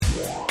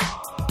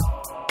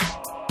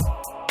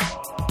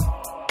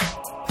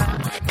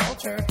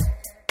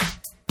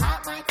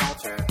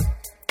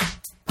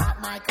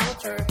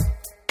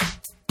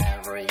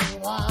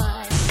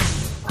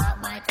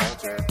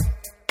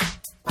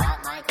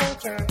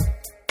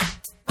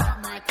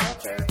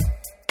culture,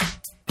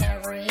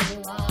 everyone.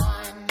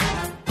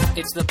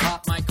 It's the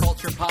Pop My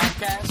Culture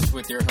Podcast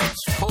with your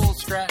hosts Cole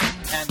Stratton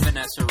and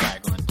Vanessa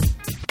Ragland.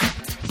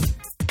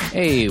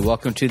 Hey,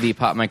 welcome to the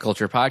Pop My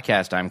Culture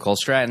Podcast. I'm Cole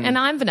Stratton. And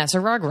I'm Vanessa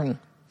Ragland.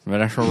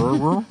 Vanessa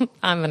Ragland?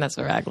 I'm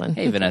Vanessa Ragland.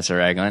 Hey, Vanessa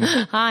Ragland.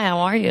 Hi, how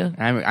are you?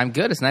 I'm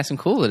good. It's nice and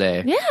cool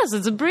today. Yes,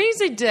 it's a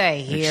breezy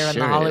day here in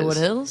the Hollywood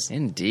Hills.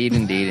 Indeed.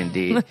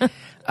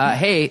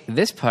 Hey,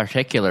 this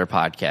particular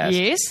podcast.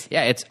 Yes?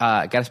 Yeah, it's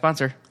got a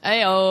sponsor.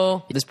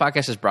 Ayo. This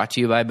podcast is brought to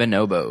you by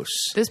Bonobos.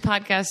 This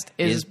podcast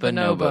is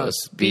Bonobos.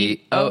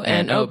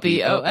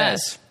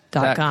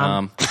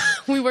 Bonobos.com.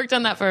 We worked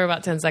on that for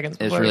about 10 seconds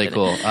It's before really we did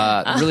cool.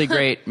 it. Really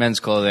great men's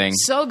clothing.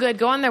 So good.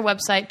 Go on their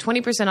website,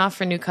 20% off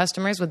for new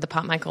customers with the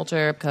Pop My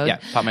Culture code. Yeah,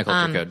 Pop My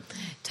Culture code.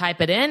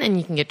 Type it in and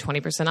you can get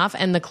 20% off.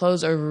 And the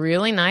clothes are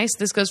really nice.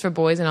 This goes for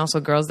boys and also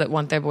girls that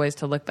want their boys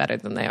to look better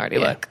than they already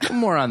look.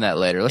 More on that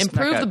later. Let's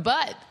Improve knock the out-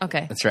 butt.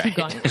 Okay. That's right. Keep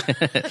going.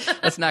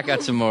 Let's knock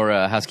out some more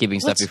housekeeping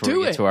stuff Let's before do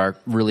we get it. to our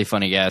really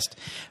funny guest.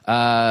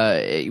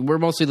 We're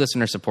mostly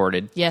listener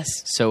supported. Yes.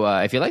 So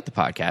if you like the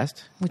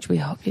podcast, Which we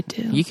hope you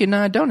do. you can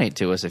donate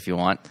to us if you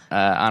want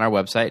on our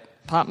website.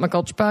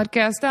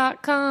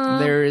 PopMyCulturePodcast.com.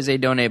 There is a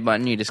donate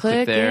button. You just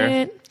click there.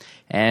 It.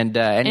 And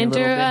any Enter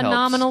little bit a helps.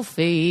 nominal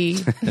fee.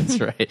 That's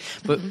right.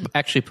 But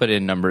actually put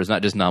in numbers,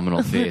 not just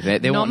nominal fee. They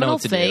won't know Nominal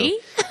what to fee?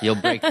 do. You'll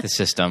break the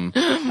system.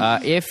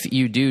 If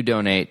you do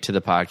donate to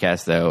the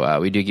podcast, though,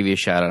 we do give you a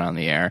shout out on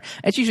the air.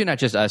 It's usually not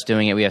just us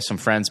doing it. We have some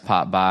friends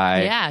pop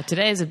by. Yeah,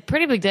 today is a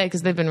pretty big day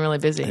because they've been really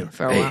busy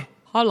for a while.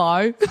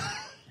 Hello.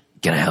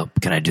 Can I help?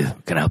 Can I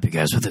help you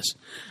guys with this?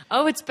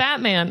 Oh, it's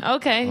Batman.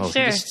 Okay, Oh,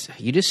 sure.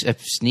 You just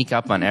sneak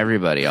up on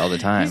everybody all the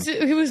time.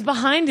 He was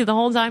behind you the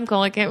whole time,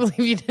 Cole. I can't believe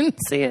you didn't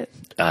see it.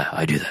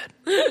 I do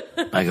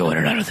that. I go in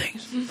and out of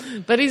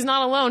things. But he's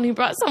not alone. He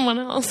brought someone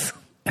else.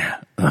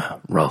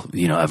 Well,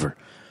 ever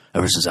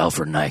since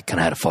Alfred and I kind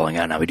of had a falling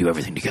out, now we do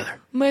everything together.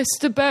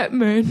 Mr.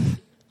 Batman.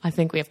 I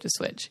think we have to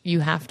switch. You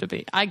have to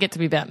be. I get to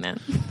be Batman.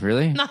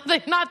 Really? Not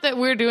that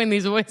we're doing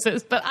these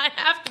voices, but I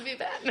have to be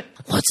Batman.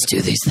 Let's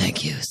do these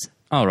thank yous.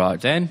 All right,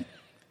 then.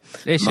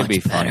 This should Much be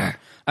fun. better.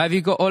 Have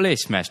you got all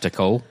this, Master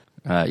Cole?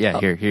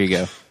 Here you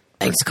go.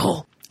 Thanks,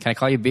 Cole. Can I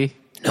call you B?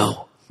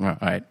 No, All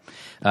right.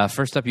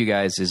 First up, you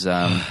guys, is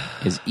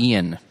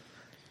Ian.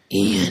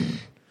 Ian,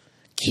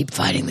 keep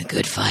fighting the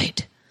good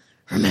fight.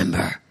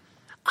 Remember,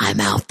 I'm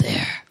out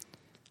there.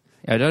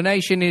 Your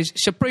donation is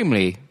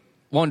supremely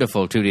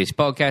wonderful to this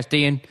podcast,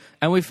 Ian,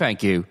 and we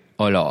thank you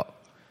a lot.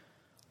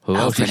 Who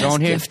Alfred else is has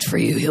on a here? gift for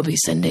you. He'll be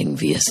sending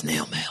via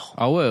snail mail.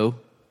 I will.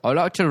 I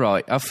like to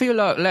write. I feel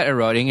like letter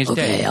writing is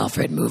Okay, dead.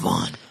 Alfred, move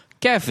on.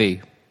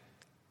 Kathy.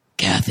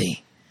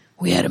 Kathy,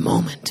 we had a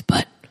moment,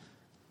 but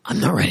I'm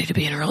not ready to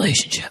be in a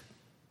relationship.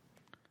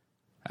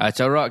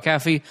 That's all right,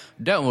 Kathy.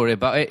 Don't worry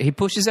about it. He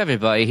pushes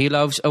everybody he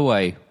loves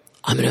away.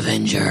 I'm an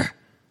Avenger.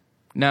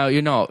 No,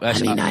 you're not.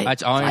 That's, I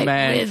that's Iron fight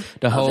Man, with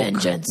the a Hulk.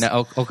 vengeance.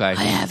 No, okay. I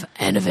have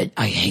an event.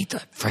 I hate the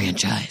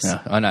franchise.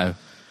 Yeah, I know.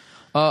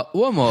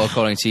 One more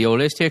according to your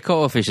list here.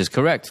 Cuttlefish is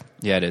correct.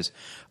 Yeah, it is.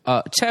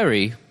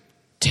 Terry.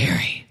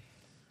 Terry.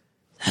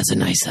 That's a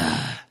nice,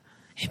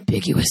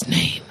 ambiguous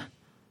name.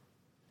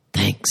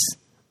 Thanks.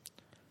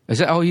 Is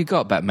that all you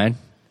got, Batman?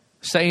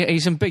 Saying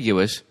he's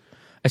ambiguous?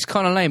 It's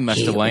kind of lame,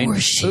 Master He Wayne. or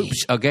she.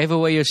 Oops, I gave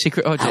away your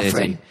secret identity.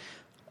 Alfred.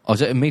 Oh,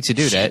 is it me to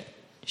do that?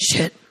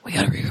 Shit, we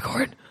gotta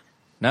re-record.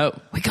 No.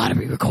 We gotta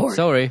re-record.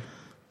 Sorry.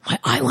 My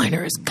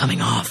eyeliner is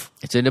coming off.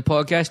 It's in the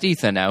podcast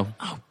ether now.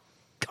 Oh,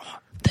 God.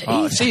 The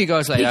Oh, ether. see you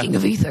guys later. Speaking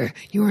of ether,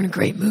 you were in a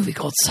great movie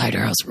called Cider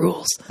House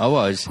Rules, I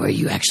was. where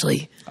you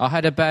actually... I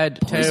had a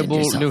bad, Poisoned terrible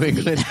yourself New in the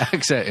England ether.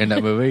 accent in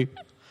that movie.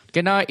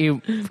 Good night,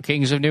 you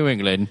kings of New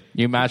England.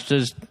 You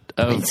masters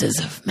of... Princes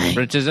of Maine.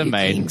 Princes of you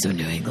Maine. Kings of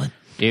New England.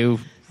 You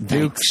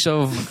dukes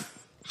of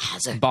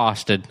Hazard.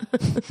 Boston.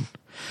 All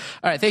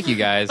right, thank you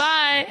guys.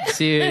 Bye.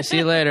 See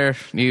you later.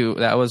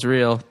 That was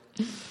real.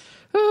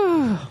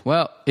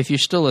 Well, if you're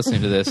still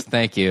listening to this,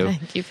 thank you.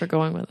 Thank you for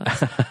going with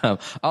us.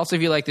 Also,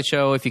 if you like the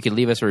show, if you could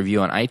leave us a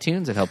review on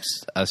iTunes, it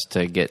helps us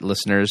to get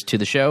listeners to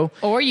the show.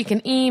 Or you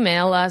can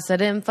email us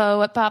at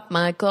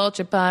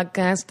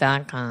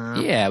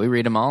info@popmyculturepodcast.com. Yeah, we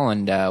read them all,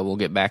 and we'll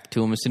get back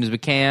to them as soon as we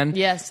can.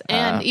 Yes,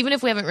 and even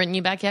if we haven't written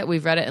you back yet,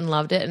 we've read it and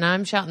loved it. And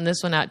I'm shouting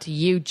this one out to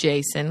you,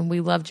 Jason. We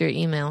loved your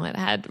email. It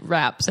had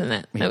raps in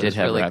it. We It did was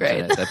have really raps great.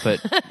 in it. I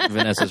put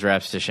Vanessa's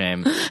raps to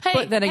shame. Hey,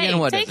 but then again, hey,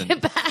 what take isn't?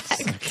 it back.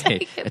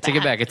 Okay, I take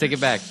it back. I take it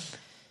back.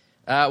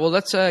 Well,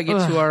 let's get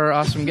to our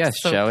awesome guest,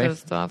 So shall we?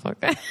 pissed off.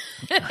 Okay.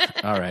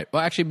 All right.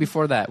 Well, actually,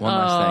 before that,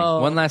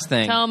 one last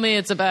thing. Tell me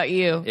it's about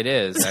you. It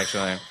is,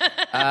 actually.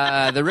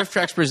 The Riff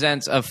Tracks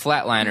Presents of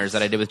Flatliners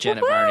that I did with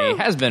Janet Varney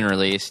has been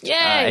released.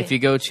 Yay. If you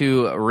go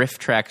to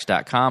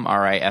rifftracks.com,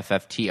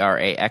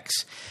 RIFFTRAX,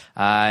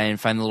 and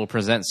find the little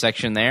present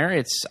section there,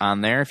 it's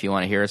on there if you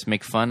want to hear us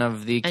make fun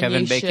of the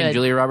Kevin you Bacon, should.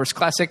 Julia Roberts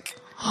classic.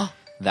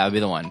 That would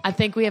be the one. I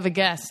think we have a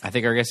guest. I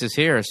think our guest is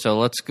here, so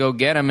let's go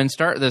get him and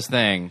start this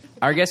thing.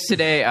 Our guest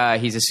today,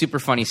 he's a super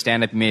funny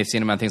stand-up. You may have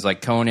seen him on things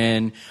like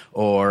Conan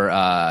or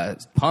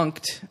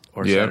Punk'd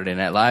or Yeah. Saturday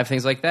Night Live,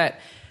 things like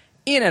that.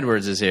 Ian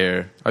Edwards is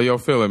here. How y'all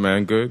feeling,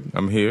 man? Good.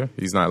 I'm here.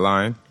 He's not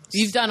lying.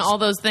 You've done all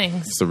those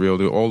things. It's the real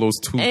deal. All those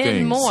two And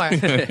things. more.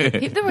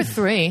 There were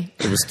 3.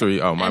 It was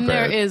 3. Oh, my And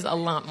bad. there is a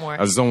lot more.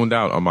 I zoned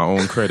out on my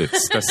own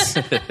credits.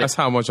 That's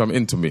how much I'm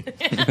into me.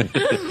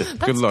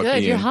 Good luck, Good.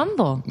 Ian. You're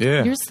humble.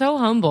 Yeah. You're so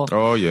humble.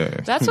 Oh yeah.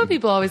 That's what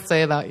people always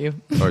say about you.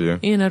 Oh yeah.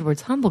 Ian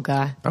Edwards, humble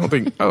guy. I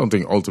don't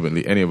think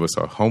ultimately any of us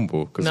are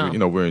humble because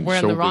No. we're in We're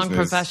in show the wrong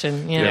business.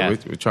 profession, yeah.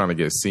 we're trying to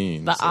get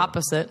seen. The so,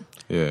 opposite.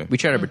 Yeah. We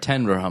try to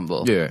pretend we're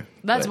humble. Yeah.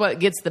 That's what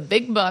gets the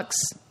big bucks.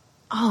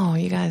 Oh,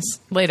 you guys.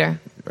 Later.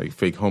 Like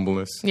fake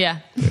humbleness. Yeah.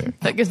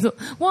 That gets,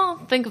 well,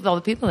 think of all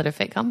the people that are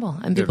fake humble.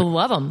 And people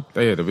love them.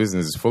 Yeah, the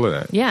business is full of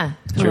that. Yeah.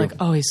 They're True. like,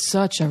 oh, he's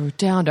such a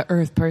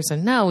down-to-earth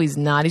person. No, he's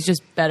not. He's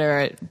just better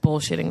at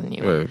bullshitting than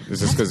you are. Yeah,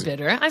 it's just because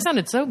Bitter. I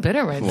sounded so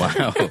bitter right now.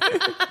 Wow.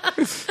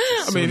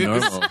 I mean,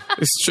 normal.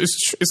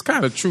 it's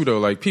kind of true though.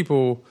 Like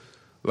people,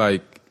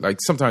 like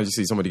sometimes you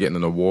see somebody getting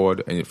an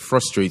award and it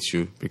frustrates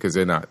you because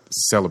they're not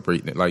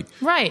celebrating it. Like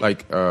Right.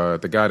 Like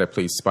the guy that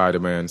plays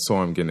Spider-Man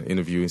saw him getting an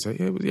interview and said,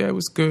 "Yeah, it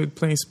was good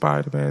playing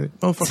Spider-Man."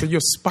 Motherfucker,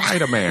 you're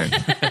Spider-Man.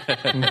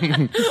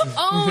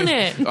 Own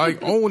it.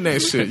 Like own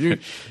that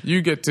shit.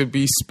 You get to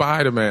be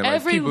Spider-Man. Like,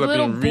 Every people have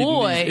little been reading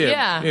boy. these-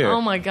 Yeah.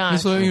 Oh, my gosh.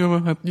 It's like,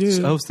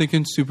 I was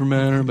thinking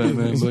Superman or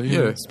Batman, but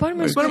Yeah.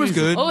 Spider-Man's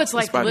good. Oh, it's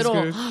like Spider's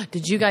little. good.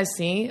 Did you guys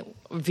see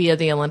via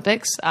the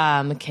Olympics,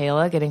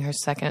 Michaela getting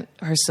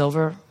her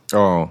silver?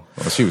 Oh,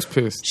 she was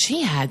pissed.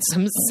 She had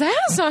some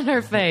sass on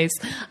her face.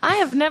 I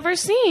have never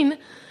seen.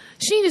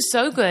 She is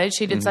so good.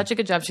 She did such a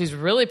good job. She's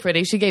really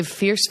pretty. She gave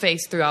fierce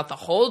face throughout the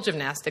whole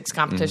gymnastics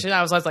competition.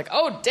 I was like,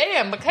 oh,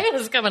 damn,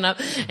 Michaela's coming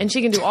up. And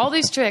she can do all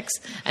these tricks.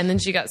 And then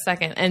she got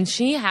second. And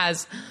she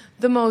has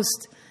the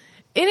most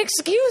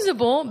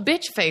inexcusable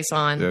bitch face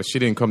on. Yeah, she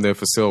didn't come there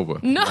for silver.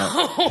 No.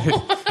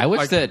 I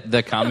wish that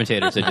the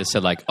commentators had just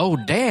said like, "Oh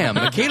damn,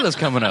 Michaela's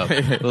coming up."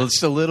 Well,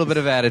 just a little bit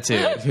of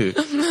attitude.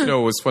 You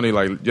know, it was funny.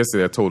 Like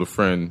yesterday, I told a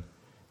friend,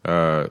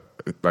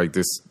 like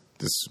this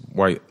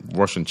white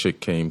Russian chick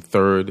came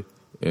third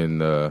in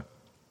the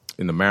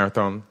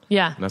marathon.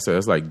 Yeah. And I said,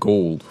 it's like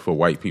gold for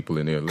white people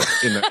in there in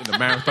the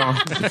marathon.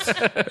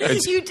 And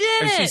You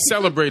did And she it.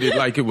 celebrated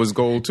like it was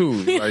gold too.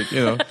 Like,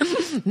 you know,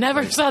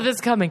 Never saw this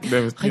coming.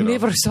 I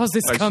never saw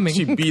this like coming.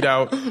 She beat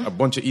out a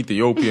bunch of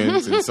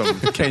Ethiopians and some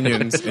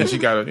Kenyans, and she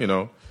got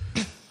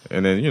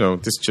and then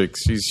this chick,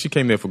 she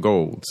came there for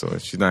gold, so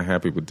she's not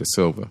happy with the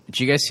silver. Did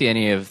you guys see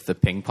any of the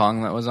ping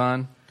pong that was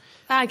on?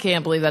 I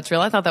can't believe that's real.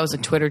 I thought that was a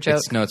Twitter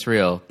joke. It's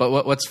real. But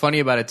what's funny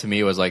about it to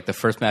me was like the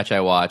first match I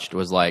watched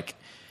was like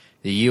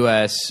the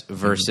U.S.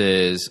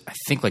 versus I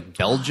think like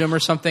Belgium or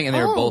something, and they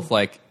were Oh. both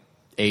like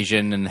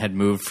Asian and had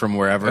moved from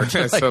wherever.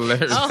 That's Like,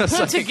 hilarious.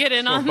 Oh, to get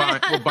in on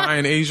that. We're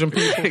buying Asian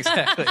people.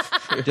 exactly.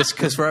 Just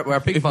because our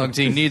ping pong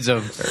team needs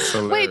them. That's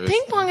Wait, hilarious.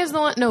 ping pong is the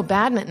one. No,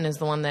 badminton is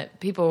the one that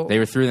people They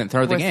were throwing the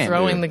were game.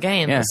 throwing the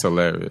game. Yeah. That's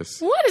hilarious.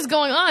 What is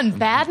going on?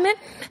 Badminton?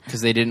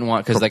 Because they didn't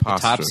want, because like the top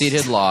Preposterous. seed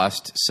had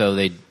lost, so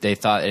they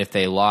thought if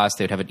they lost,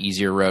 they would have an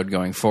easier road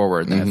going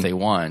forward than if they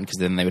won, because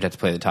then they would have to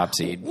play the top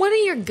seed. What are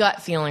your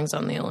gut feelings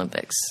on the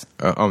Olympics?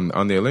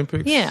 On the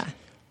Olympics? Yeah.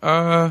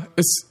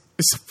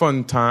 It's a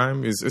fun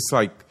time. It's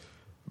like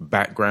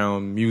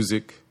background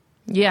music.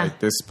 Yeah. Like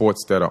there's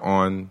sports that are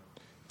on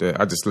that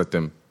I just let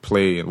them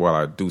play while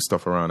I do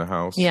stuff around the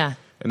house. Yeah.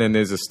 And then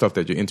there's the stuff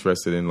that you're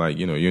interested in, like,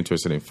 you're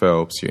interested in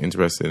Phelps, you're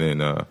interested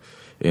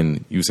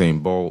in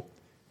Usain Bolt.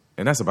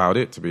 And that's about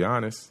it, to be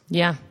honest.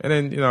 Yeah. And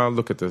then, I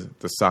look at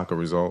the soccer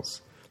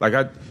results. Like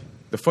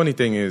the funny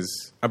thing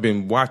is I've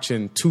been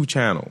watching 2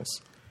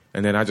 channels,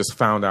 and then I just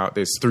found out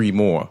there's 3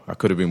 more I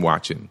could have been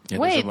watching. Yeah,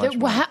 Wait, there's a bunch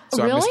more.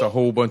 So I missed a really?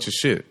 whole bunch of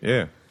shit.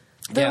 Yeah.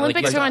 The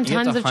Olympics are on you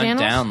have tons to of hunt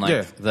channels? down like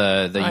Yeah.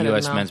 the I don't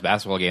U.S. know. men's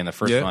basketball game, the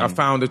first Yeah, one. I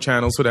found the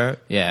channels for that.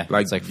 Yeah,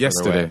 like it's, like, further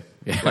yesterday, away.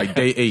 Yeah. like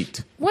day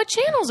 8. What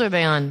channels are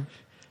they on?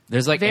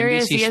 There's like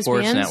Various NBC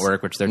Sports ESPNs?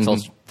 Network, which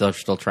they're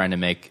still trying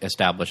to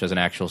establish as an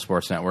actual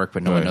sports network,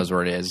 but no one Right. knows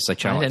where it is. It's like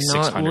channel I like didn't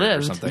know it 600 or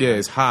lived. something. Yeah,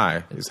 it's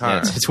high. It's high.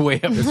 Yeah, it's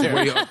way up there.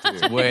 way up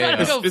there. Way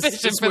up. Go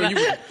fishing for where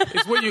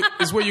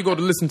it's where you go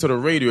to listen to the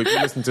radio. If you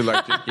listen to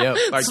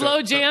like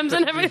Slow jams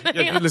and everything.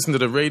 Yeah, you listen to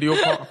the radio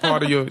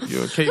part of your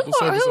cable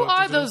service. Who or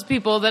are TV. those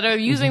people that are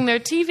using their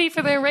TV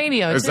for their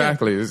radio? too?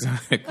 Exactly.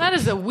 That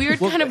is a weird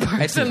kind of It's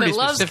person pretty that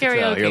loves specific,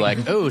 though. karaoke. You're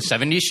like, oh,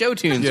 70s show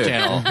tunes Yeah.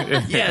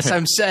 channel. Yes,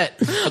 I'm set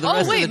for the oh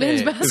rest wait, of the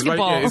men's day. It's right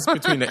basketball. there. It's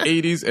between the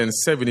 80s and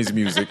 70s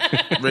music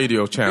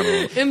radio channel.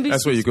 NBC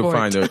That's where you can Sport.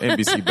 find the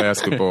NBC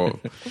basketball,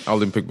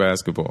 Olympic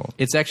basketball.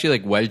 It's actually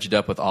like wedged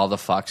up with all the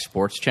Fox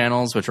Sports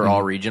channels, which are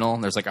all regional.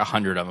 There's like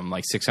 100 of them,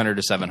 like 600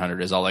 to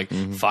 700 is all like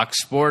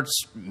Fox Sports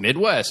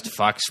Midwest,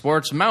 Fox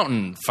Sports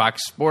Mountain,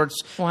 Fox Sports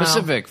Wow.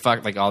 Pacific,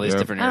 Fox, like all these Yeah.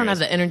 different I don't areas.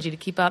 have the energy to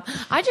keep up.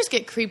 I just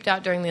get creeped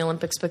out during the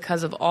Olympics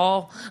because of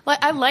all.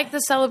 Like, I like the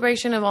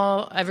celebration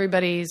of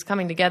everybody's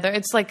coming together.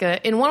 It's like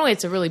in one way,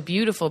 it's a really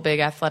beautiful big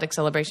athletic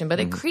celebration celebration, but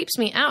it creeps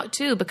me out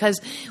too because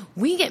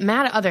we get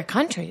mad at other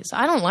countries.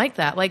 I don't like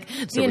that. Like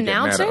the we get mad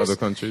announcers, at other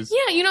countries?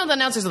 Yeah, you know the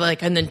announcers are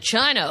like, and then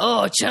China.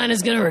 Oh,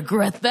 China's gonna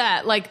regret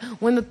that. Like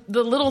when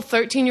the little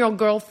 13-year-old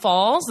girl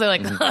falls, they're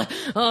like,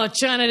 oh,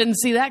 China didn't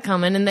see that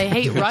coming, and they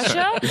hate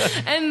Russia.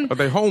 And But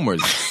they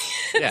homers.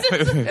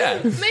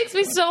 it makes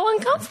me so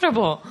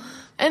uncomfortable.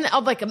 And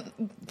like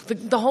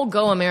the whole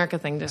 "Go America"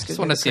 thing just I just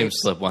want to see him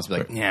slip once, be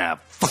like, yeah,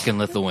 fucking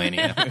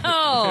Lithuania.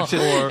 Oh,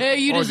 hey,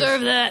 you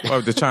deserve that. Or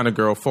if the China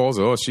girl falls,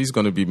 she's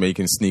going to be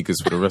making sneakers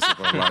for the rest of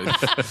her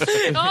life.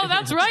 Oh,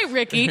 that's right,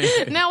 Ricky.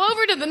 Now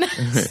over to the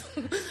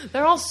next.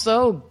 They're all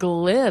so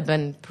glib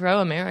and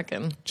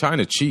pro-American.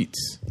 China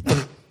cheats.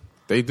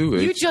 They do.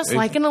 You just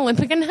like an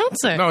Olympic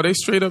announcer. No, they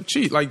straight up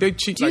cheat. Like they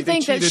cheat. Do you like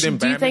think they that? cheated in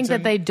Do you think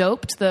that badminton. they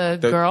doped the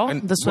girl,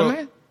 the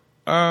swimmer?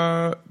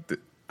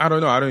 I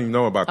don't know. I don't even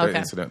know about that Okay.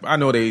 incident. I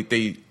know they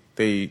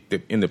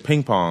in the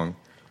ping pong,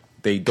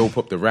 they dope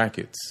up the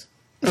rackets.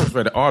 I just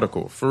read an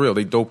article. For real,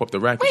 they dope up the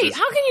rackets. Wait,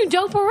 how can you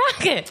dope a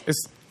racket?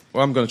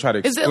 Well, I'm going to try to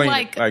Is it explain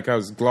like- it. Like I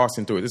was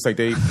glossing through it. It's like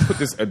they put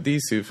this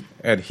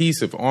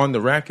adhesive on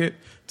the racket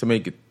to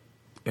make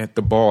it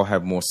the ball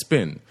have more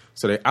spin.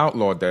 So they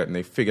outlawed that and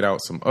they figured out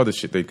some other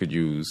shit they could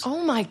use.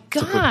 Oh my to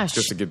put- gosh!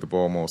 just to give the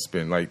ball more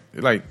spin.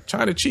 Like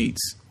China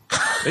cheats.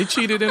 They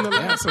cheated in the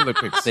last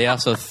Olympics. They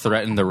also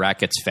threatened the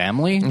racket's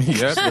family.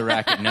 Yep. So the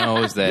racket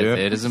knows that Yep.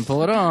 it doesn't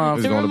pull it off.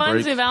 It's It going to reminds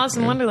break. me of Alice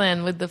in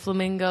Wonderland with the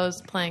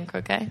flamingos playing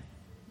croquet.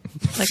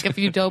 Like if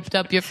you doped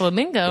up your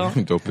flamingo,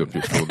 Doped up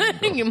your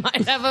flamingo. you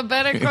might have a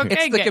better croquet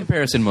It's the game.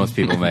 comparison most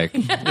people make.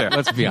 Yeah.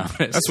 Let's be honest.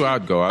 That's where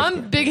I'd go.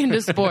 I'm big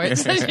into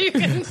sports, as you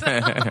can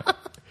tell.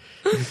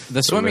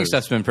 The swimming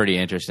stuff's been pretty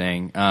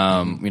interesting. You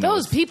know,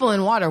 Those people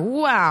in water,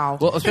 wow.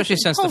 well, especially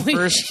since Holy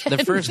the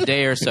shit. first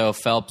day or so,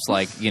 Phelps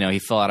he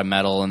fell out a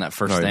medal in that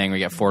first Right. thing. We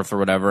got fourth or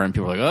whatever, and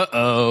people were like,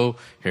 "Uh-oh,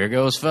 here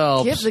goes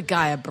Phelps." Give the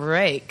guy a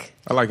break.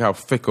 I like how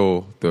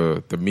fickle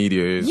the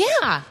media is.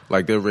 Yeah.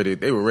 Like they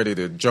were ready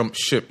to jump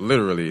ship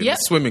literally in Yep.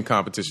 the swimming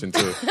competition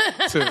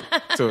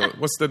to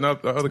what's the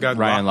other guy?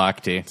 Ryan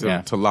Lochte.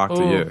 To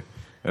Lochte, yeah.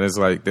 And it's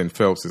like then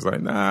Phelps is like,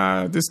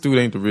 nah, this dude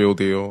ain't the real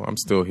deal. I'm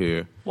still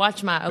here.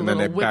 Watch my And little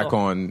then they're back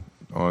wiggle.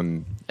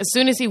 on As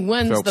soon as he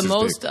wins Phelps' the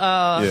most dick.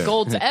 Yeah.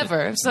 golds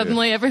ever,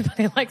 suddenly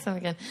everybody likes him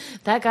again.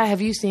 That guy,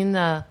 have you seen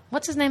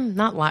what's his name?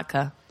 Not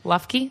Latka.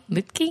 Lufke?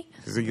 Litke?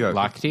 he got,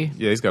 Lochte?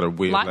 Yeah, he's got a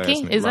weird Lochte? last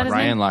name. Is that his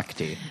Ryan name?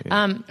 Lochte.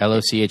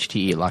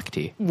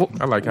 Lochte.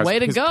 Lochte. I like how Way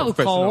to his go,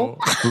 professional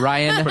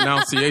Ryan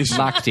pronunciation.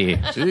 Lochte.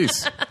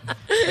 Jeez.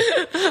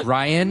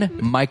 Ryan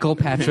Michael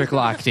Patrick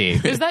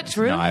Lochte. Is that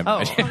true? No, I have no oh.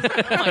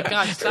 idea. Oh my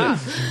gosh, stop.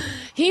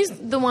 He's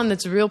the one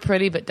that's real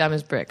pretty but dumb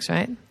as bricks,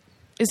 right?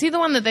 Is he the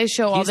one that they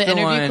show all He's the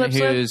interview one clips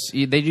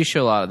with? they do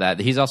show a lot of that.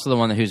 He's also the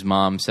one whose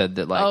mom said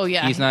that Oh,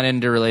 yeah. he's not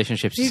into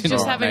relationships. He's into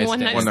just having one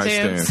night One night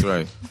stands.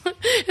 stands, right.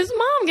 His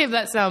mom gave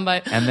that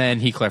soundbite. And then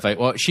he clarified,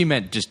 well, she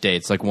meant just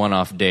dates, like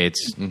one-off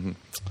dates.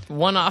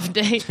 One-off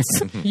dates.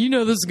 You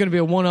know this is going to be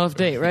a one-off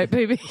date, right,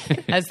 baby?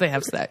 As they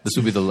have sex. This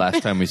will be the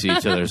last time we see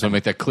each other, so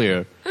make that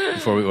clear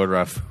before we order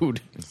our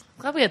food.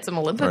 Glad we had some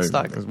Olympics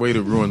Right. talk. It's way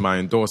to ruin my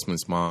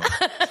endorsements, Mom.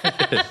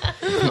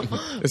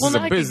 This is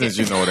now I a can business,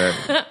 get- you know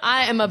that.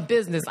 I am a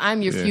business.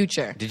 I'm your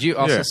future. Did you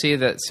also Yeah. see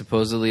that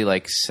supposedly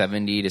like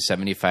 70 to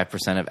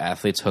 75% of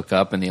athletes hook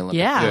up in the Olympic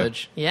Yeah.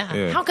 Village? Yeah.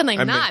 Yeah. How can they I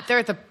mean- not? They're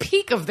at the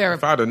peak of their...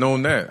 If I'd have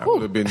known that, I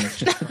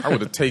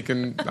would have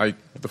taken like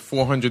the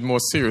 400 more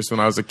serious when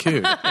I was a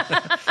kid.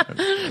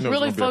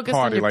 really focus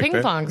on your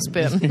ping pong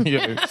spin.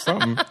 Yeah,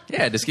 something.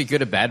 Yeah, just get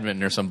good at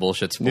badminton or some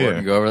bullshit sport Yeah.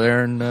 and go over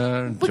there and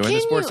But join can the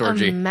sports you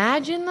orgy.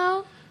 imagine,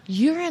 though?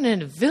 You're in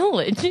a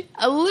village,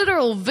 a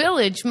literal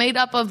village made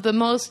up of the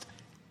most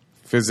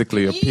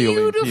Physically appealing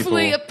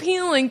beautifully people.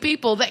 appealing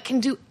people that can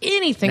do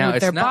anything Now, with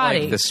it's their not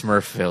body. like the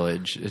Smurf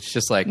Village. It's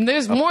just like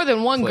There's more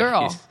than one place.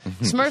 girl.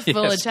 Smurf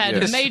Village had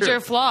yes. a major True.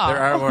 flaw.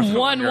 There are more than one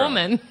one girl.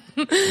 woman.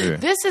 Yeah.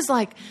 This is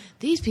like,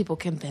 these people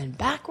can bend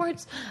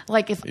backwards.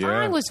 Like, if Yeah.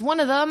 I was one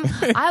of them,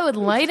 I would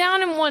lay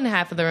down in one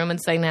half of the room and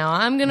say, now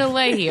I'm going to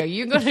lay here.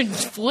 You're going to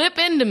flip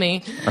into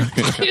me.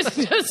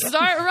 just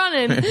start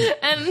running.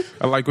 And,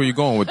 I like where you're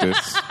going with this.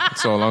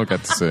 That's all I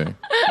got to say.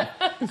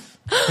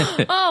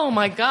 oh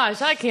my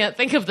gosh, I can't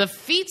think of the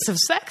feats of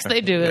sex they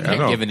do in I there.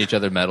 know. giving each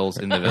other medals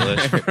in the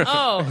village.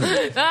 Oh,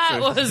 that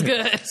was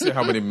good. See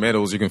how many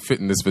medals you can fit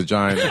in this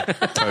vagina.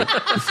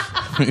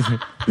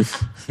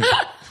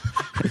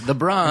 The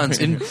bronze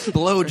in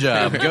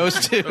blowjob goes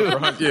to.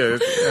 Yeah,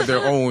 they have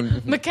their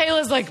own.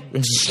 Michaela's like,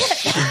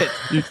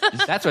 shit.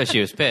 That's why she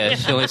was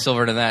pissed. She only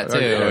silvered in that too.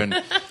 Yeah.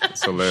 And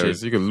It's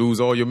hilarious. You can lose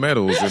all your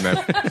medals in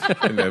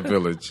that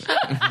village.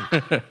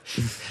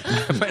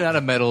 might not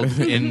have medaled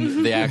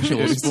in the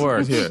actual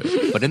sport, Yeah.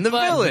 but in the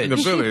village. In the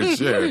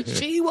village, yeah.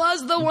 She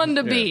was the one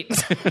to beat.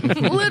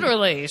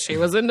 Literally, she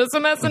was into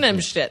some S&M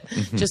shit.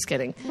 Just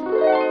kidding.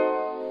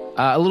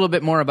 A little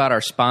bit more about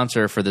our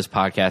sponsor for this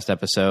podcast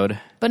episode.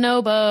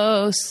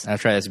 Bonobos.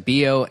 That's right. That's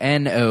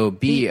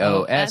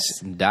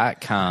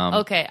BONOBOS.com.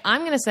 Okay,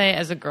 I'm going to say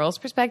as a girl's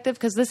perspective,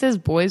 because this is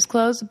boys'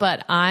 clothes,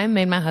 but I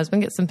made my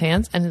husband get some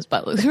pants, and his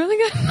butt looks really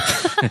good.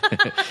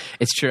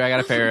 It's true. I got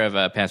a pair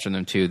of pants from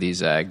them, too.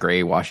 These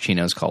gray wash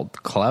chinos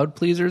called Cloud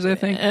Pleasers, I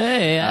think.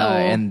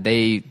 And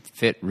they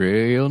fit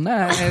real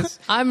nice.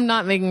 I'm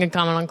not making a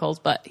comment on Cole's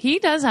butt. He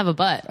does have a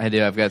butt. I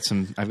do. I've got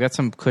some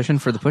cushion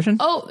for the pushing.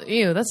 Oh,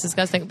 ew, that's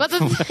disgusting. But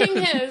the thing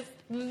is,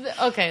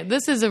 okay,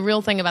 this is a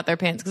real thing about their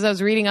pants, because I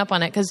was reading up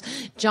on it, because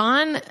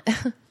John...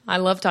 I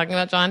love talking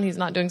about John. He's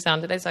not doing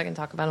sound today, so I can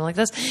talk about him like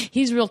this.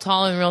 He's real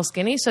tall and real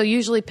skinny, so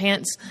usually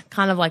pants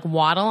kind of like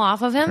waddle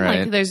off of him.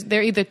 Right. Like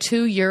they're either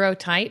too Euro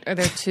tight or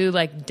they're too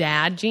like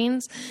dad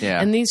jeans.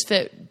 Yeah. And these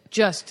fit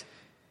just...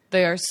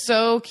 They are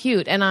so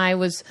cute. And I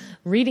was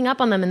reading up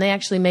on them, and they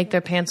actually make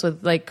their pants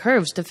with like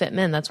curves to fit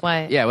men. That's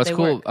why Yeah, what's they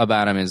cool work.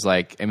 about them is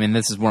like, I mean,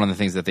 this is one of the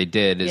things that they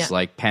did is Yeah.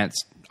 like pants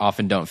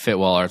often don't fit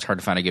well, or it's hard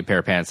to find a good pair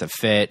of pants that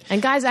fit.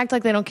 And guys act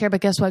like they don't care, but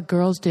guess what?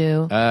 Girls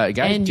do. Guys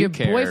and do your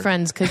care.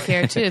 boyfriends could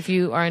care too if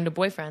you are into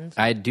boyfriends.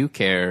 I do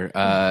care.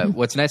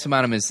 What's nice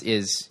about them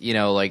is you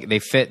know, like they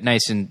fit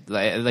nice and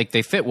like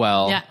they fit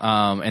well, Yeah.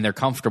 and they're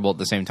comfortable at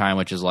the same time,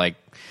 which is like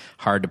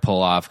hard to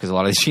pull off because a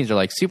lot of these jeans are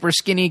like super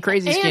skinny,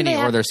 crazy And skinny, they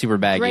or have they're super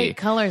baggy. Great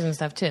colors and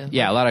stuff too.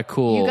 Yeah, a lot of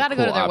cool. You got to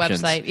go to cool their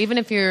options. website. Even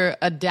if you're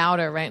a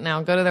doubter right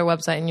now, go to their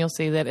website and you'll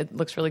see that it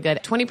looks really good.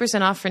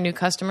 20% off for new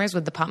customers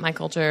with the Pop My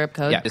Culture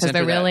code, Yeah, just because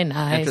they're enter that- really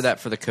nice. Enter that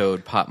for the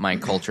code Pop My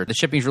Culture. The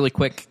shipping's really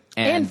quick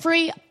and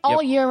free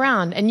all year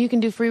round. And you can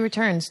do free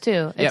returns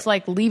too. It's Yep.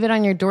 like leave it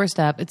on your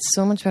doorstep. It's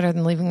so much better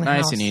than leaving the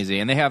nice house. and easy.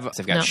 And they've got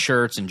No.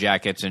 shirts and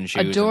jackets and shoes,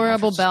 and all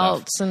Adorable sorts of stuff.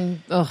 belts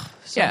and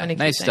so many cute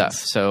nice things. stuff.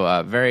 So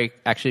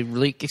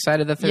really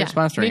excited that they're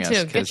sponsoring me us. too.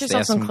 'cause Get they yourself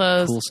have some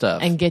clothes cool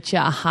stuff. and get you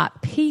a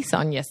hot piece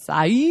on your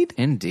side.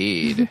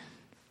 Indeed.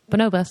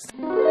 Bonobos.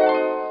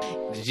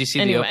 Did you see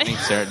Anyway. the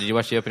opening? Did you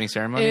watch the opening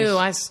ceremonies? Ew,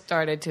 I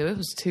started to. It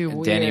was too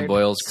weird. Danny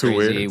Boyle's Too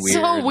crazy, weird. weird,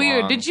 So weird.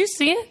 long- Did you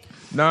see it?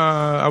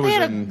 Nah, I was They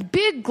had a in.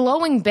 big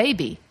glowing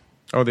baby.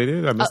 Oh, they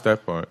did. I missed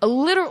that part. A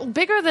literal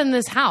bigger than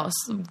this house,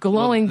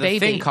 glowing the baby.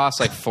 thing cost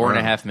like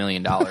 $4.5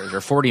 million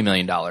or $40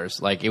 million.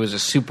 Like it was a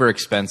super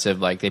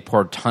expensive. Like they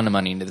poured a ton of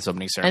money into this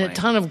opening and ceremony, a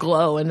ton of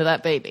glow into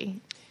that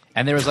baby.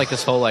 and there was like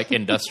this whole like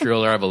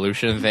industrial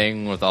revolution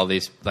thing with all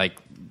these like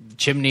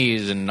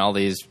chimneys and all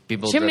these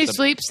people. Chimney dressed up.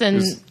 Sweeps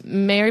and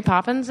Mary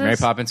Poppins. Mary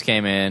Poppins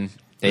came in.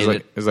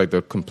 They It's like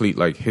the complete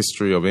like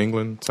history of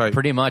England type.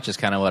 pretty much is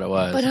kind of what it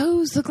was. But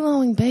who's the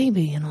glowing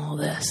baby in all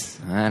this?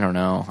 I don't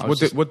know. I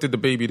was What did the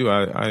baby do?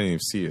 I didn't even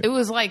see it. It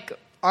was like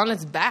on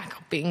its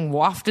back being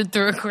wafted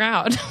through a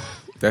crowd,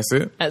 That's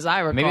it. as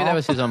I recall. maybe that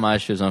was his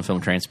homage to his own film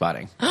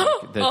Trainspotting.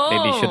 Like, the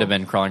baby should have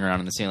been crawling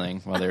around on the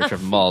ceiling while they were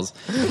tripping balls.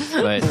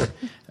 But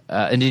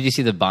and did you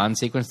see the Bond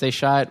sequence they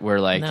shot where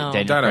like No.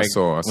 Daniel That I Craig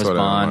saw. I was saw that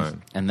Bond,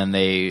 online. and then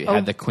they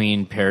had the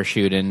Queen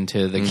parachute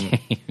into the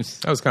games.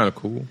 That was kind of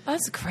cool.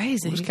 That's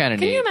crazy. It was kinda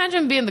Can neat. you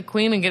imagine being the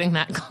queen and getting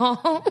that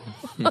call?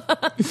 We've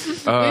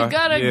Uh,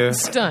 got a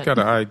stunt. Got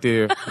an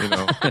idea. You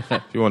know,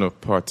 if you want to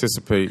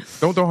participate,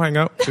 don't hang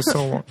up. Just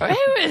so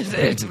Who is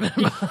it?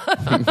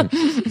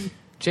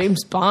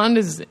 James Bond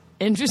is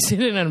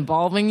interested in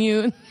involving you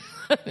in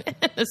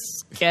a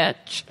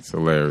sketch. it's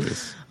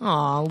hilarious.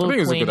 Aw, I little think it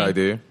was a good Queenie.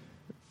 idea.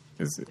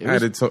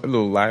 Added a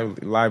little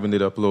livened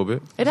it up a little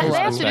bit. They have to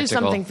do Spectacle.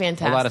 something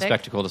fantastic. A lot of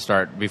spectacle to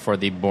start before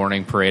the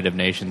boring parade of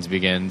nations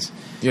begins.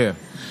 Yeah.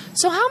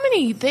 So how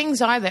many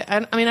things are there? I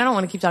mean, I don't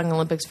want to keep talking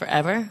Olympics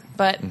forever,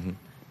 but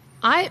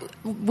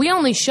we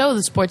only show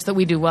the sports that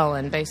we do well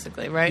in,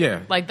 basically, right? Yeah.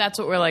 Like that's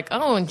what we're like.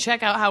 Oh, and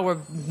check out how we're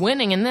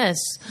winning in this.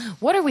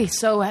 What are we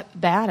so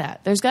bad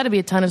at? There's got to be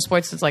a ton of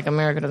sports that's like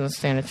America doesn't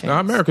stand a chance. Now,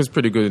 America's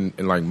pretty good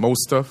in like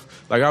most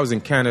stuff. Like I was in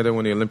Canada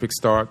when the Olympics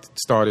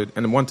started,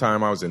 and then one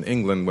time I was in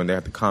England when they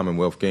had the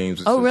Commonwealth Games.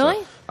 Which Oh, is really?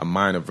 A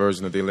minor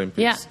version of the Olympics.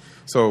 Yeah.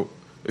 So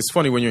it's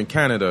funny when you're in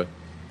Canada,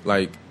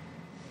 like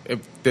if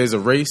there's a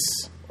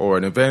race or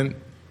an event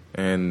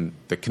and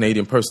the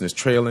Canadian person is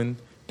trailing,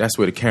 that's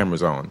where the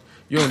camera's on.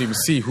 You don't even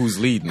see who's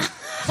leading.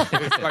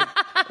 It's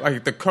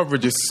like the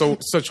coverage is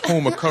such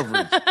homer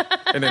coverage,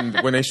 and then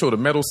when they show the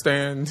medal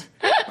stand,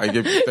 like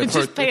It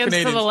just pans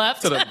to the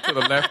left. to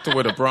the left to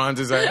where the bronze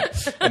is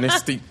at, and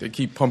they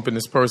keep pumping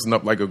this person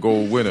up like a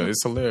gold winner.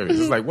 It's hilarious.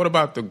 It's like, what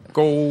about the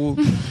gold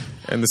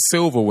and the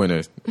silver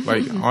winner?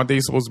 Like, aren't they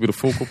supposed to be the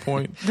focal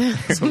point?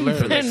 It's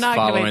hilarious. They're not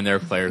Following gonna- their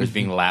players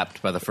being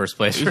lapped by the first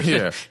place. person.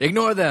 Yeah.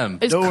 Ignore them.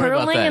 Is Don't worry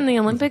about curling that. in the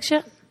Olympics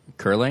yet?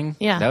 Curling?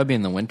 Yeah. That would be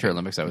in the Winter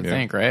Olympics, I would Yeah.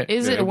 think, right?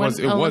 Is Yeah, it? it was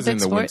in Olympic the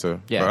sport? winter.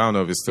 Yeah. But I don't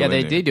know if it's still Yeah, they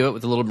in there. do it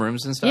with the little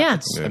brooms and stuff. Yeah.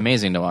 It's Yeah.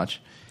 amazing to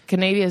watch.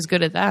 Canada is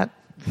good at that.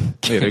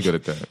 Yeah, they're good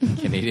at that.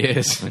 Canada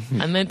is.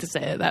 I meant to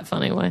say it that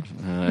funny way.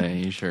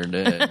 You sure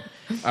did. All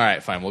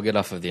right, fine. We'll get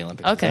off of the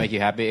Olympics. Does that Okay. make you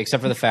happy?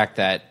 Except for the fact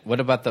that, what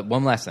about the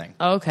one last thing?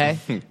 Okay.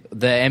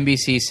 The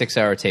NBC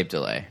 6-hour tape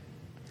delay.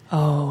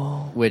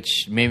 Oh.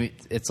 Which maybe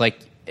it's like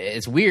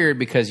it's weird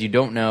because you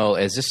don't know,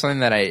 is this something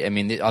that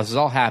this has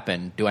all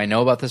happened. Do I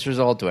know about this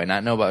result? Do I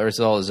not know about the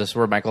result? Is this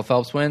where Michael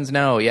Phelps wins?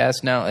 No,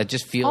 yes, no. It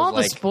just feels All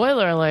like... the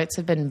spoiler alerts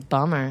have been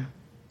bummer.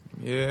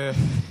 Yeah.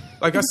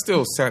 Like, I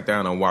still sat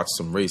down and watched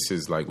some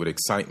races, like, with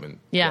excitement.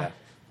 Yeah.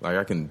 Like,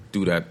 I can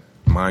do that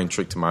mind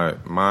trick to my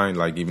mind.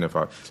 Like, even if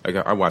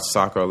I watch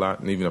soccer a lot,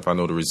 and even if I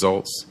know the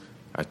results,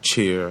 I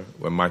cheer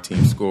when my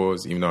team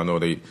scores, even though I know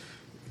they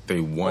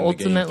won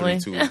Ultimately.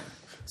 the game 3-2.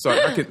 So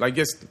I could, like,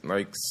 guess,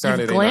 like,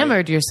 Saturday You've glamored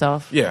night.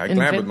 yourself. Yeah, I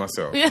glamored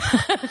myself. Yeah.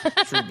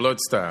 True Blood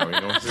style, you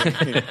know what I'm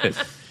saying?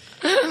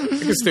 I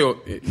can still,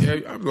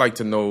 I'd like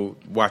to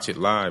watch it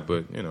live,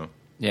 but, you know.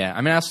 Yeah,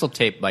 I mean, I'll still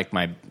tape like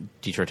my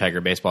Detroit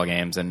Tiger baseball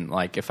games, and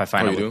like if I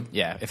find Oh, out, you do?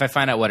 if I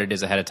find out what it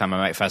is ahead of time, I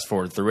might fast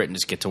forward through it and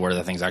just get to where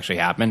the things actually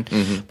happened.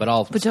 Mm-hmm. But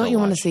don't you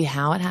want to see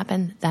how it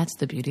happened? That's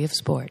the beauty of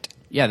sport.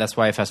 Yeah, that's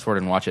why I fast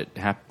forward and watch it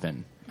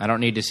happen. I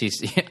don't need to see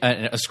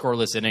a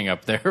scoreless inning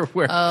up there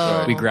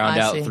where we ground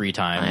I out see. 3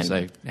 times. I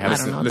don't know what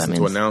Listen that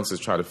to means.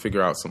 announcers try to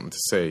figure out something to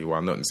say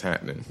while nothing's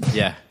happening.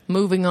 Yeah.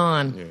 Moving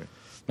on. Yeah.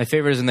 My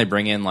favorite is when they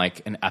bring in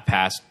like a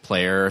past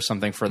player or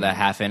something for that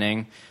half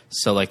inning.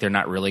 So like they're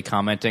not really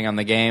commenting on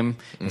the game.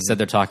 Instead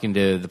they're talking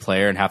to the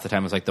player, and half the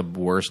time it's like the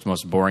worst,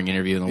 most boring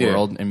interview in the Yeah.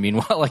 world. And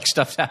meanwhile, like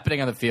stuff's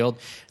happening on the field,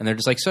 and they're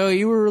just like, "So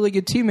you were a really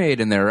good teammate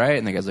in there, right?"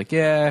 And the guy's like,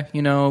 "Yeah,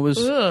 you know, it was.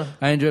 Ugh.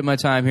 I enjoyed my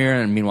time here."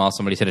 And meanwhile,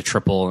 somebody's hit a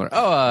triple. And,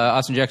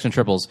 Austin Jackson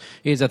triples.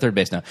 He's at third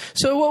base now.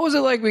 So what was it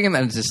like being in that?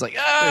 And it's just like, They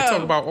talk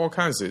oh, about all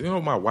kinds of. You know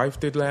what my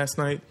wife did last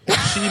night?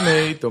 She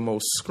made the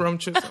most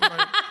scrumptious. I'm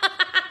like,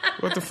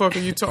 what the fuck are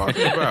you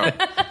talking about?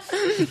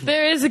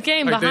 There is a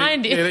game Like,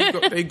 behind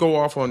you. they go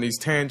off on these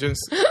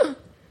tangents,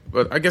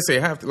 but I guess they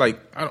have to. Like,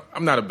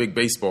 I'm not a big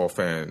baseball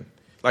fan.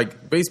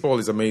 Like, baseball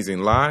is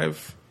amazing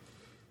live.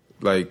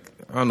 Like,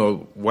 I don't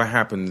know what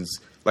happens.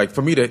 Like,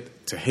 for me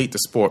to hate the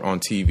sport on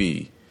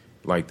TV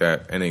like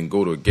that and then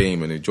go to a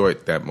game and enjoy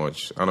it that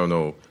much, I don't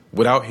know.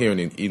 Without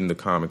hearing even the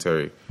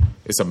commentary,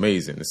 it's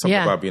amazing. There's something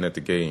Yeah. about being at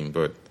the game.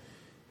 But,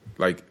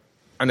 like,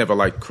 I never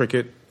liked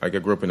cricket. Like, I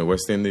grew up in the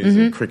West Indies,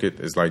 and cricket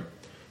is like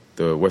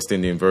the West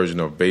Indian version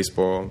of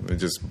baseball. It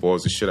just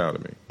boils the shit out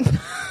of me.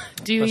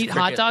 Do you Plus eat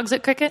hot cricket. dogs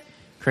at cricket?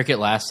 cricket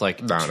lasts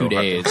like Nah, 2 no,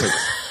 days.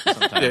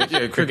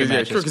 Yeah, cricket. Yeah,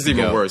 matches cricket's can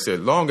even go. worse. Yeah,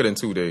 longer than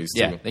 2 days.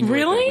 Yeah, too. they can go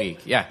like Really? a week.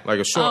 Yeah, Like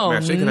a short Oh,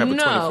 match, they can have a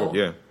no. 24.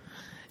 Yeah.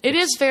 It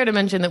is fair to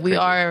mention that we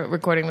are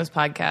recording this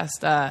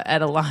podcast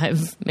at a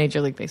live Major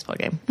League Baseball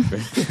game.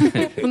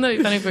 Wouldn't that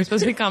be funny if we're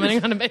supposed to be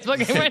commenting on a baseball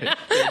game right now?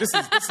 This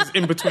is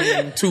in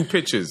between 2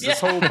 pitches.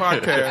 This whole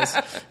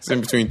podcast is in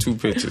between 2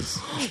 pitches.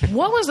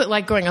 What was it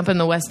like growing up in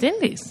the West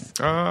Indies?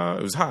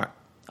 It was hot.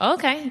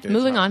 Okay,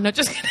 moving on. No,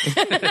 just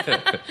kidding.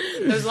 There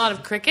was a lot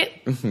of cricket,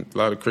 A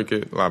lot of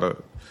cricket, a lot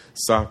of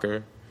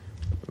soccer,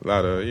 a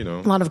lot of, a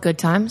lot of good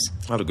times,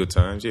 a lot of good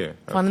times. Yeah.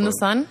 fun in the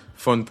sun,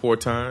 Fun, poor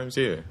times.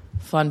 Yeah.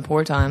 fun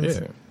poor times.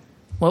 Yeah.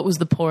 What was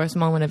the poorest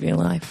moment of your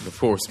life? The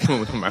poorest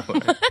moment of my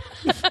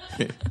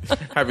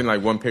life. Having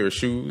like 1 pair of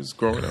shoes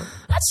growing up.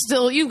 That's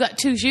still, you've got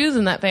 2 shoes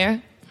in that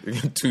pair.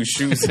 2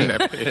 shoes in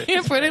that pair.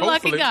 You're a pretty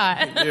lucky Hopefully.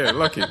 guy. Yeah,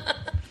 lucky.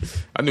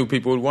 I knew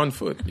people with 1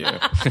 foot.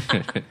 Yeah.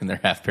 in their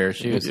half pair of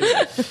shoes.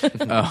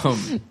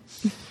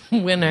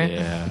 Winner.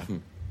 Yeah.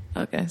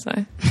 Okay,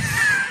 sorry.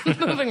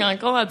 Moving on.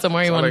 Call out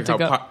somewhere you I wanted like,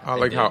 to go. I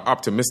like how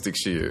optimistic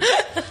she is.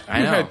 I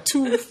You know. had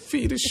 2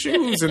 feet of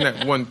shoes in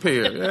that 1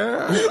 pair.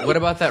 Yeah. What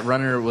about that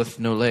runner with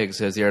no legs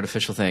who has the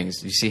artificial things?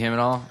 Do you see him at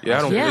all?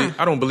 Yeah, Yeah.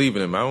 I don't believe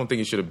in him. I don't think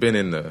he should have been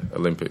in the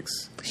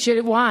Olympics.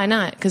 Why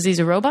not? Because he's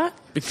a robot?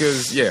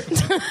 Because, yeah,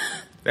 that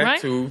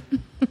Right? too.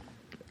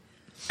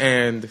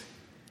 And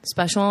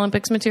Special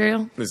Olympics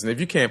material? listen, if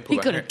you can't pull He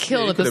a could have hand-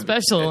 killed he at the could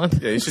have- Special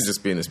Olympics. Yeah, he should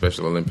just be in the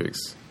Special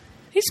Olympics.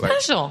 He's Like-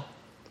 special.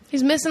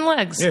 He's missing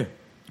legs. Yeah.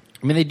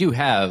 I mean, they do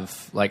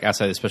have, like,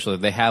 outside the special,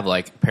 they have,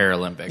 like,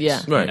 Paralympics.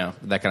 Yeah. Right. You know,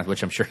 that kind of,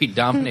 which I'm sure he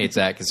dominates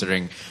at,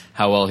 considering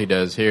how well he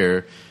does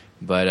here.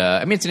 But,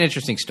 I mean, it's an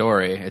interesting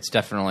story. It's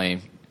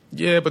definitely,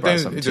 Yeah, but Brought then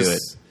something it to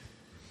just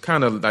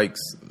kind of like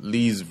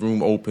leaves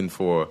room open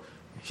for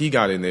he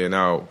got in there.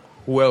 Now,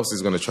 who else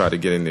is going to try to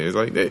get in there? It's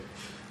like,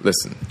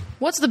 listen,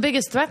 What's the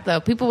biggest threat, though?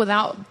 People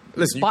without,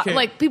 Listen, you can't-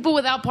 like people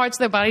without parts of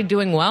their body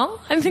doing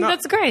well. I think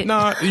that's great.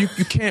 No, you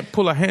can't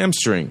pull a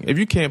hamstring. If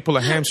you can't pull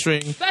a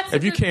hamstring, That's a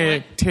if you good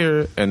can't point.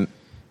 tear an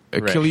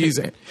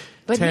Achilles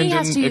But he tendon,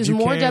 has to if use you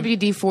more can't-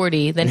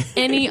 WD-40 than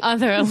any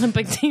other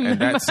Olympic team and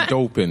member. that's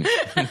doping.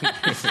 The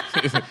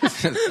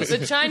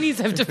Chinese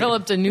have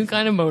developed a new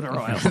kind of motor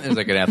oil. there's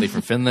like an athlete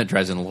from Finland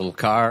drives in a little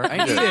car. I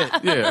need it.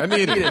 Yeah, I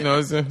need it. You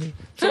know,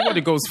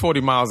 somebody goes 40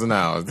 miles an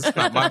hour. It's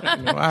not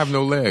I have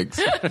no legs.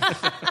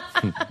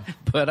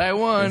 But I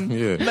won.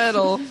 Yeah.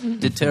 Medal.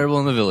 Did terrible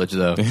in the village,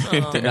 though.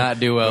 Did not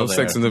do well No there.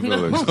 sex in the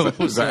village.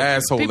 There's an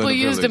asshole People in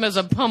the used village. him as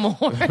a pummel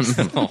horse.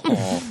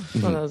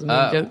 Oh, that was a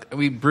mean joke.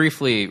 We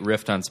briefly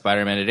riffed on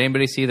Spider-Man. Did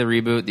anybody see the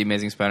reboot, The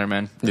Amazing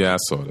Spider-Man? Yeah, I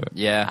saw that.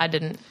 Yeah. I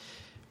didn't.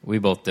 We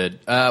both did.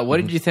 What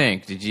did you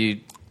think? Did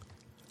you...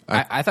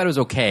 I thought it was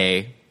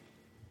okay.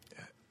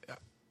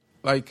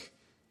 Like,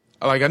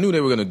 like I knew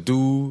they were gonna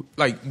do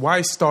like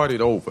why start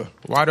it over?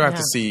 Why do I have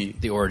to see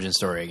The origin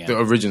story again. the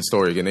origin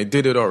story again? They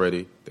did it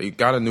already. They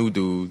got a new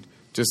dude.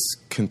 Just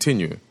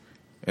continue,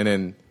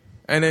 and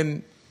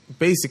then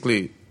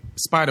basically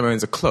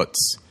Spider-Man's a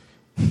klutz.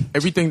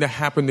 Everything that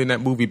happened in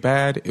that movie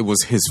bad, it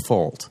was his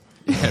fault.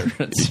 you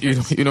know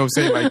what I'm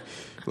saying?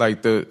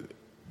 Like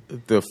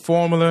the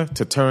formula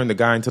to turn the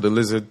guy into the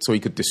lizard so he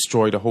could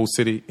destroy the whole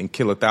city and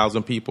kill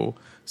 1,000 people.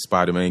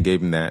 Spider-Man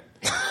gave him that.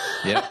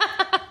 Yep.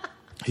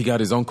 He got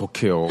his uncle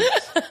killed.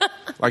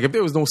 Like if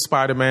there was no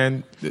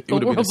Spider-Man, it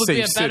would have been a world would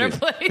be safe a better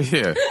city. place.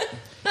 Yeah.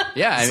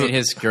 Yeah, I mean,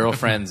 his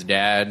girlfriend's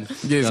dad.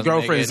 Yeah, his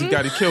girlfriend's he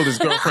killed his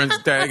girlfriend's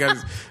dad.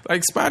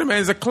 Like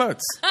Spider-Man's a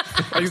klutz.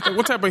 Like,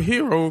 what type of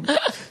hero?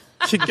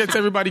 He gets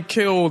everybody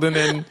killed, and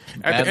then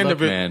at Bad the end luck,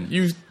 of it, man.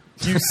 you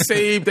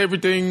saved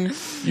everything.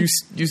 You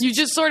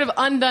just sort of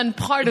undone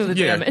part of the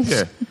damage.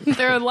 Yeah.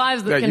 There are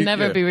lives that can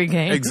never be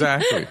regained.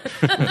 Exactly.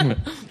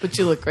 But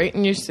you look great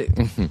in your suit.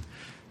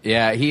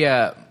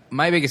 Yeah,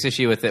 my biggest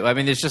issue with it, I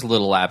mean, there's just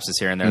little lapses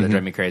here and there that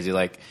drive me crazy.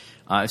 Like,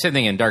 same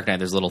thing in Dark Knight,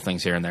 there's little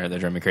things here and there that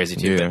drive me crazy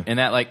too. Yeah. But in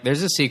that, like,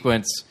 there's a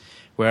sequence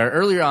where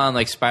earlier on,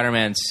 like,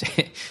 Spider-Man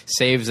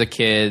saves a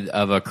kid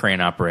of a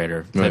crane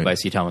operator, played by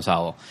C. Thomas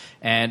Howell.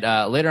 And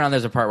later on,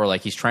 there's a part where,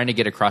 like, he's trying to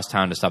get across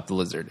town to stop the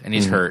lizard, and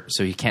he's hurt,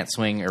 so he can't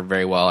swing or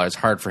very well, or it's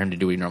hard for him to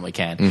do what he normally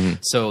can.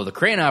 So the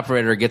crane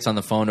operator gets on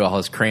the phone to all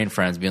his crane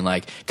friends, being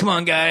like, come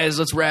on, guys,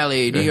 let's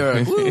rally, New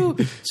York, woo!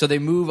 So they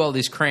move all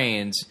these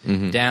cranes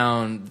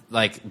down,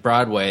 like,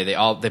 Broadway.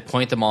 They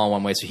point them all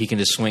one way so he can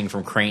just swing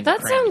from crane to That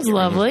crane. sounds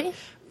lovely.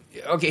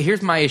 Okay,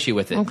 here's my issue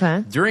with it.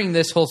 Okay. During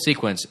this whole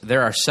sequence,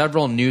 there are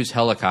several news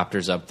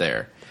helicopters up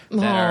there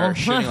that are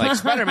shooting like,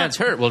 Spider-Man's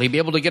hurt. Will he be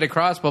able to get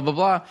across? Blah, blah,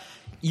 blah.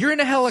 You're in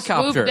a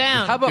helicopter. Swoop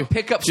down. How about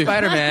pick up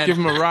Spider-Man? give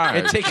him a ride.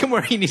 And take him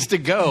where he needs to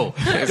go.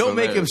 Don't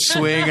make him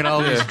swing and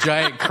all these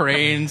giant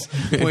cranes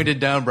pointed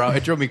down, bro.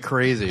 It drove me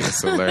crazy.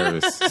 It's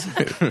hilarious.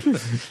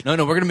 No,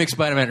 we're going to make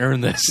Spider-Man earn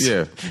this.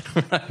 Yeah.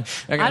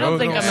 I don't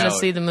think I'm going to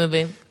see the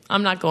movie.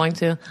 I'm not going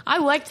to. I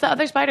liked the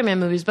other Spider-Man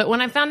movies, but when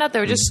I found out they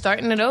were just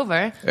starting it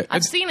over,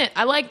 I've seen it.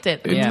 I liked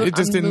it. It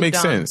just didn't make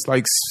sense.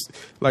 Like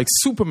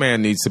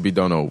Superman needs to be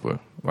done over.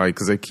 Like,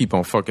 because they keep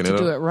on fucking it up.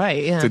 To do it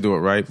right, yeah. To do it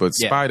right. But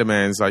Yeah.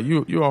 Spider-Man's like,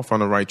 you're off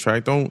on the right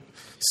track. Don't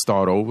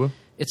start over.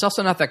 It's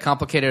also not that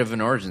complicated of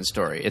an origin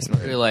story. It's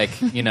really like,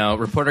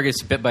 reporter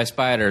gets bit by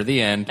spider,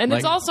 the end. And like,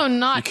 it's also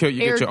not You get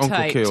your uncle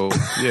airtight. killed.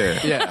 Yeah.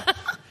 Yeah.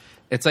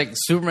 It's like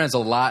Superman's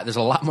there's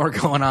a lot more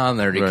going on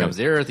there. He Right. comes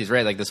to Earth, he's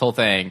right, like this whole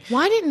thing.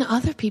 Why didn't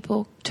other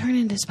people turn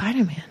into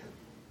Spider-Man?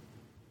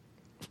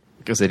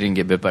 Because they didn't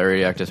get bit by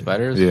radioactive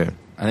spiders? Yeah.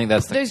 I think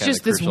that's the There's kinda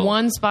just this crucial.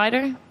 one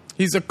spider?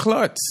 He's a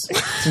klutz.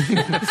 He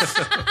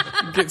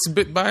gets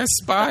bit by a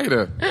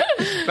spider.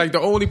 Like the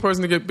only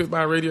person to get bit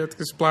by a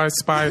radioactive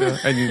spider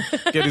and you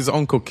get his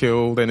uncle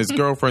killed and his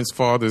girlfriend's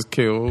father's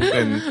killed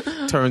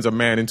and turns a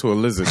man into a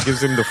lizard.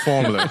 Gives him the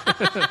formula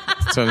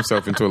to turn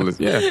himself into a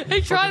lizard. Yeah.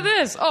 Hey, try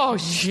this. Oh,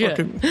 shit.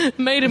 fucking-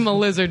 Made him a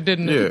lizard,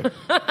 didn't it?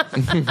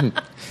 Yeah.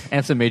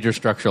 And some major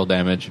structural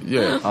damage.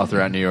 Yeah. All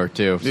throughout New York,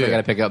 too. So I Yeah. got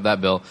to pick up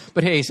that bill.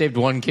 But hey, he saved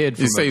one kid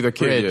from He saved a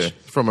kid bridge.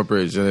 from a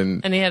bridge.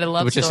 And And he had a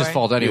love Which story. is his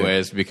fault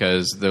anyways,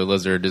 because the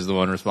lizard is the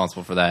one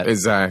responsible for that.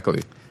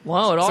 exactly.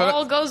 Whoa, it So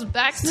all goes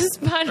back to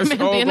Spider-Man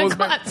It all being a goes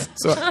back- klutz.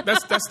 So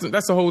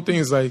that's the whole thing.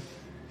 Is like,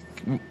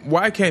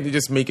 why can't they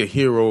just make a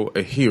hero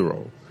a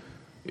hero?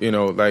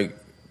 Like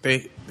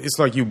it's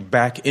like you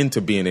back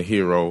into being a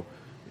hero,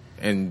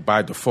 and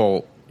by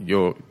default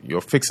you're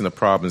fixing the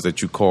problems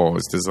that you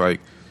caused. It's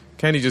like,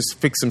 can't he just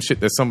fix some shit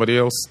that somebody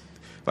else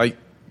Like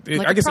I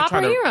a guess they're proper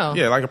trying to, hero.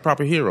 Yeah, like a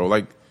proper hero.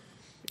 Like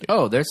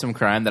Oh, there's some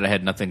crime that I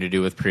had nothing to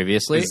do with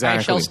previously. I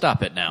Exactly. shall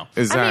stop it now.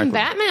 exactly. I mean,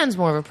 Batman's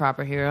more of a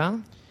proper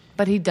hero,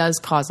 but he does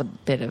cause a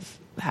bit of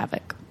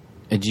havoc.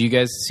 Did you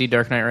guys see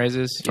Dark Knight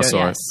Rises? I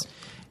saw Yes. it.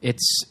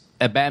 It's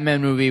a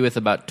Batman movie with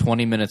about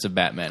 20 minutes of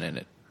Batman in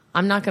it.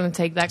 I'm not going to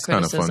take that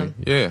Kind of funny.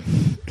 criticism. Yeah,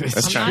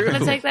 that's I'm not going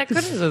to take that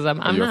criticism.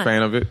 I'm You're not. a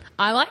fan of it?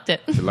 I liked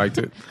it. You liked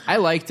it? I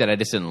liked it. I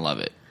just didn't love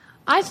it.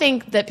 I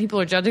think that people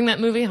are judging that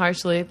movie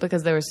harshly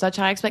because there were such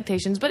high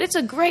expectations, but it's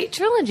a great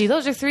trilogy.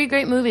 Those are 3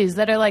 great movies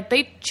that are like,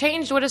 they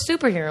changed what a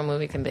superhero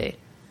movie can be.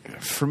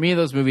 For me,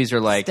 those movies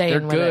are like, Staying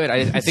they're with good.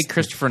 it. I think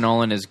Christopher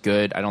Nolan is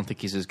good. I don't think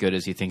he's as good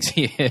as he thinks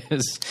he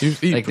is.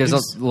 He- Like, there's a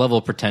he's- level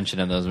of pretension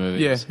in those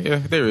movies. Yeah,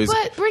 there is.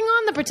 But bring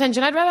on the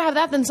pretension. I'd rather have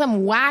that than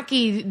some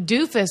wacky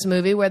doofus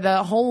movie where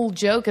the whole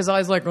joke is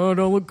always like, oh,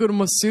 don't look good in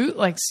my suit,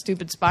 like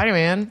stupid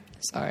Spider-Man.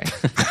 Sorry.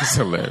 It's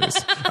hilarious.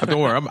 Don't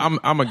worry,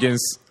 I'm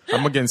against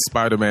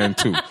Spider-Man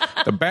too.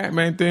 The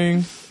Batman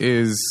thing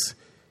is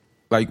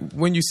like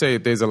when you say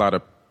there's a lot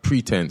of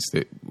pretense.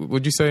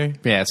 Would you say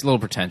Yeah, it's a little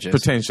pretentious.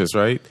 pretentious?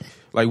 Right?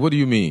 Like, what do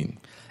you mean?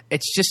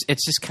 It's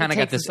just kind of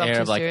got takes this itself air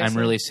too of like, I'm seriously.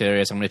 really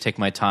serious. I'm going to take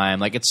my time.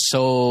 Like, it's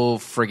so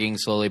frigging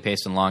slowly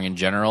paced and long in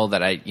general that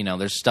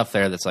there's stuff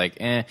there that's like,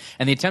 eh.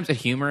 And the attempts at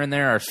humor in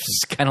there are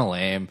just kind of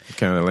lame.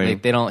 Kinda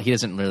lame. Like, he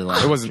doesn't really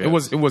like It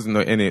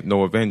wasn't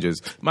no Avengers.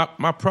 My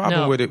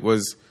problem No. with it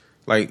was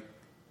like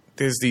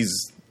there's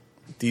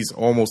these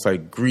almost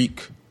like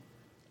Greek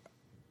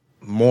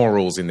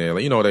morals in there.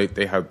 Like, you know,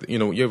 they have, you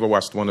know, you ever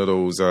watched one of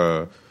those,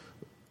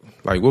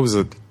 like, what was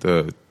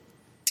the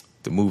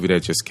movie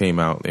that just came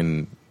out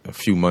in a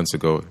few months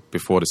ago,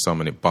 Before the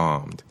Summer, and it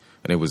bombed,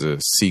 and it was a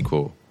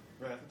sequel.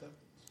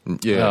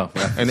 Yeah,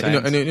 and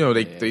you know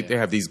they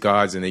have these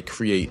gods, and they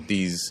create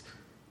these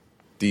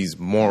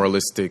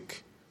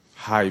moralistic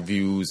high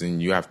views,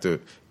 and you have to.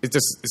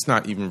 It's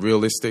not even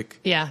realistic.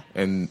 Yeah,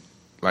 and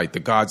like the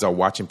gods are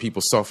watching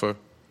people suffer,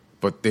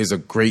 but there's a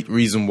great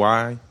reason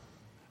why,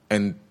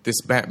 and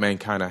this Batman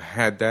kind of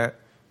had that,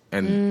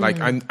 and like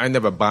I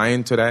never buy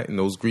into that in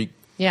those Greek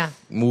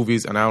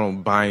movies, and I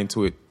don't buy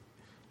into it.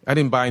 I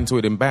didn't buy into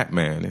it in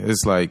Batman.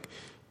 It's like.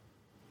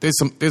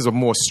 There's a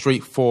more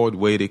straightforward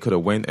way they could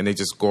have went, and they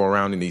just go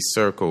around in these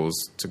circles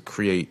to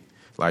create,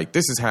 like,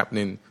 this is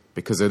happening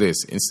because of this.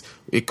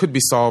 It could be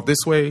solved this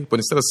way, but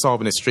instead of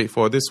solving it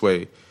straightforward this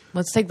way,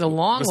 let's take the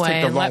long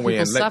way and let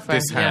people suffer.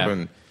 Let this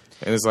happen.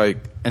 And it's like...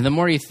 And the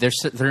more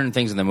there's certain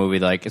things in the movie,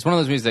 like, it's one of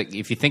those movies that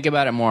if you think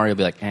about it more, you'll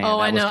be like, hey,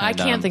 I know. I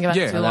can't think about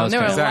it too long.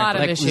 There were a lot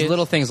of issues.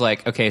 Little things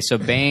like, okay, so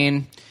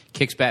Bane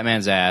kicks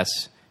Batman's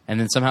ass, and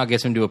then somehow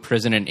gets him to a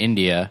prison in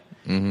India...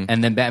 Mm-hmm.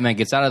 And then Batman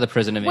gets out of the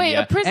prison in India. Wait,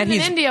 a prison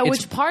in India,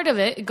 which part of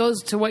it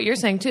goes to what you're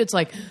saying, too. It's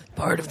like,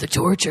 part of the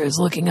torture is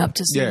looking up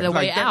to see the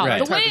way out.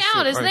 Right. The way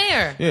out is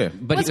there. Yeah.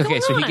 But, so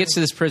he gets to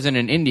this prison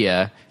in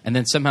India, and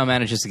then somehow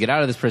manages to get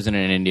out of this prison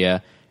in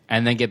India,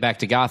 and then get back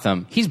to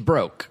Gotham. He's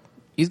broke.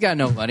 He's got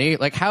no money.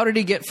 Like, how did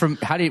he get from?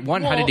 How did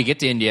he get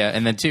to India?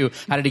 And then two,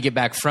 how did he get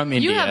back from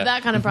India? You have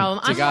that kind of problem.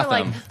 To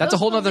Gotham. Like, that's a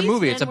whole other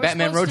movie. It's a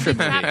Batman road trip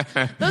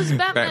movie. Those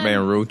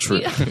Batman road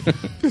trip.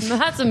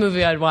 That's a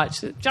movie I'd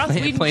watch. Joss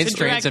Whedon Planes, should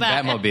Trains, and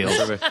that.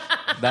 Batmobiles.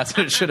 That's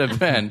what it should have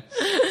been.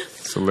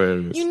 It's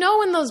hilarious. You know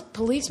when those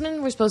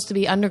policemen were supposed to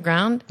be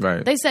underground?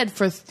 Right. They said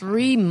for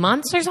 3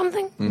 months or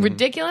something? Mm-hmm.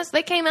 Ridiculous.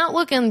 They came out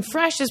looking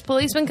fresh as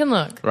policemen can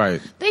look. Right.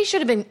 They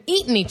should have been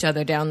eating each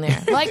other down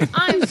there. Like,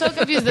 I'm so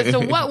confused as to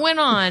what went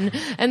on.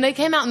 And they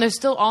came out and they're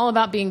still all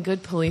about being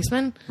good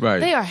policemen. Right.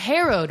 They are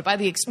harrowed by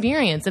the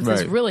experience if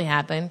this really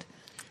happened.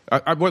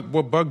 What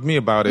bugged me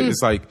about it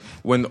is like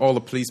when all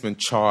the policemen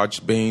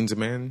charged Bane's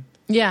men.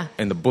 Yeah.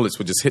 And the bullets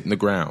were just hitting the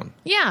ground.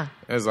 Yeah.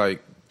 It was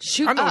like,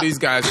 shoot I know up. these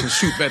guys can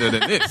shoot better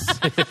than this.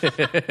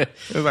 It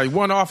was like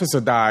one officer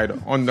died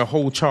on the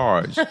whole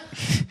charge.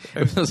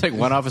 It was like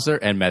one officer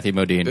and Matthew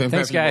Modine.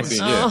 Thanks, guys.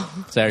 Modine,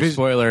 yeah. Sorry,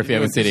 spoiler if you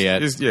haven't seen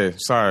it yet.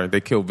 Sorry, they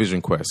killed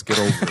Vision Quest. Get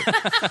over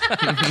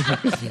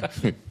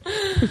it.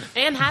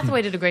 Anne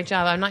Hathaway did a great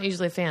job. I'm not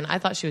usually a fan. I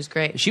thought she was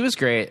great. She was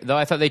great, though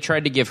I thought they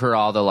tried to give her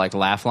all the like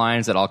laugh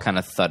lines that all kind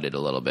of thudded a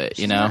little bit,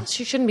 you know?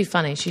 She shouldn't be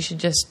funny. She should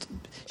just...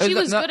 She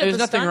was good at There's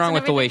nothing wrong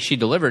with the way she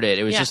delivered it.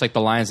 It was just like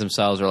the lines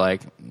themselves were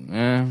like,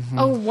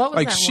 Oh, what was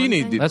like that she one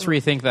needed. thing? let's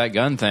rethink that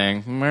gun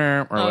thing,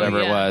 or whatever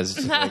it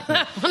was.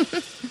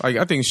 Like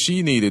I think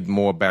she needed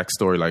more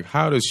backstory. Like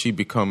how does she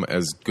become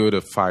as good a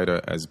fighter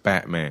as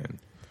Batman?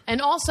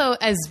 And also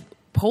as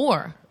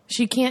poor.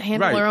 She can't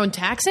handle Right. her own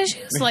tax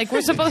issues? Like,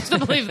 we're supposed to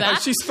believe that?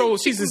 Like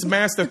she's this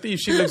master thief.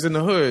 She lives in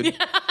the hood.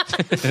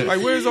 Like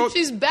where's all?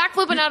 She's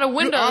backflipping out of You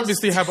windows.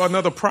 obviously have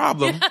another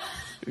problem.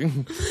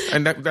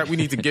 And that we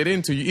need to get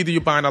into. Either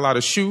you're buying a lot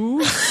of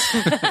shoes,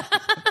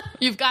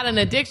 You've got an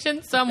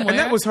addiction somewhere. and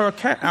that was her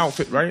cat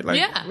outfit, right? Like,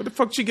 Yeah. where the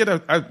fuck she get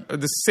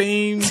the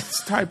same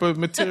type of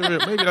material?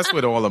 Maybe that's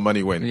where all the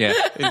money went. Yeah.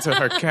 Into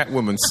her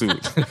Catwoman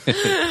suit.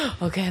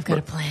 Okay, I've got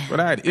a plan.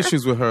 But I had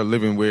issues with her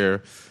living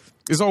where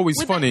it's always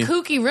With funny. that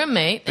kooky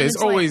roommate. And It's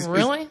it's always like,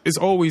 really? it's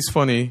always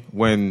funny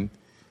when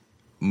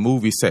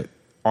movie set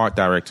art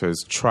directors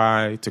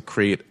try to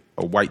create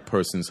a white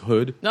person's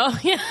hood. Oh,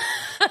 yeah.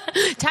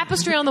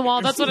 Tapestry on the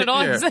wall. That's what it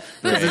is.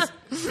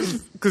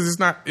 Because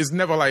it's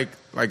never like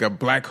a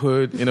black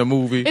hood in a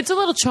movie. It's a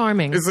little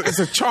charming. It's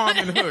a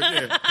charming hood.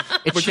 Yeah.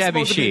 It's But you're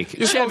shabby supposed to be- chic.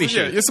 You're It's shabby supposed to-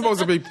 yeah, chic. you're supposed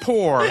to be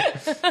poor,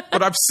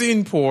 but I've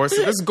seen poor.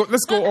 So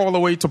let's go all the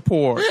way to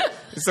poor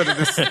instead of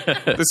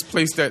this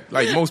place that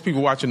like most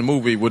people watching the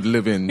movie would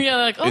live in. Yeah,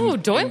 like, oh,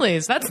 in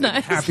doilies. That's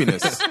nice.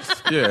 happiness.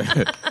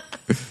 Yeah.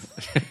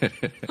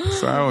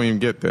 So I don't even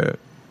get that.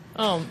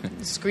 Oh,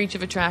 screech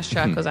of a trash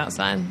truck goes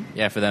outside.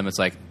 Yeah, for them it's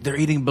like they're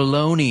eating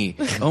bologna.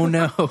 Oh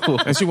no!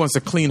 And she wants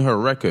to clean her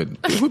record.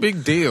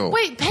 Big deal.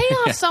 Wait, pay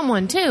off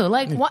someone too.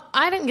 Like, what?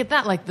 I didn't get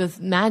that. Like the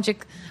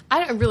magic.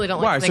 I really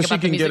don't Why? like to So think she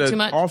about the can music get too an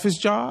much. office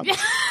job?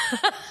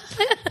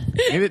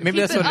 Maybe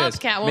that's it what it up, is.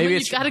 Catwoman. Maybe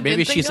You've it's got a good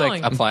maybe thing she's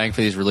going. like applying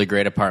for these really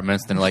great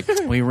apartments. And they're like,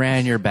 we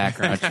ran your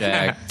background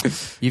check.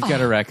 You've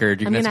got a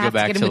record. You're I'm going to gonna go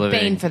have to back get to him with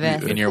living Bane for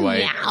this. in your white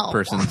Meow.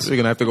 person's So you're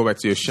gonna have to go back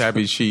to your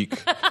shabby chic.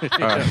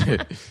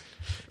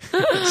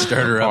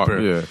 starter upper.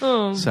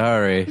 Yeah.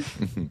 Sorry,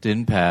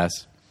 didn't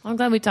pass. I'm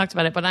glad we talked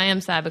about it, but I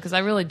am sad because I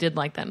really did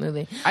like that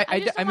movie. I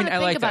mean, I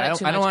like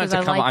that. I don't want it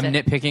to come. I'm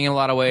nitpicking in a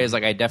lot of ways.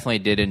 Like, I definitely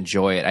did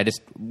enjoy it. I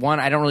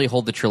don't really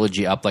hold the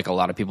trilogy up like a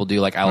lot of people do.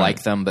 Like, I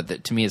like them,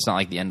 but to me, it's not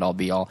like the end all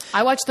be all.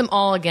 I watched them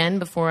all again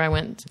before I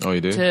went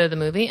you did? to the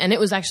movie, and it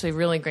was actually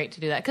really great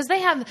to do that because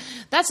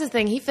that's the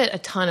thing. He fit a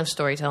ton of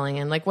storytelling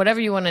in. Like, whatever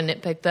you want to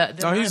nitpick, the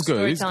he's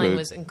good. storytelling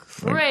was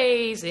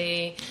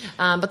crazy.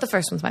 But the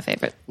first one's my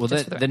favorite. Well,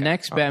 the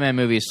next Batman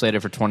movie is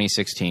slated for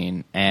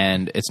 2016,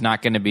 and it's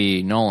not going to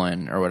be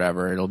Nolan or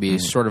whatever. It'll be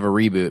sort of a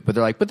reboot. But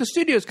they're like, but the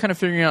studio's kind of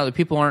figuring out that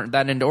people aren't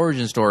that into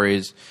origin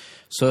stories,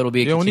 so it'll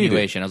be a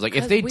continuation. I was like,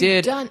 if they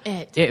did,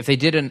 if they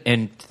did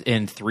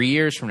in 3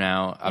 years from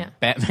now a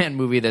Batman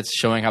movie that's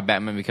showing how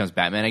Batman becomes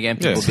Batman again,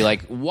 people will be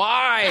like,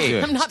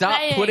 why? Stop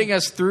putting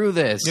us through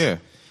this. Yeah,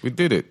 we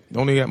did it.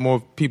 Only got more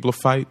people to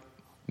fight,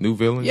 new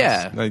villains.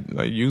 Yeah. Like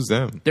use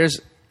them.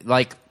 There's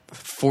like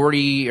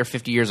 40 or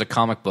 50 years of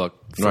comic book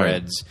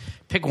threads.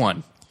 Right. Pick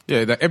one.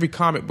 Yeah, every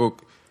comic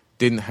book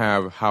didn't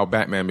have how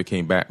Batman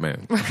became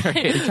Batman.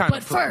 Right.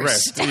 But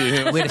first.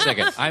 Wait a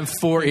second. I'm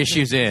 4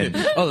 issues in.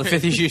 Oh, the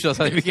 5th issue shows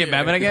how he became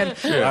Batman again?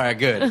 Yeah. All right,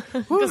 good.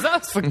 Because I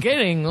was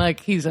forgetting, like,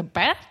 he's a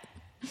bat?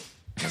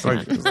 It's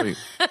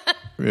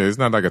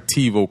not like a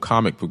TiVo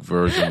comic book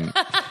version.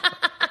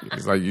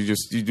 It's like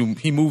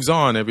he moves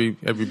on every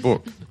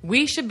book.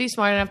 We should be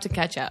smart enough to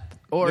catch up.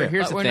 Or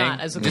here's the thing. Not,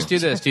 just do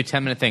this. Do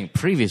 10-minute thing.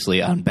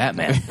 Previously on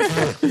Batman.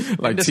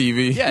 Like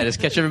TV. Yeah, just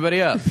catch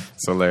everybody up.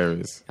 It's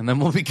hilarious. And then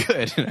we'll be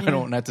good. I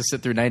don't have to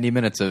sit through 90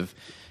 minutes of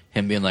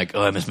him being like,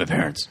 oh, I miss my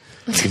parents.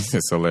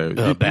 It's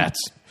hilarious. Bats.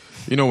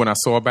 You know, when I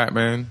saw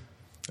Batman,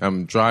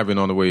 I'm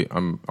on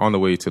the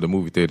way to the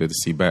movie theater to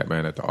see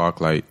Batman at the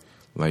ArcLight,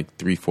 like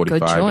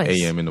 3:45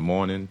 a.m. in the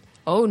morning.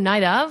 Oh,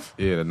 night of?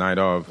 Yeah, the night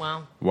of.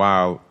 Wow.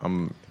 While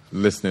I'm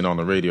listening on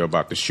the radio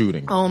about the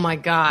shooting. Oh, my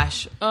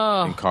gosh.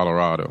 Oh. In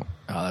Colorado.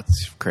 Oh,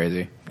 that's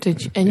crazy.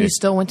 You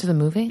still went to the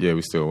movie? Yeah,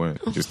 we still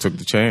went. Just took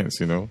the chance,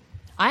 you know.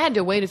 I had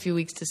to wait a few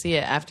weeks to see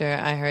it after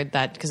I heard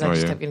that because I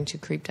just kept getting too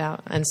creeped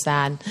out and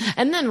sad.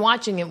 And then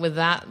watching it with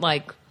that,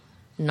 like,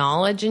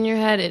 knowledge in your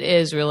head, it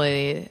is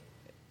really...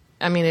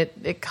 I mean,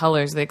 it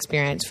colors the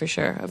experience for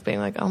sure of being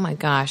like, oh, my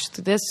gosh,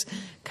 this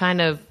kind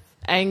of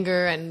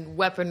anger and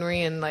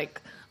weaponry and,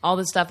 like, all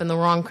this stuff in the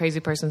wrong crazy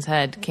person's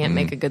head can't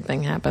make a good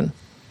thing happen.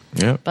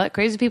 Yeah. But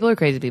crazy people are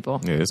crazy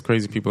people. Yeah, there's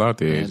crazy people out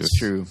there. Yeah, it's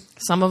true.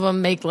 Some of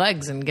them make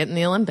legs and get in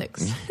the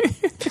Olympics.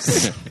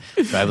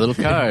 Drive little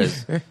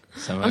cars.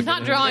 I'm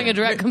not drawing a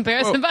direct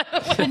comparison, by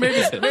the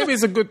way. Maybe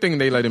it's a good thing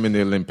they let him in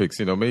the Olympics.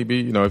 You know, maybe,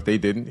 you know, if they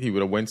didn't, he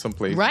would have went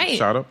someplace and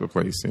shot up the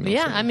place. You know,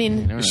 yeah, I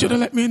mean... You should have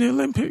let me in the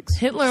Olympics.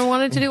 Hitler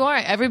wanted to do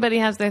art. Everybody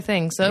has their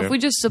thing. So if we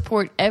just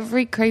support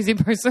every crazy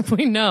person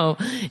we know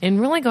in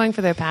really going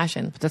for their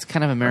passion. But that's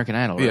kind of American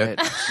Idol, right?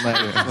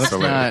 Yeah. Let's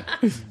not...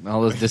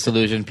 All those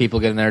disillusioned people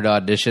get in there to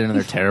audition and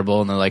they're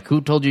terrible and they're like,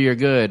 who told you you're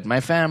good? My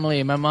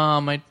family, my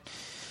mom,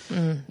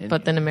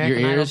 But then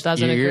American Idol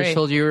doesn't agree. Your ears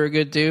told you were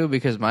good too?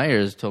 Because my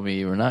ears told me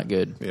you were not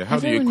good. Yeah, how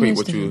do you equate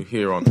what you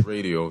hear on the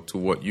radio to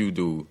what you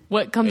do?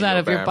 What comes out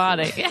of your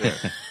body? Yeah.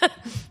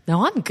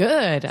 No, I'm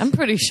good. I'm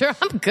pretty sure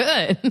I'm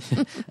good.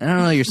 I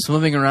don't know. You're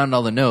swimming around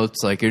all the notes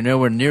like you're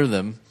nowhere near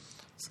them.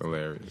 It's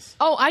hilarious.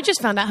 Oh, I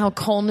just found out how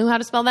Cole knew how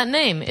to spell that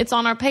name. It's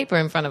on our paper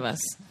in front of us.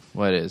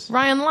 What is?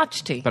 Ryan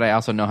Lochte. But I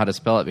also know how to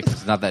spell it because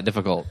it's not that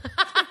difficult.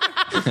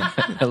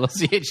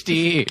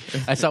 L-O-C-H-T-E.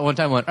 I saw it one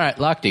time. All right,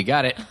 Lochte,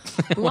 got it.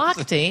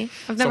 Lochte?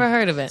 I've never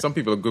heard of it. Some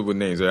people are good with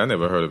names. I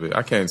never heard of it.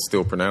 I can't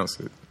still pronounce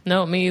it.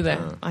 No, me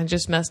either. I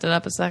just messed it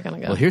up a second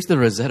ago. Well, here's the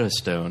Rosetta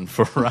Stone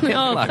for Ryan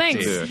Lochte.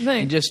 Thanks. Yeah.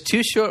 In just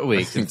 2 short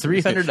weeks and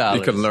 $300.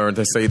 You can learn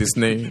to say this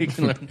name. You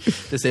can learn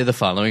to say the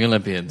following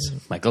Olympians.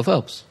 Michael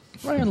Phelps.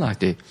 Ryan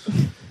Lochte.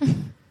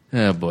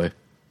 Oh, boy.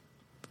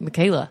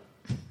 Michaela.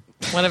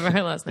 Whatever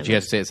her last name is. You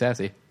have to say it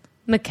sassy.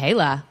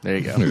 Michaela. There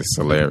you go. It's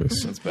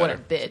hilarious. What a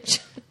bitch.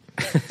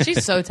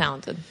 She's so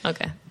talented.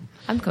 Okay.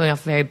 I'm going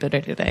off very bitter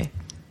today.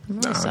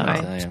 I'm really sorry.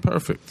 It's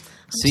perfect.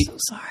 See, so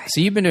sorry.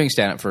 So you've been doing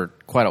stand-up for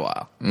quite a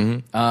while.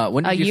 Mm-hmm.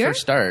 When did you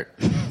first start?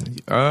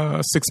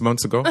 6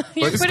 months ago. But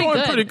it's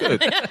going pretty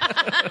good.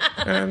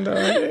 And,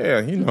 yeah,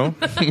 you know.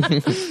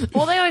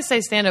 Well, they always say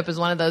stand-up is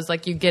one of those,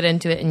 like, you get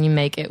into it and you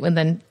make it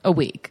within a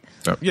week.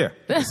 Yeah,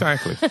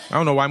 exactly. I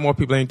don't know why more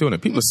people ain't doing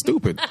it. People are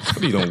stupid.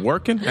 What are you doing,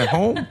 working at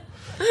home?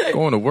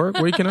 Going to work,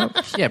 waking up?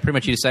 Yeah, pretty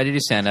much you decided to do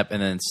stand-up,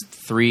 and then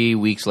 3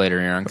 weeks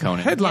later you're on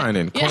Conan.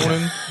 Headlining,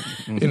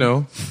 Conan, you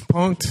know,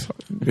 punked,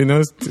 you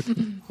know.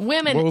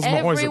 Women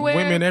everywhere.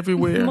 Women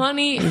everywhere.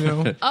 Money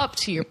up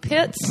to your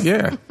pits.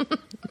 Yeah.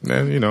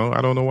 And, you know,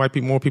 I don't know why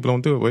more people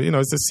don't do it, but, you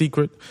know, it's a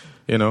secret,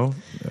 you know,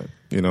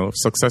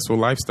 successful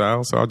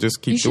lifestyle, so I'll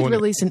just keep doing it. You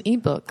should release an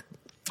ebook.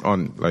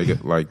 On like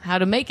how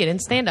to make it in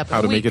stand-up.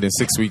 How to make it in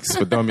 6 weeks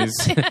for dummies.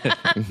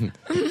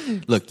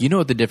 Look, you know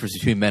what the difference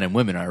between men and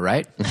women are,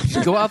 right?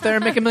 Just go out there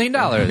and make $1 million.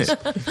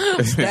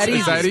 It's that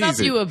easy.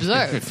 Stuff you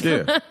observe.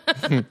 Yeah.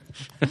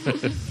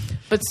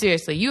 But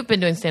seriously, you've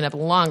been doing stand-up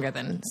longer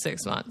than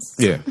 6 months.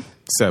 Yeah,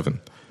 7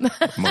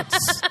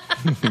 months.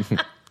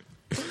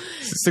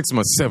 6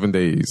 months, 7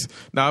 days.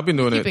 Now I've been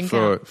doing it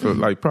for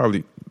like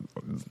probably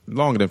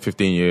longer than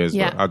 15 years,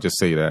 Yeah. but I'll just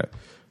say that.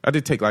 I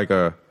did take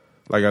I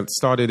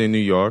started in New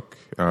York,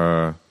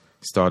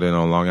 started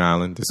on Long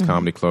Island, this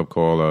comedy club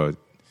called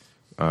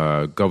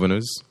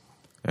Governors.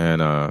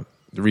 And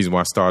the reason why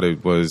I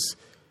started was,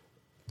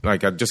 I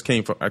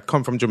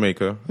come from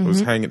Jamaica. I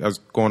was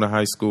going to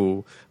high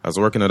school. I was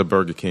working at a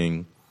Burger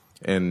King.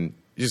 And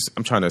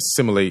I'm trying to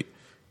assimilate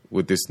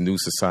with this new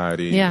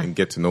society and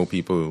get to know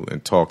people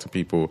and talk to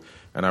people.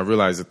 And I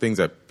realized the things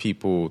that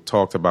people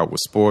talked about were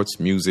sports,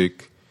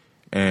 music.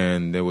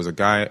 And there was a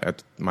guy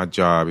at my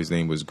job. His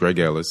name was Greg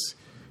Ellis.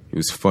 He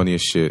was funny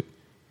as shit.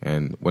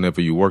 And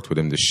whenever you worked with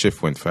him, the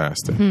shift went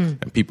faster.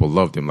 And people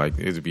loved him. Like,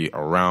 it'd be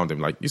around him.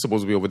 Like, you're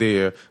supposed to be over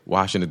there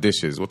washing the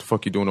dishes. What the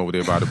fuck you doing over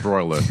there by the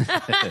broiler?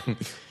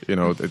 You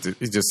know,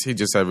 he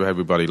just had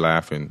everybody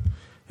laughing.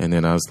 And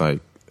then I was like,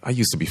 I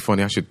used to be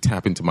funny. I should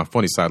tap into my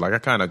funny side. Like, I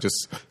kind of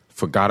just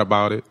forgot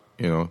about it,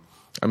 you know.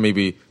 And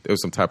maybe there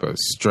was some type of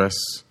stress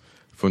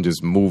from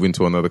just moving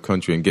to another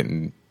country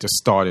and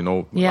starting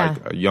over,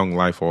 like a young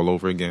life all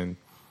over again.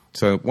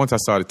 So once I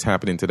started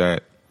tapping into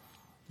that,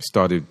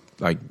 started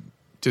like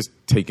just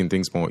taking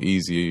things more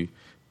easy,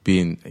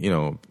 being, you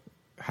know,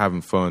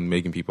 having fun,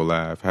 making people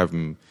laugh,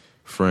 having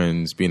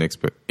friends, being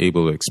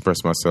able to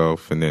express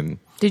myself. And then,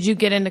 did you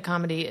get into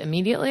comedy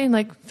immediately,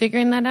 like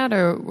figuring that out,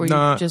 or were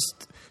you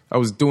just? I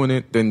was doing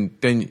it. Then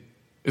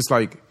it's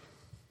like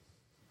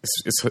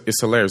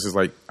it's hilarious. It's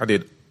like I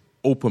did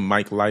open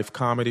mic life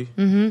comedy,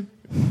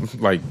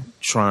 like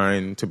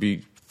trying to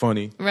be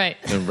funny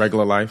in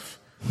regular life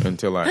and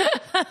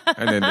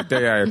then the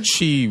day I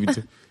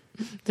achieved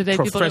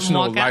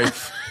professional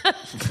life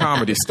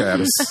comedy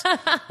status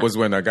was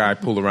when a guy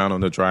pulled around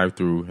on the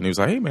drive-thru and he was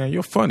like, "Hey man,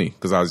 you're funny,"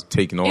 because I was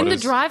taking orders. In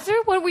the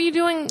drive-thru? What were you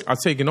doing? I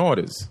was taking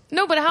orders.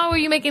 No, but how were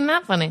you making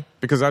that funny?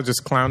 Because I was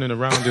just clowning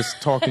around,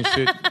 just talking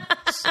shit,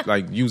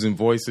 like using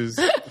voices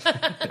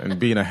and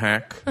being a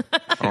hack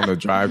on the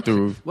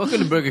drive-thru. Welcome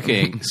to Burger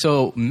King.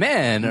 So,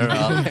 men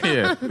are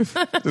yeah,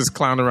 just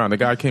clowning around. The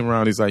guy came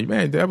around. He's like,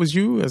 "Man, that was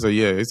you?" I said,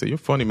 "Yeah." He said, "You're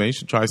funny, man. You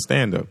should try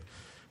stand-up."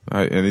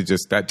 And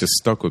that just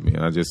stuck with me.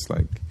 And I just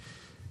like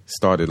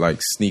started like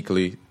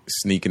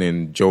sneaking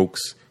in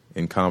jokes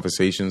and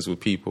conversations with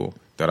people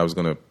that I was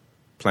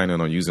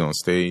planning on using on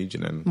stage,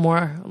 and then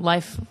more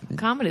life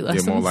comedy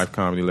lessons. Yeah, more life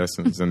comedy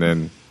lessons, and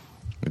then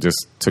I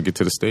just took it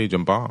to the stage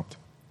and bombed.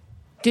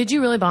 Did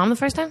you really bomb the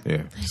first time?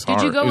 Yeah.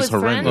 Did you go with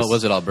friends? Well,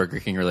 was it all Burger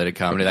King related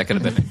comedy? That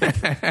could have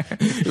been.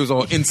 It was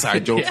all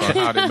inside jokes on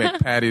how to make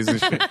patties and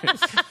shit.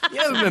 You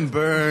ever been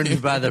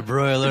burned by the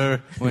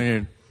broiler when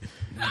you're...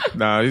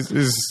 Nah, it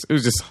was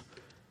just.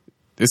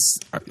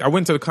 I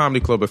went to the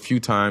comedy club a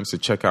few times to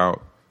check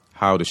out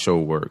how the show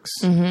works,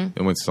 and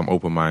went to some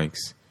open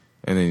mics,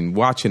 and then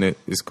watching it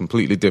is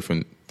completely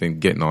different than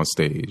getting on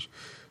stage.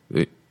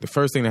 The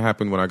first thing that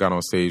happened when I got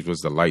on stage was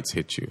the lights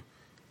hit you,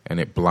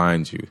 and it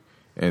blinds you.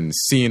 And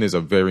seeing is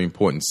a very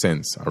important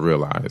sense, I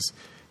realized,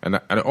 and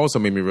it also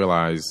made me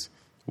realize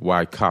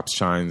why the cops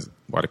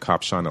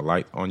shine a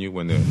light on you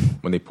when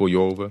they pull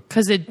you over.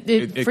 Because it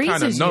freezes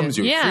kind of numbs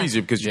you. Yeah. It freezes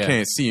you because you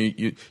can't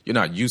see. You're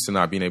not used to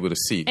not being able to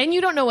see. And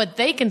you don't know what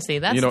they can see.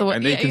 That's the way.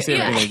 And they can see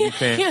everything you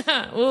can't.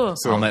 Yeah. Ooh.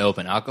 all my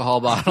open alcohol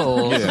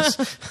bottles.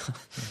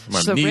 My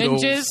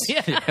Syringes.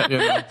 Needles.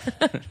 Yeah.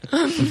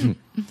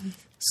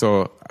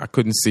 So I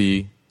couldn't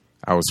see.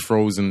 I was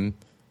frozen,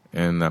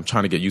 and I'm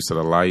trying to get used to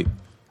the light.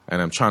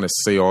 And I'm trying to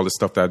say all the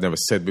stuff that I've never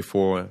said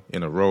before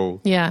in a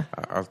row. Yeah.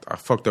 I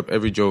fucked up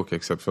every joke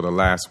except for the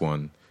last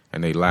one,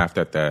 and they laughed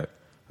at that.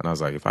 And I was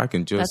like, if I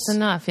can just That's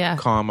enough, yeah.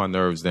 calm my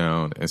nerves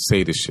down and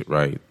say this shit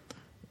right,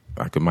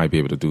 might be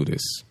able to do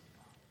this.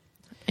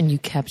 And you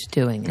kept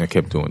doing And I it.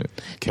 kept doing it.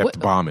 Kept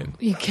bombing.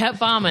 You kept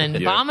bombing.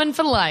 Yeah. Bombing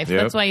for life.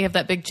 Yep. That's why you have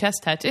that big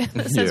chest tattoo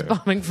that says Yeah.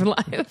 bombing for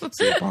life.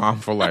 Say bomb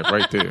for life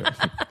right there.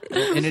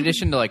 In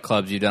addition to like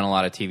clubs, you've done a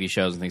lot of TV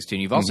shows and things too.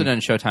 And you've also done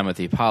Showtime with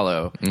the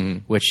Apollo,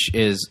 which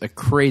is a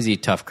crazy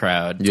tough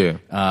crowd. Yeah.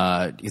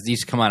 Because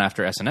these come on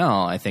after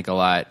SNL, I think, a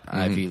lot.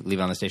 If you leave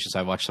it on the station, so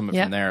I've watched some of it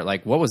Yeah. from there.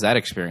 Like, what was that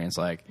experience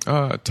like?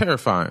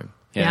 Terrifying.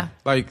 Yeah.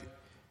 Like,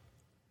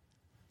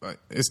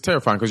 it's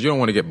terrifying because you don't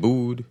want to get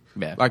booed.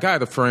 Yeah. Like, I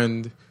had a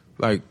friend,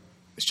 like,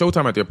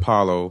 Showtime at the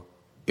Apollo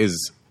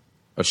is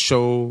a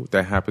show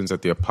that happens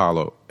at the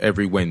Apollo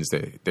every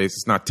Wednesday.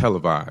 It's not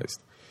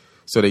televised.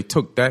 So they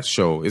took that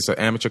show. It's an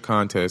amateur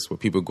contest where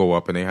people go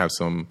up and they have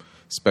some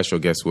special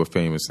guests who are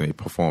famous and they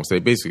perform. So they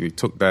basically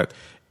took that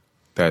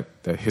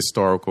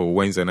historical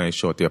Wednesday night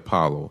show at the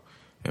Apollo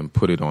and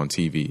put it on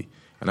TV.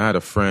 And I had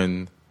a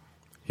friend.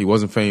 He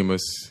wasn't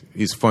famous.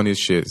 He's funny as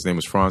shit. His name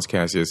was Franz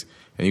Cassius.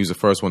 And he was the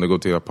first one to go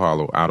to the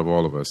Apollo out of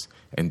all of us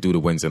and do the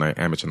Wednesday night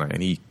amateur night.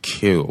 And he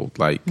killed,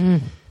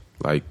 and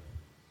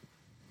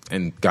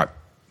got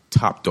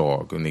top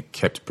dog. And they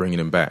kept bringing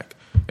him back.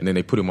 And then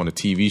they put him on a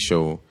TV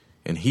show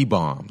and he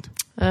bombed.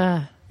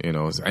 You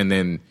know, and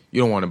then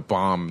you don't want to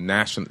bomb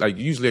national. Like,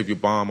 usually if you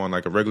bomb on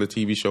like a regular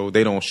TV show,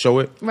 they don't show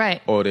it.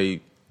 Right. Or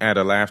they add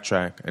a laugh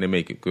track and they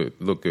make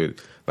it look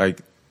good.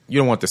 Like, you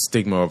don't want the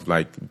stigma of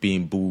like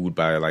being booed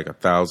by like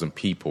 1,000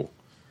 people.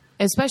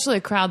 Especially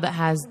a crowd that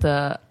has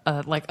the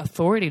like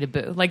authority to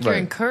boo. Like you're Right.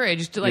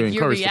 encouraged. You're Like your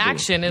encouraged to boo.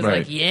 reaction is Right.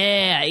 like,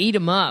 yeah, eat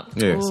them up.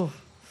 Yes. Ooh.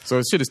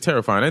 So shit is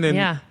terrifying.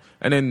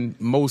 And then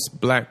most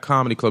black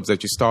comedy clubs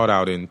that you start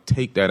out in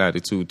take that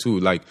attitude too.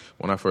 Like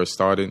when I first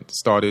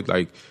started,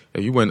 like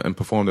if you went and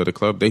performed at a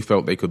club, they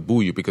felt they could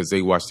boo you because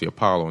they watched the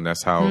Apollo, and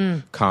that's how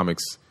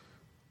comics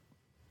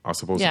are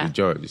supposed to be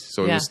judged.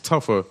 So Yeah. it was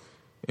tougher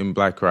in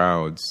black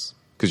crowds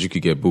because you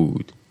could get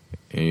booed,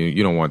 and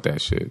you don't want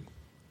that shit.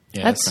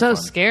 Yeah, That's so not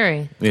fun.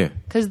 scary. Yeah.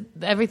 Because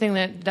everything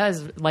that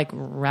does like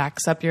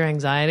racks up your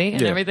anxiety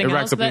and everything it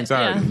else. racks up that,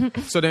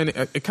 anxiety. So then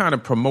it kind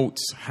of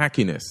promotes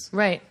hackiness.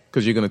 Right.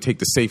 Because you're going to take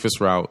the safest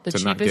route The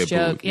to not get cheapest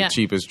joke, booed. yeah. The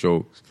cheapest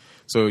jokes.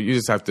 So you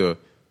just have to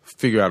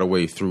figure out a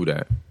way through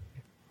that.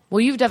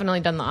 Well, you've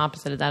definitely done the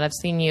opposite of that. I've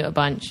seen you a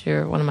bunch.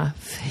 You're one of my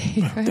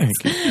favorites.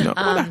 Thank you.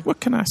 What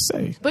can I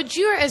say? But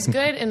you're as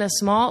good in a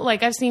small,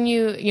 like I've seen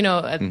you,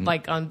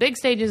 like on big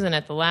stages and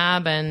at the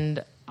lab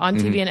and on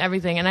TV and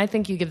everything. And I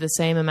think you give the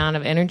same amount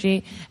of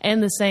energy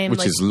and the same, Which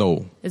like, is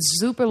low. It's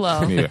super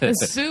low. Yeah.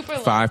 It's super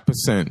low. 5%.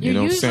 You You're know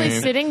what I'm usually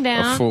saying? sitting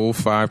down. A full And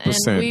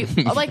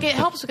 5%. like it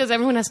helps because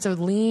everyone has to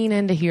lean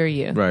in to hear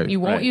you. Right.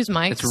 You won't Right. use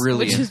mics, It's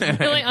really- which is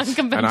really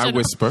unconventional. And I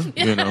whisper,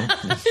 you know.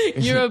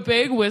 You're a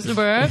big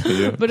whisperer,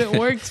 but it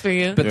works for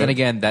you. But then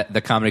again, that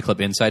the comedy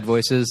club inside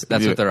voices,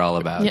 that's Yeah. what they're all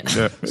about. Yeah.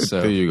 Yeah,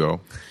 So- there you go.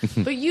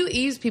 But you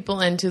ease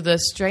people into the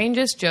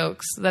strangest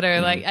jokes that are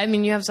Mm-hmm. like, I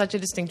mean, you have such a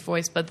distinct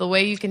voice, but the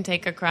way you can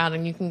take a crowd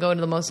and you can go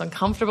to the most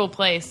uncomfortable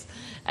place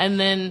and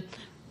then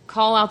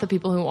call out the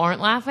people who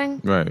aren't laughing.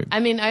 Right. I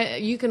mean,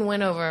 you can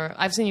win over,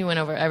 I've seen you win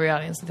over every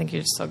audience. I think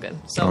you're just so good.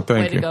 So, Oh, thank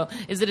way to you. go.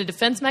 Is it a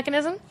defense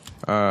mechanism?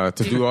 To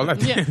do all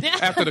that. Yeah.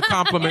 After the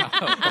compliment.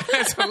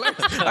 That's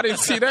hilarious. I didn't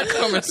see that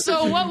coming.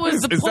 So, what was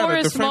the Is that a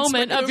poorest defense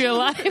moment of your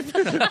life?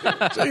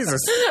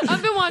 Jesus.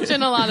 I've been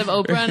watching a lot of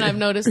Oprah, and I've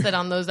noticed that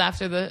on those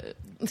after the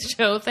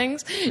show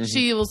things,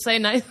 she will say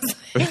nice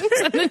things,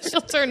 and then she'll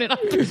turn it on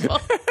people.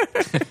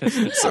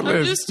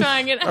 I'm just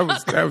trying it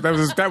out.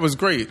 That was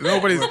great.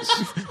 Nobody's.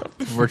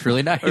 Worked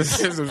really nice.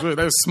 That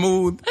was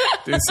smooth.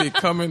 Didn't see it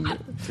coming.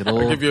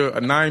 I'll give you a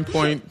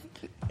 9.8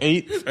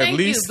 at Thank you,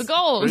 least. the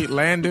gold. Great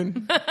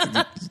landing.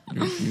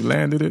 You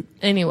landed it.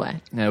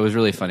 Anyway, Yeah, it was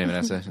really funny,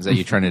 Vanessa. Is that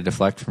you trying to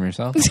deflect from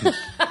yourself?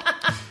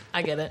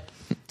 I get it.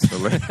 So,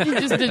 You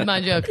just did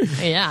my joke.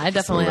 Yeah, I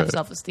definitely have So,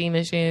 self-esteem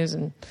issues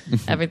and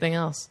everything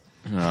else.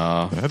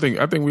 Oh, I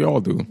think we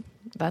all do.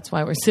 That's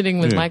why we're sitting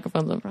with Yeah.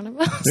 microphones in front of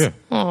us. Yeah.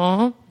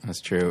 Aw.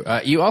 that's true.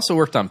 You also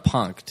worked on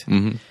Punked.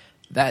 Mm-hmm.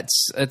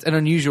 That's an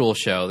unusual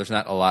show. There's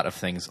not a lot of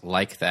things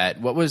like that.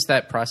 What was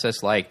that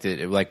process like?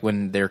 Like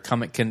when they're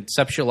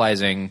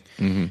conceptualizing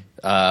Mm-hmm.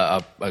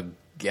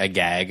 a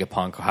gag, a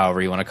punk,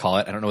 however you want to call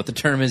it. I don't know what the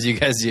term is you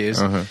guys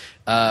use.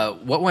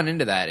 What went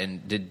into that,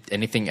 and did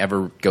anything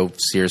ever go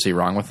seriously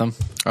wrong with them?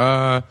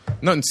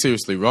 Nothing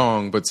seriously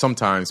wrong, but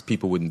sometimes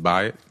people wouldn't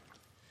buy it.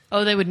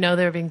 Oh, they would know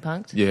they were being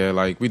punked? Yeah,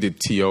 like we did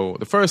T.O.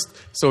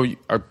 So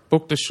I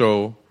booked the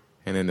show,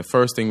 and then the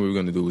first thing we were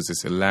going to do was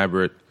this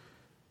elaborate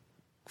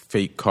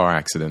fake car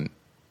accident.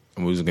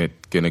 And we was going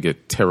to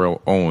get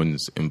Terrell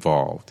Owens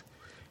involved.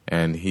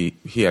 And he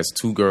has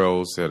two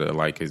girls that are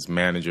like his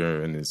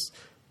manager and his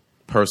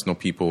personal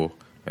people,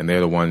 and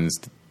they're the ones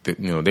that,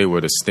 they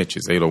were the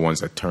snitches. They're the ones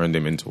that turned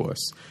him into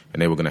us,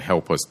 and they were going to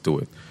help us do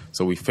it.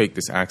 So we faked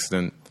this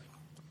accident.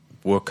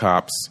 We're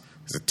cops.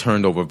 It's a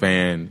turned over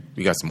van.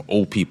 We got some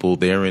old people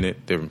there in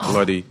it. They're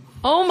bloody.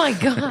 Oh, my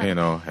God.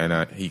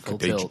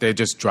 tilt. They're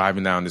just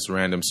driving down this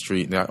random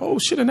street, and they're like, oh,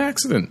 shit, an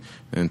accident.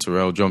 And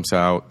Terrell jumps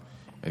out,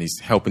 and he's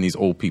helping these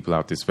old people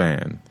out this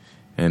van.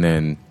 And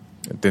then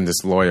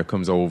this lawyer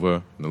comes over,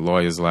 and the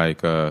lawyer's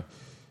like,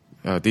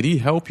 did he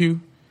help you?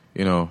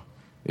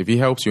 If he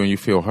helps you and you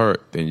feel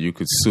hurt, then you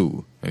could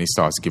sue. And he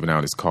starts giving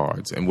out his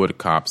cards. And we're the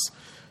cops,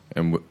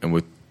 and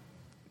we're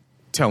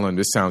telling him,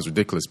 this sounds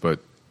ridiculous, but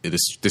this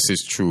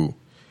is true.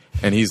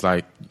 And he's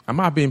like,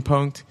 am I being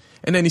punked?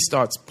 And then he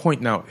starts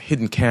pointing out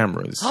hidden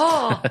cameras.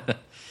 Oh.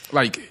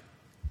 Like,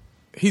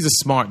 he's a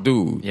smart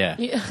dude. Yeah.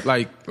 Yeah.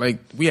 Like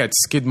we had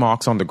skid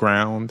marks on the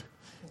ground.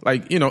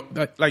 Like,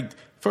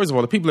 first of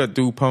all, the people that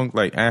do punk,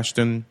 like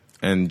Ashton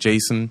and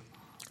Jason,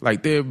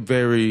 like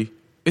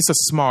it's a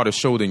smarter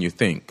show than you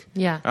think.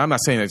 Yeah. I'm not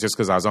saying that just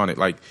because I was on it.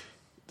 Like,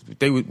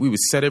 we would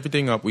set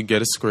everything up, we'd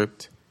get a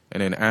script,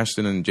 and then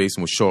Ashton and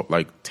Jason would show up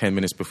like 10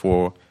 minutes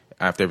before,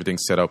 after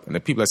everything's set up. And the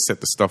people that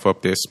set the stuff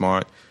up, they're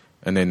smart.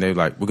 And then they're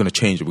like, we're going to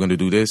change it. We're going to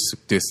do this.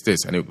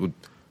 And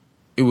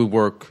it would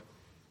work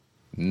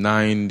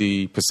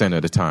 90%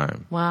 of the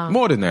time. Wow.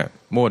 More than that.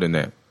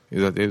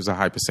 It was a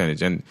high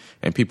percentage. And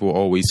people were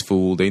always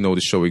fooled. They know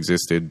the show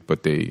existed,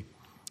 but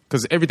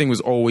because everything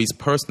was always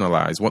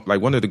personalized.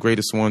 One of the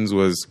greatest ones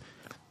was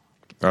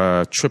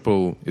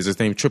is his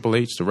name Triple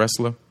H, the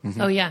wrestler?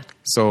 Oh, yeah.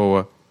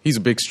 So he's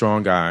a big,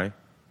 strong guy.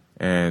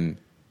 And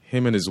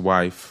him and his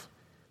wife,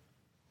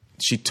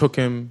 she took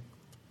him,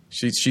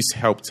 she's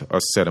helped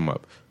us set him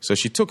up. So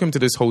she took him to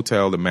this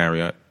hotel, the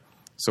Marriott.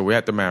 So we're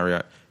at the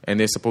Marriott, and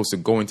they're supposed to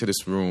go into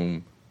this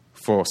room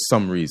for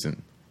some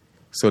reason.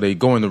 So they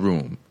go in the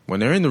room. When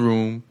they're in the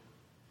room,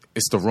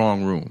 it's the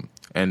wrong room.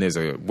 And there's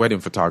a wedding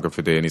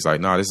photographer there, and he's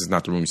like, no, this is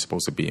not the room you're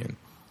supposed to be in.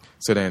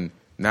 So then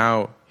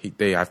now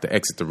they have to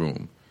exit the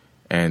room,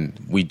 and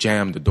we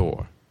jam the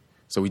door.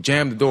 So we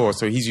jam the door,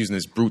 so he's using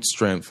his brute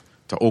strength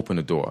to open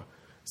the door.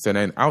 So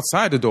then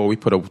outside the door, we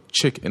put a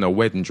chick in a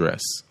wedding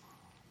dress.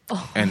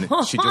 And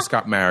she just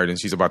got married,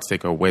 and she's about to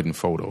take her wedding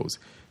photos.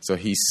 So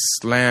he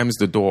slams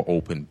the door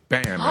open,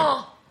 bam,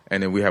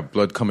 and then we have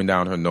blood coming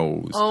down her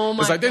nose. Oh, my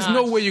It's like, there's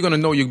no way you're going to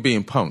know you're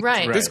being punked.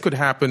 Right. This could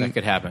happen. That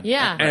could happen.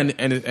 Yeah. And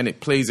it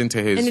plays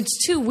into his... And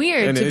it's too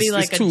weird and to it's- be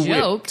like it's a too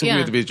joke. Too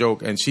weird to be a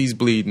joke. And she's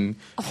bleeding.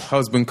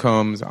 Husband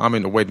comes. I'm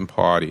in the wedding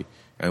party.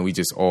 And we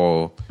just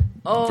all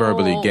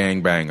verbally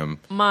gangbang him.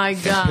 My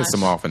gosh. Piss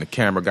him off. And the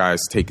camera guy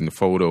is taking the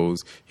photos.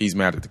 He's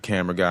mad at the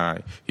camera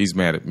guy. He's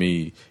mad at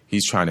me.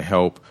 He's trying to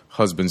help.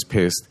 Husband's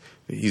pissed.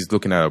 He's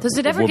looking at a Does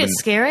it ever woman. get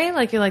scary?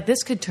 Like, you're like,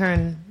 this could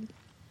turn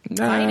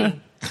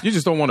fighting. You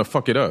just don't want to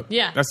fuck it up.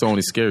 Yeah. That's the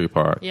only scary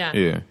part. Yeah.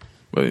 Yeah.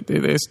 But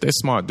they're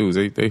smart dudes.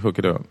 They hook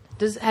it up.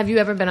 Have you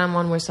ever been on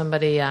one where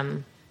somebody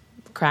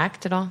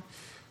cracked at all?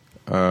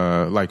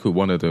 Like who?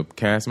 One of the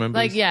cast members?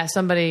 Like, yeah,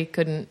 somebody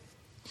couldn't.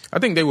 I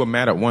think they were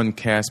mad at one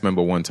cast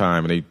member one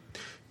time, and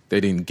they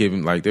didn't give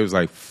him, like, there was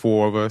like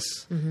 4 of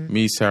us. Mm-hmm.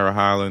 Me, Sarah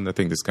Hyland, I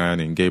think this guy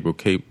named Gabriel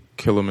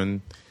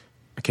Killerman.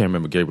 I can't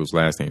remember Gabriel's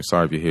last name.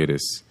 Sorry if you hear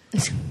this.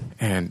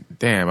 And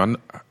damn,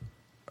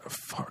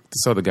 fuck,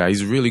 this other guy,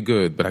 he's really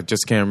good, but I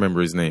just can't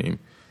remember his name.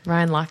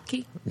 Ryan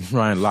Lochte?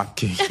 Ryan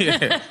Lochte.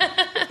 Yeah.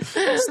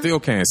 Still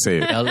can't say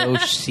it.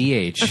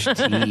 Lochte.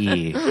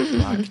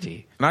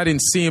 Lochte. And I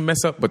didn't see him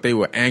mess up, but they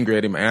were angry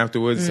at him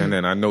afterwards, and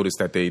then I noticed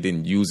that they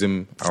didn't use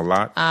him a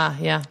lot.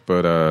 Yeah.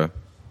 But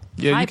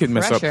yeah, High you can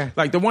mess pressure. up.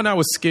 Like the one I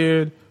was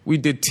scared, we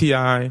did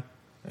T.I.,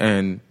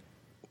 and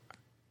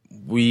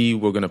he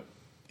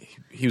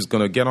was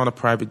gonna get on a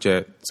private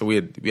jet. So we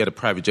had a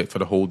private jet for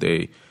the whole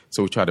day.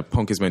 So we tried to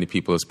punk as many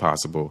people as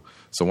possible.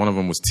 So one of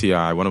them was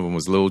T.I., one of them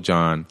was Lil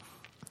Jon,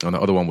 and the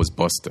other one was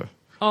Busta.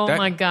 Oh,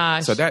 my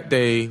gosh. So that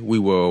day we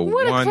were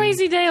What a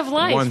crazy day of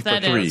life 1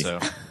 that for 3. is.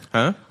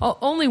 Huh? Oh,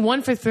 only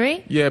 1 for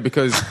 3? Yeah,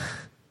 because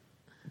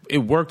it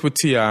worked with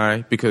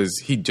T.I. because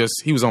he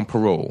was on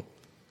parole,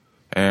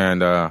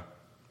 and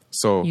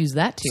so Use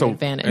that to your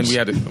advantage.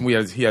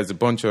 And he has a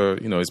bunch of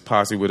his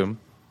posse with him,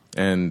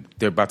 and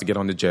they're about to get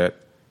on the jet,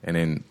 and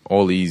then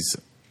all these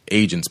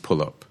agents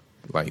pull up,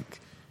 like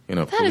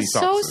That police is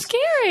so officers.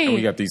 scary. And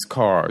we got these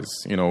cars,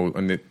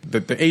 and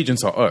the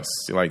agents are us.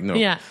 You're like, no.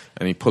 Yeah.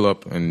 And he pull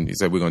up and he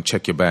said, we're going to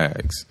check your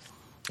bags.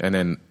 And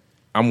then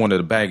I'm one of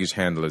the baggage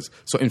handlers.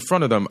 So in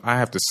front of them, I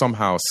have to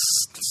somehow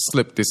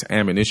slip this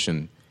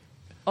ammunition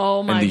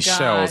Oh, my and these gosh.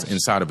 shells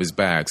inside of his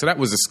bag. So that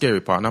was the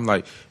scary part. And I'm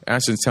like,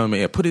 Ashton's telling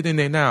me, yeah, put it in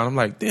there now. And I'm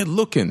like, they're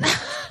looking.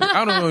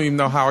 I don't even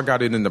know how I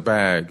got it in the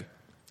bag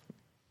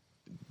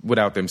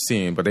without them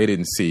seeing, but they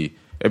didn't see.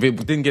 If it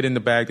didn't get in the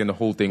bag, then the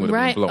whole thing would have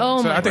Right. been blown.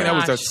 Oh, so my I think that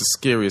was gosh. just the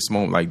scariest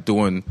moment, like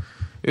doing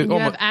it. You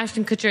have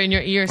Ashton Kutcher in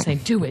your ear saying,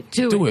 do it.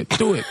 Do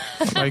it.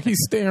 Like, he's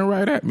staring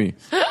right at me.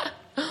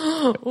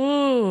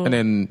 And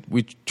then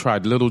we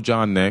tried Lil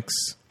Jon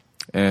next,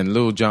 and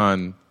Lil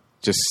Jon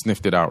just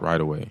sniffed it out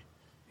right away.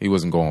 He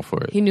wasn't going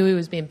for it. He knew he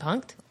was being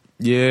punked?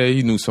 Yeah,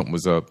 he knew something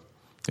was up,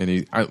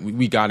 and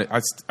we got it.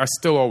 I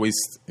still always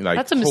like.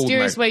 That's a hold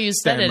mysterious way you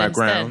said stand it my instead.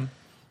 ground.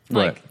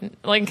 What?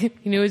 Like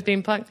he knew he was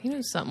being punked. He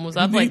knew something was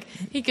up. Like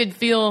he could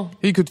feel.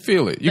 He could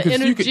feel it. You The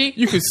could energy.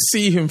 you could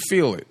see him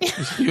feel it.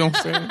 You know what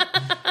I'm saying?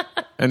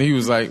 And he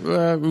was like,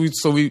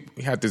 so we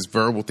had this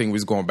verbal thing. We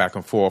was going back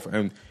and forth,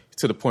 and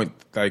to the point,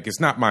 like, it's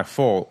not my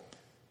fault.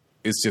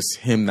 It's just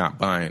him not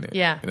buying it.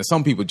 Yeah. And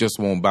some people just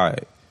won't buy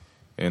it.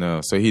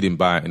 And so he didn't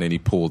buy it, and then he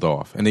pulled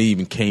off. And they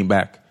even came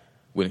back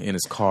in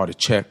his car to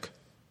check.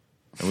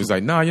 And we was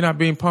like, nah, you're not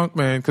being punked,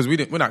 man. Because we're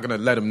not going to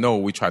let him know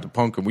we tried to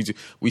punk him.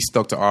 We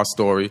stuck to our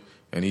story,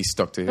 and he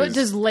stuck to his. But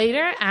does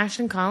later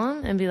Ashton call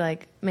him and be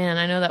like, man,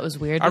 I know that was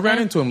weird. I with ran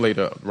that." into him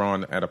later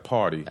on at a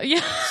party.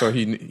 Yeah. So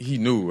he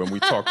knew, and we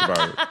talked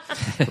about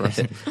it.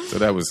 Right? So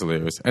that was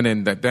hilarious. And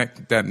then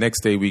that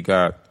next day we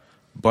got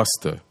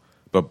Busta.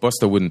 But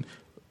Busta wouldn't.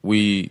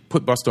 We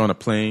put Busta on a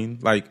plane.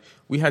 Like,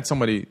 we had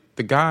somebody,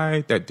 the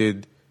guy that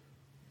did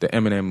the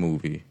Eminem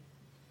movie.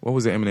 What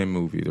was the Eminem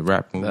movie? The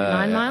rap movie?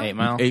 9 Mile? 8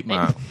 Mile. 8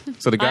 Mile.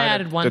 So the guy,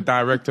 added one. the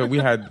director, we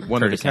had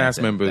one of the Curtis cast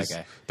Hanson, members, that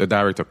guy. the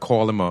director,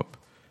 call him up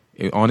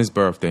on his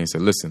birthday and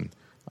said, listen,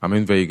 I'm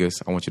in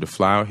Vegas. I want you to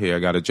fly out here. I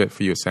got a jet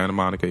for you at Santa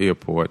Monica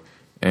Airport,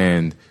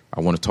 and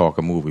I want to talk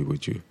a movie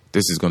with you.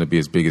 This is going to be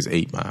as big as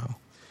 8 Mile.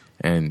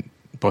 And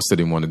Busta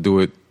didn't want to do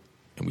it,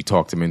 and we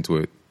talked him into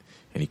it,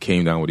 and he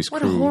came down with his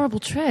What crew. a horrible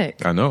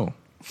trick. I know.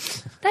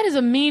 That is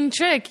a mean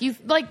trick. You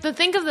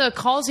think of the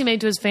calls he made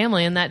to his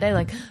family in that day,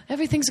 like,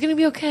 everything's gonna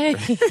be okay.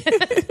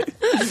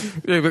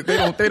 Yeah, but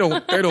they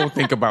don't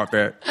think about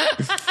that.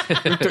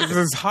 This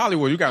is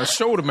Hollywood. You got a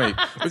show to make.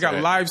 We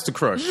got lives to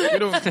crush. You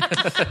don't,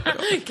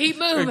 Keep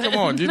hey, moving. come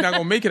on, you're not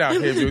gonna make it out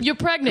here. You're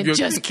pregnant. if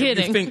Just if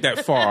kidding. You think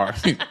that far.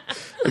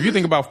 If you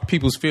think about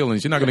people's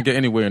feelings, you're not going to get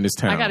anywhere in this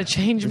town. I got to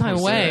change my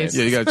ways.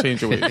 Yeah, you got to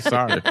change your ways.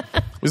 Sorry.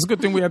 It's a good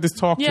thing we had this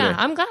talk today. Yeah,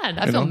 I'm glad.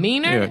 I You feel know?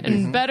 meaner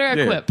and better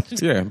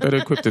equipped. Yeah, better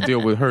equipped to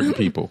deal with hurting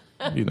people.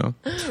 You know,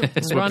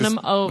 Run them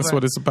over. That's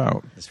what it's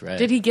about. That's right.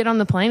 Did he get on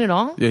the plane at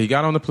all? Yeah, he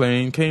got on the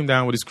plane, came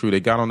down with his crew. They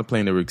got on the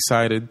plane. They were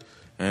excited,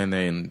 and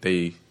then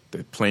the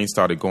plane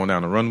started going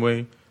down the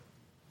runway.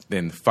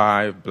 Then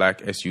 5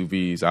 black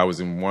SUVs. I was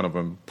in one of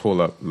them.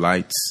 Pull up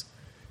lights,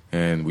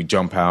 and we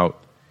jump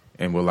out,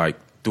 and we're like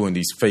doing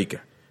these fake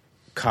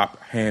cop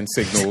hand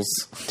signals.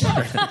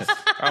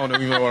 I don't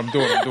even know what I'm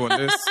doing. I'm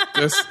doing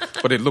this,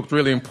 but it looked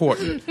really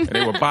important, and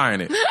they were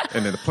buying it.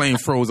 And then the plane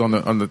froze on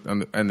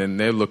the, and then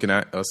they're looking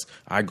at us.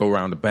 I go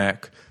around the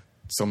back.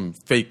 Some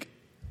fake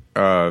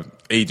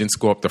agents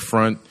go up the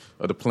front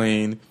of the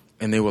plane,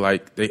 and they were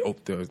like,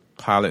 the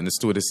pilot and the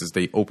stewardesses,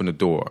 they open the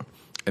door,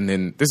 and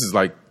then this is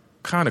like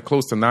kind of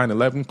close to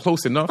 9/11,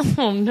 close enough.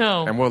 Oh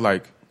no! And we're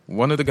like,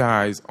 one of the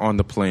guys on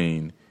the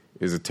plane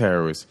is a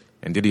terrorist,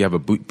 and did he have a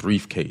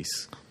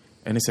briefcase?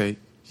 And they say,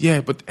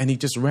 yeah, and he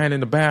just ran in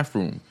the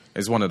bathroom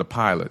as one of the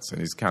pilots, and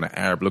he's kind of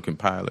Arab-looking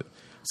pilot.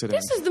 So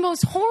then, This is the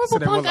most horrible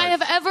then we're punk I like-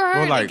 have ever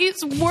heard. like- It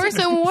gets worse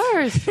and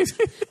worse.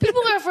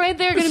 People are afraid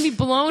they're going to be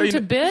blown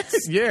to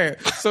bits, yeah.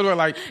 So we're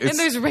like, and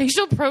there's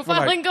racial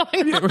profiling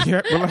going on.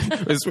 Yeah, we're like,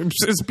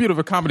 it's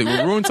beautiful comedy.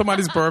 We ruin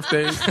somebody's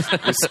birthday,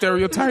 we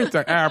stereotype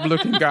the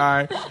Arab-looking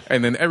guy,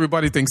 and then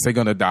everybody thinks they're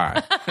gonna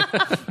die.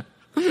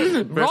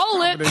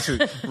 Roll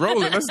it.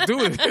 Roll it. Let's do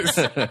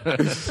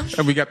it.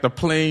 And we got the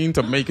plane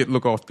to make it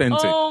look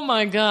authentic. Oh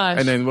my gosh!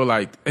 And then we're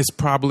like, it's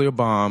probably a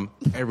bomb.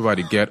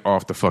 Everybody get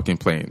off the fucking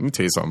plane. Let me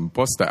tell you something.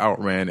 Buster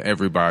outran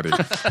everybody.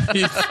 Like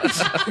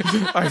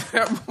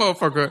that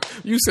motherfucker,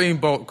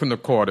 Usain Bolt couldn't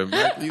have caught him.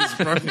 Like, he's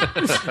running,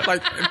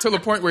 like to the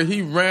point where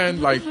he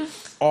ran like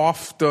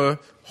off the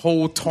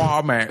whole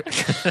tarmac,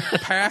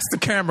 past the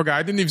camera guy.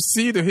 I didn't even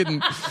see the hidden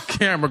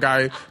camera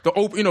guy.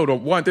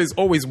 There's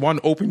always one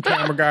open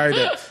camera guy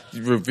that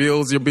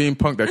reveals you're being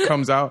punked, that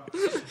comes out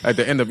at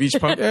the end of each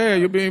punk. Yeah,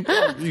 you're being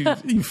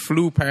punked. He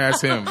flew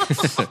past him,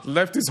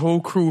 left his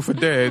whole crew for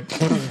dead,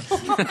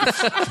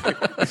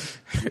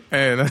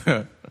 and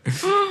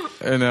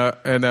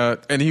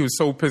he was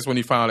so pissed when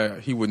he found out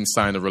he wouldn't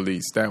sign the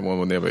release. That one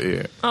will never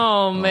air.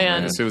 Oh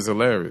man, It was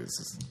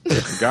hilarious.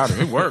 Got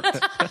him. It worked.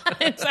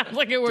 it sounds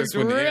like it worked Just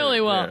when he really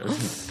aired, well. yeah.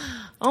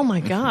 Oh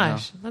my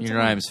gosh, that's He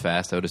rhymes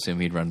fast. I would assume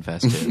he'd run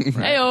fast too.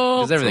 Right?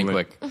 Hey-o. Does everything So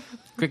quick.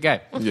 Quick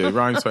guy. Yeah, he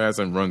rhymes fast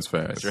and runs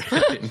fast.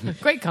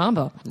 great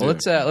combo. Well,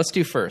 let's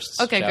do firsts.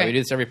 Okay, shall great. We do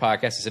this every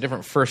podcast. It's a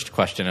different first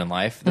question in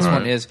life. This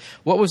one is: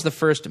 what was the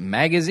first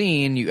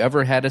magazine you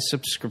ever had a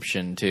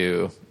subscription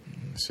to?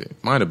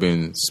 Shit. Might have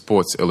been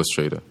Sports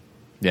Illustrated.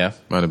 Yeah,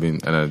 Might have been,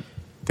 and I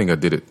think I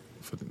did it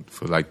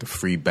for like the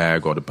free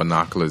bag or the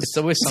binoculars. it's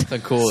always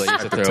something cool that you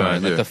used to throw time,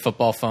 in, like yeah. the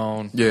football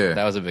phone. Yeah.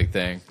 that was a big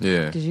thing.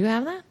 Yeah. Did you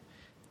have that?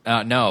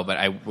 No, but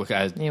I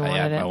wanted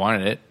it? I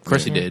wanted it. Of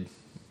course, you did.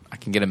 I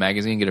can get a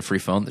magazine, get a free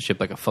phone that shipped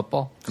like a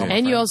football. Call my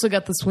And you friend. also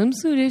got the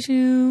swimsuit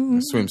issue.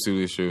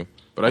 Swimsuit issue.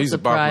 But I used to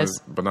buy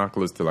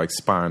binoculars to like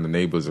spy on the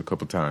neighbors a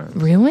couple times.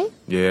 Really?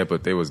 Yeah,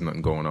 but there was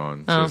nothing going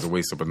on. So it was a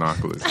waste of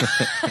binoculars.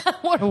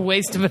 What a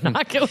waste of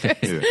binoculars.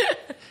 Yeah.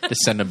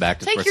 Just send them back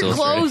to Take Sports your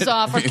clothes Illustrated.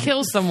 off or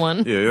kill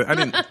someone. Yeah, I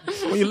didn't.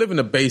 When you live in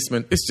a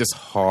basement, it's just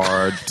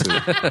hard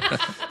to.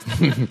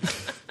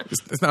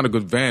 It's not a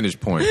good vantage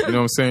point. You know what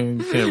I'm saying?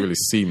 You can't really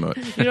see much.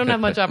 You don't have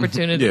much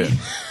opportunity.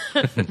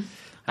 Yeah.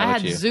 I about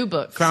had you? zoo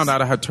books. Found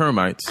out I had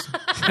termites.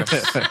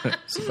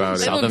 That's about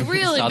They it. look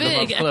really saw them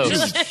big, up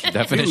close.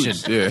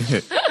 Definition. Yeah.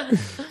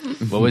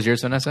 What was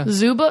yours, Vanessa?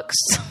 Zoo books.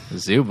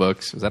 Zoo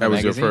books. Was that That a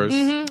was your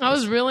magazine? first. I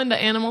was real into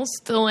animals,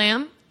 still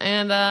am,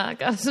 and I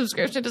got a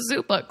subscription to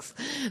Zoo Books.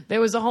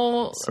 There was a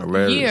whole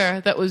hilarious.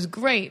 year that was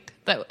great.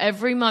 That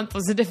every month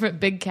was a different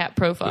big cat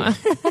profile,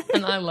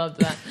 and I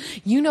loved that.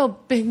 You know,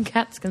 big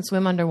cats can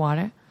swim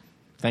underwater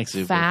Thanks,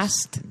 Zoo Books.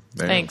 fast.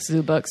 Damn. Thanks,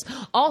 Zoo Books.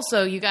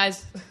 Also, you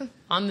guys,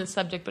 on this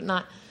subject, but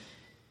not.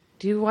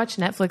 Do you watch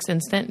Netflix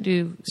Instant? Do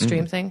you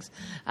stream things?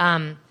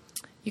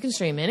 You can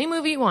stream any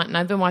movie you want, and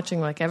I've been watching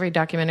like every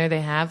documentary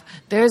they have.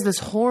 There's this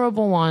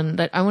horrible one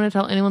that I want to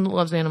tell anyone that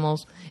loves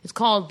animals. It's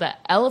called The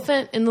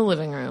Elephant in the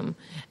Living Room,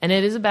 and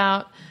it is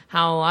about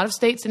how a lot of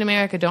states in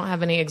America don't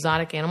have any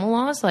exotic animal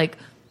laws. Like,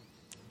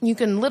 you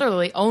can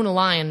literally own a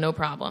lion, no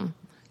problem.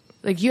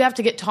 Like, you have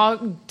to get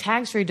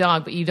tags for your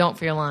dog, but you don't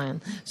for your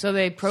lion. So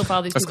they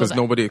profile these That's people. because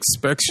nobody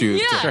expects you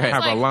to it's have like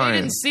a they lion.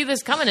 didn't see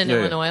this coming in Yeah.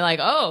 Illinois. Like,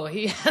 oh,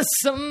 he has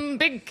some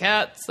big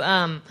cats.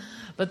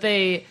 But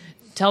they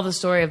tell the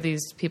story of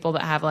these people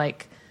that have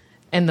like,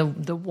 and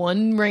the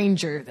one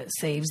ranger that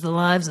saves the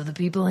lives of the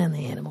people and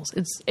the animals.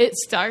 It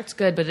starts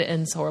good, but it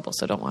ends horrible.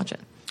 So don't watch it.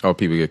 Oh,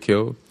 people get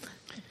killed?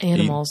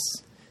 Animals.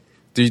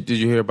 Did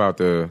you hear about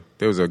there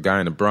was a guy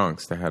in the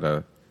Bronx that had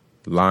a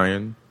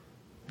lion,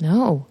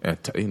 No.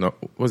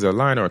 was it a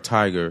lion or a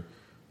tiger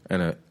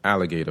and an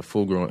alligator,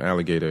 full-grown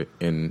alligator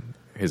in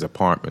his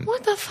apartment.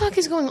 What the fuck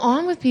is going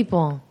on with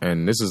people?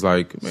 And this is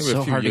like maybe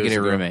So a few hard to years get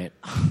a ago. roommate.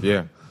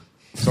 Yeah.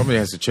 Somebody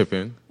has to chip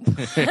in. You know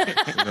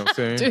what I'm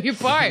saying? Do your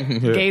part,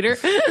 Gator.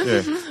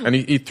 Yeah, and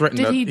he threatened.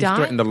 Did he die?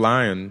 Threatened the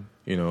lion.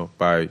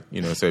 By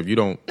say if you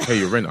don't pay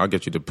your rent, I'll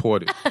get you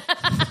deported.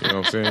 You know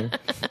what I'm saying?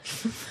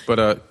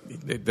 But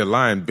the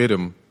lion bit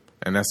him,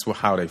 and that's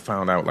how they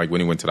found out. Like when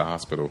he went to the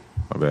hospital.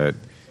 My bad.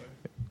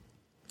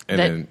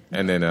 And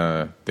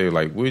then they were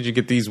like, "Where'd you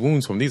get these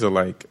wounds from? These are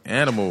like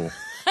animal."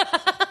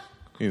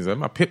 He's like,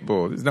 "My pit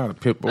bull. It's not a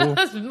pit bull.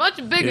 That's much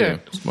bigger. Yeah,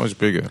 it's much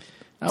bigger."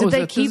 Did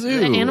they keep the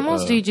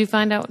animals? Did you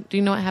find out? Do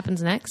you know what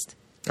happens next?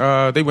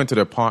 They went to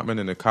the apartment,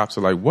 and the cops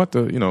are like, "What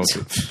the?"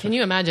 Can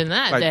you imagine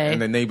that day?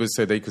 And the neighbors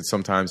said they could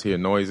sometimes hear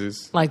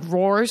noises, like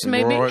roars,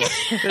 maybe. Roars.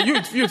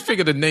 Yeah, you'd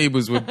figure the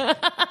neighbors would,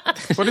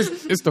 but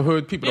it's the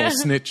hood. People don't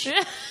snitch.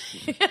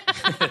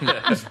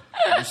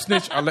 You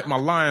snitch, I'll let my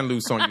lion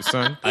loose on you,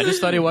 son. I just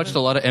thought he watched a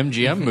lot of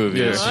MGM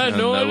movies. Yeah. And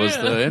that was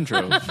the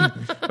intro. I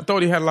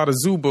thought he had a lot of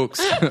zoo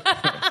books,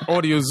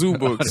 audio zoo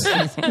books.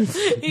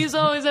 He's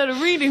always had a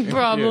reading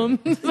problem.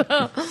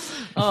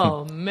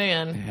 Oh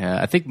man.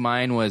 Yeah, I think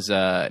mine was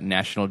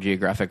National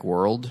Geographic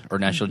World or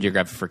National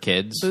Geographic for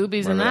Kids.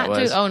 Boobies and that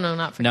too. Oh no,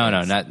 not for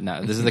kids.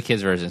 No. This is the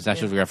kids version. It's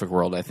National Geographic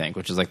World, I think,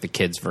 which is like the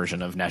kids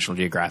version of National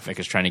Geographic.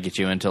 Is trying to get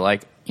you into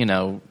like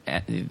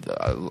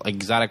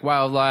exotic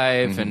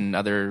wildlife and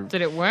other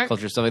Did it work?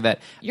 culture stuff like that.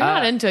 You're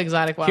not into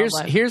exotic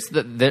wildlife. Here's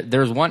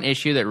there's one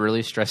issue that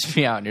really stressed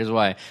me out, and here's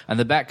why. On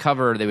the back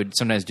cover, they would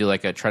sometimes do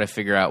like try to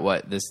figure out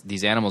what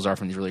these animals are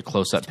from these really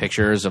close up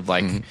pictures of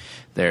like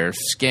their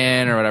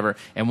skin or whatever.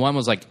 And one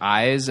was like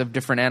eyes of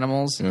different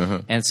animals,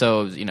 and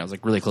so it was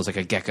like really close, like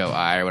a gecko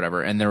eye or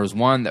whatever. And there was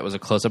one that was a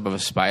close up of a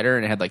spider,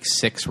 and it had like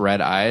 6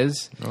 red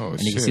eyes, and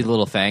you can see the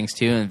little fangs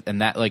too.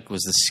 And that like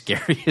was the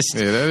scariest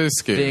that is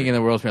scary thing in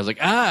the world for me. I was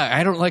like,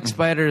 I don't like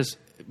spiders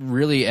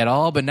really at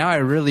all, but now I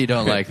really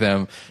don't like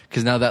them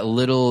because now that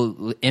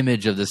little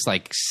image of this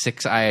like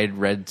 6-eyed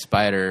red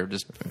spider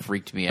just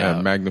freaked me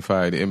out.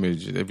 Magnified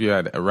image. If you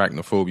had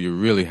arachnophobia, you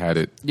really had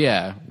it.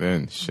 Yeah.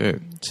 Then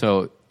shit.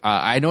 So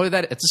I know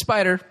that it's a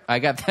spider. I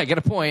got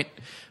a point,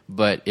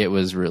 but it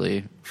was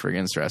really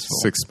friggin' stressful.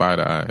 6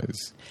 spider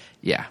eyes.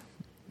 Yeah,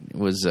 it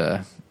was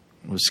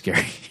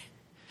scary.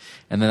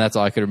 And then that's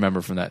all I could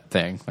remember from that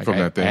thing. Like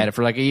I had it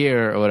for like a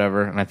year or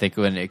whatever, and I think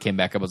when it came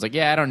back up, I was like,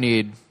 I don't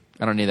need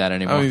that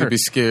anymore. I don't need to be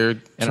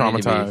scared,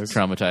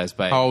 traumatized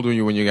by it. How old were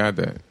you when you got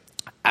that?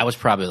 I was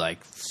probably like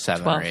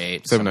 7 or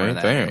 8. 7 or 8,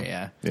 damn.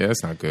 Area, yeah,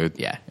 that's not good.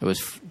 Yeah, it was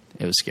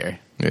scary.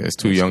 Yeah, it's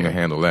too young to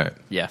handle that.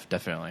 Yeah,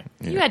 definitely.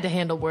 You had to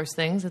handle worse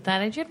things at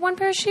that age. You had 1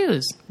 pair of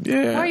shoes.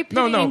 Yeah. Why are you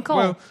pitying Cole?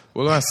 Well,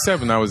 when I was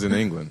 7, I was in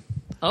England.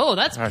 Oh,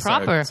 that's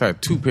proper. I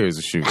had 2 pairs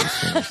of shoes.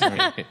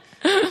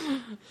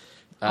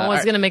 I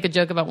was going to make a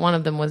joke about one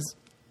of them was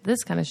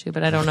this kind of shoe,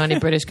 but I don't know any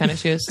British kind of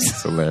shoes.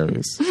 It's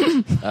hilarious.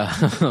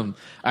 All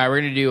right,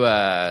 we're going to do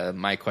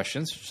my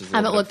questions. Which is I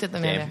haven't looked at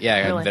them yet.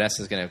 Yeah, really.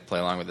 Vanessa's going to play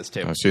along with this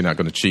too. Oh, she's not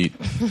going to cheat.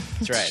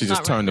 That's right. She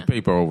just turned the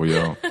paper over,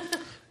 y'all.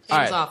 All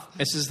right, off.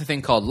 this is the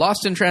thing called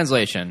Lost in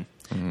Translation.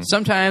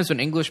 Sometimes when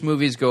English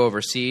movies go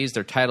overseas,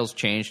 their titles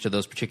change to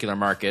those particular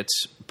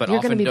markets, but You're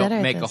often gonna be better don't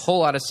at make a this. whole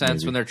lot of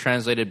sense when they're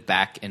translated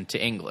back into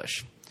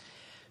English.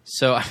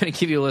 So I'm going to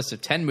give you a list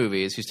of 10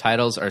 movies whose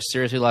titles are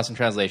seriously lost in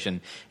translation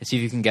and see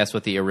if you can guess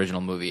what the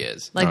original movie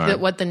is. Like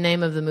what the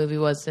name of the movie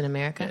was in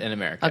America? In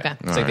America. Okay.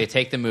 It's like they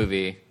take the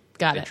movie,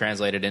 Got they it.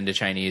 translate it into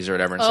Chinese or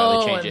whatever, and so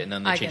they change it, and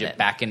then they I change get it it.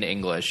 back into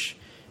English.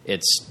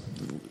 It's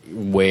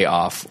way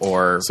off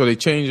or So they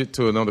change it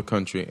to another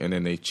country, and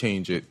then they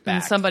change it. back.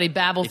 And somebody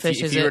babble If you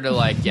fishes were it. to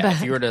like, yeah, back.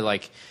 if you were to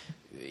like,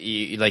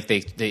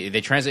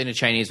 they translate into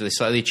Chinese, but they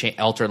slightly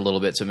alter it a little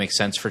bit so it makes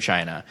sense for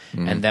China.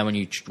 And then when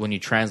you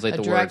translate A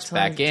the direct words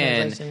back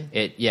in, translation.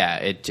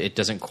 it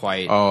doesn't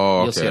quite.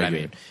 Oh, you'll see okay, what I I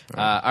mean. get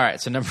All right,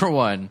 so number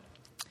 1,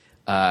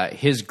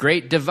 his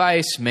great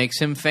device makes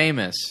him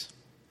famous.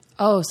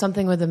 Oh,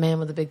 something with a man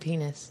with a big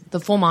penis.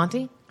 The Full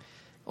Monty?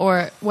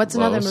 Or what's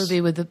another Close.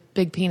 movie with a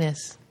big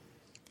penis?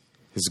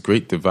 His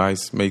great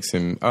device makes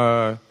him.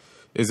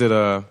 Is it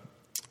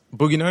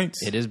Boogie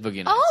Nights? It is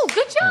Boogie Nights Oh,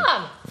 good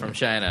job. from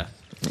China.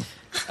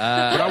 But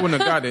I wouldn't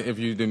have gotten it if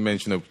you didn't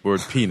mention the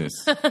word penis.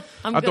 I'm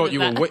I good thought with you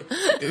that. were.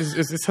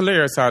 It's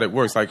hilarious how it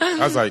works. Like I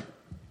was like,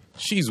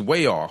 she's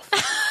way off,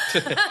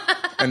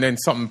 and then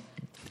something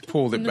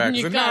pulled it back.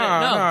 You Said, got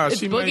it. No, nah, it's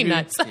she Boogie maybe-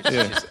 Nights.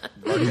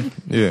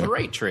 Yeah.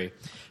 Great tree.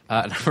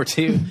 Number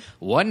 2,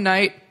 One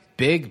Night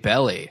Big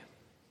Belly.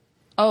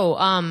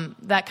 Oh,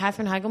 that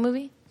Katherine Heigl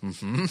movie?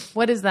 Mm-hmm.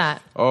 What is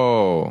that?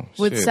 Oh,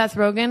 With shit. Seth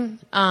Rogen?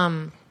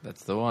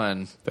 That's the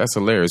one. That's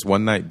hilarious.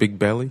 One Night Big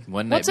Belly.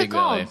 One Night What's Big it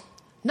called? Belly.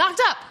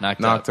 Knocked Up.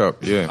 Knocked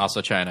up. Yeah.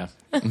 Also China.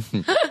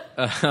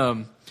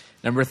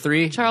 Number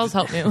 3, Charles,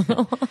 help me a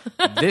little.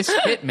 this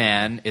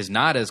hitman is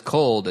not as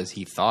cold as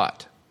he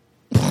thought.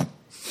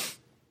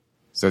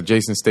 So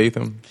Jason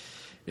Statham.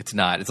 It's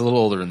not. It's a little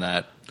older than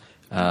that.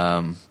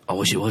 I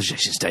wish it was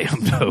Jason Statham,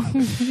 though.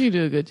 You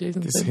do a good,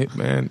 Jason. This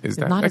hitman is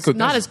that. Not, that as, could,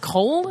 not as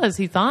cold as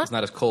he thought? It's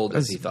not as cold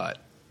as he thought.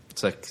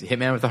 It's like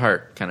Hitman with a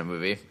Heart kind of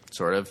movie,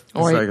 sort of. It's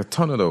like a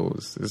ton of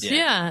those.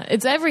 Yeah,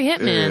 it's every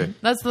Hitman. Yeah.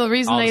 That's the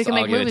reason they can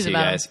make give it movies to you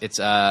about guys. it. It's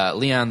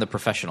Leon the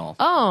Professional.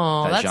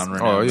 Oh, that that's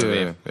genre Oh movie.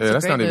 yeah,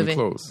 that's a not great even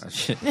movie.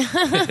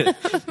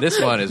 close.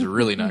 This one is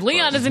really not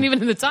Leon close. isn't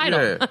even in the title.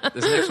 Yeah.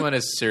 This next one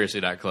is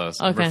seriously not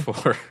close. Okay. Number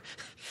 4.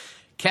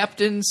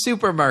 Captain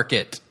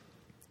Supermarket.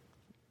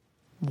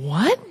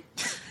 What?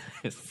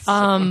 It's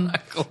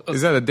not close.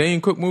 Is that a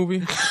Dane Cook movie?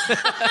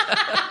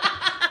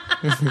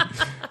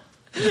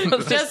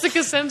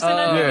 Jessica Simpson.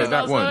 Yeah, is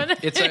that also one. in it.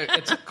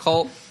 It's a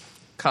cult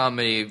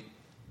comedy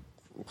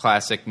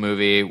classic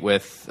movie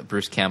with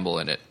Bruce Campbell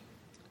in it.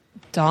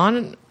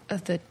 Dawn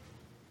of the.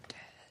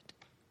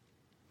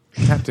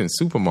 Captain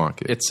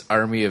Supermarket. It's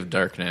Army of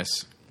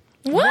Darkness.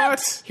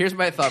 What? Here's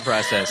my thought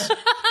process.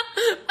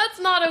 That's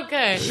not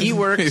okay. He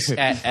works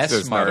at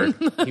That's not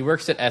S-Mart. He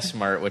works at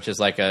S-Mart, which is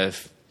like a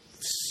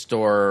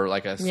store,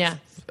 like a Yeah.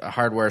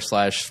 hardware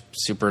 /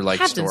 super like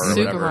Captain store or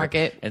whatever.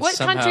 Supermarket. And What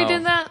country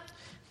did that?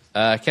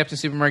 Captain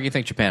Supermarket. You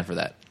think Japan for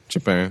that?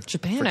 Japan.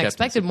 Japan. For I Captain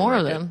expected more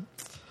of Supermarket.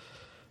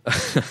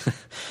 them.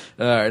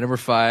 All right, number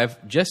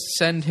 5. Just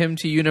send him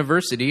to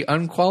university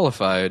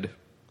unqualified.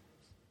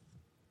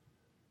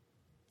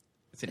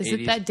 It's an Is 80s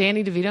it that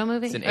Danny DeVito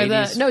movie? It's an Or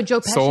 80s no,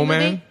 Joe Pesci Soul movie?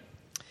 Man?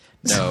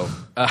 No.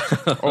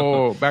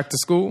 Oh, Back to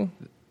School?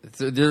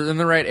 They're in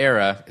the right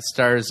era. It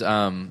stars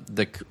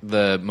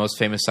the most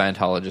famous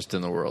Scientologist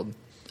in the world.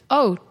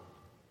 Oh,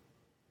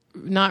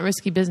 not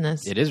Risky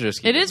Business. It is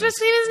risky. It is business.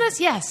 Risky Business?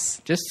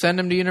 Yes. Just send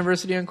him to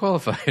university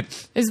unqualified.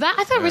 Is that?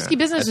 I thought Risky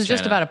Business That's was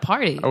just China. about a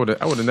party. I would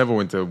have never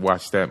went to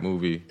watch that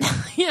movie.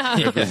 Yeah.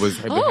 It was,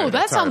 Oh,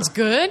 that sounds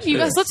good. You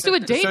guys, let's do a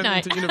date Send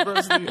night. them to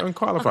university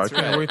unqualified.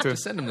 Can't wait to.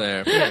 Just send him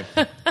there.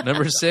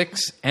 Number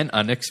 6, An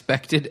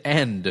Unexpected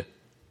End.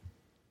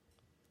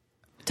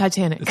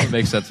 Titanic. It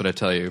makes sense when I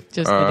tell you.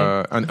 Just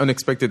kidding. An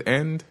unexpected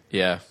end.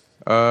 Yeah.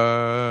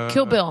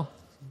 Kill Bill.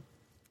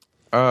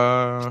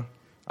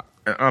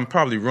 I'm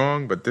probably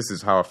wrong, but this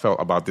is how I felt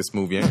about this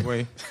movie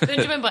anyway.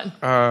 Benjamin Button.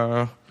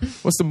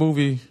 What's the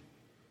movie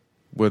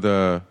with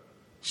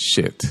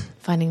shit?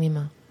 Finding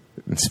Nemo.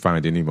 It's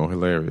Finding Nemo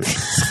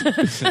hilarious.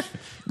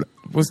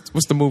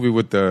 What's the movie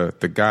with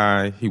the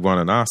guy? He won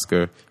an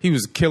Oscar. He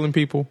was killing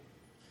people.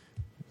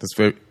 It's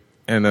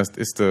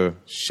the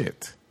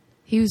shit.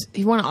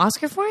 He won an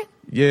Oscar for it?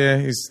 Yeah,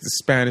 he's the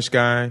Spanish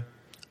guy.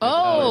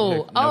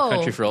 Oh, No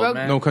Country for Old Rogue-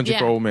 Men? No Country Yeah.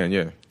 for Old Men.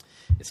 Yeah,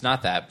 It's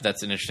not that. But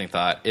that's an interesting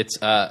thought. It's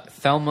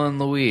Thelma and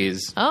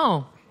Louise.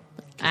 Oh,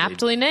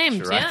 aptly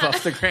named. Drive Yeah.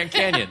 off the Grand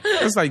Canyon.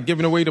 that's like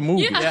giving away the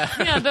movie.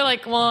 Yeah, they're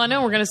like, well, I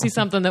know we're going to see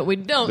something that we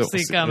don't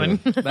see coming.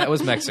 That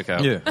was Mexico.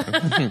 Yeah.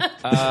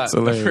 It's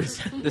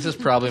hilarious. This is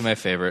probably my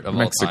favorite of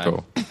Mexico.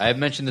 all time. I've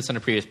mentioned this on a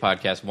previous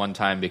podcast one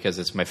time because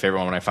it's my favorite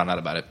one when I found out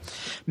about it.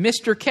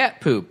 Mr.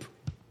 Cat Poop.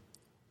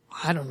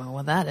 I don't know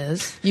what that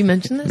is. You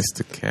mentioned this?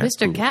 Mr. Cat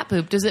Mr. Poop. Cat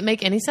Poop. Does it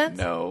make any sense?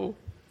 No.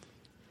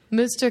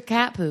 Mr.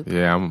 Cat Poop.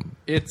 Yeah,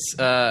 It's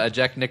a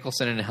Jack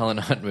Nicholson and Helen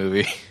Hunt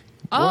movie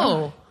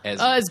Oh.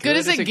 As good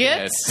as it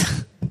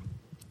gets?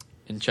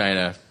 in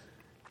China.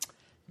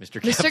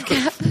 Mr. Cat Mr. Poop.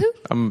 Cat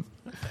Poop?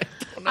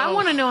 I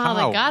want to know how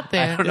they got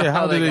there. Yeah,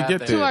 how did they they got get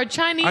there. there? To our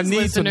Chinese I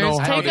need to know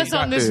listeners, how take they us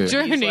got on this there. He's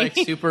journey. like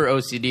super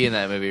OCD in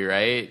that movie,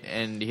 right?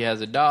 And he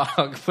has a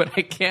dog, but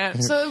I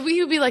can't. So we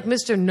would be like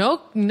Mr. No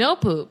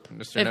Poop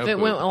Mr. if No it Poop.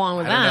 went along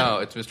with I don't that. know.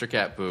 It's Mr.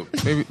 Cat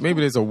Poop.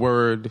 Maybe there's a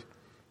word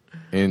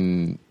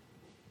in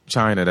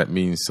China that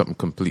means something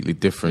completely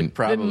different.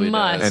 Probably It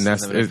must. does. And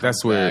that's then when it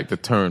that's comes where back. the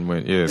turn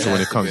went. Yeah, so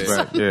when it comes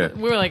back, yeah.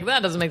 We were like,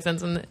 that doesn't make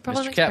sense. And it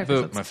probably Mr. makes Cat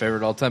perfect Poop, my sense.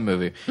 favorite all-time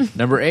movie.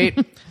 Number 8,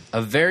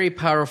 a very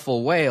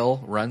powerful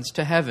whale runs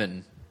to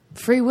heaven.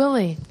 Free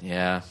Willy.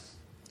 Yeah.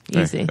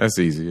 Easy. That's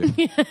easy.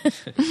 Yeah,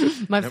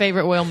 My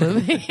favorite whale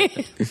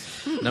movie.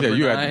 Number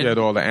you 9. had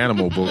all the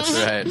animal books,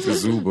 Right. the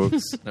zoo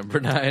books.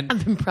 Number 9.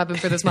 I've been prepping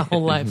for this my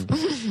whole life.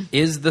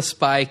 Is the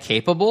spy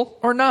capable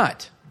or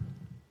not?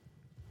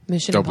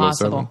 Mission 007.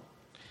 Impossible.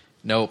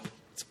 Nope.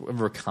 It's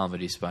a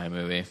comedy spy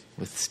movie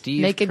with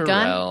Steve Naked Carell.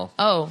 Gun.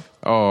 Oh,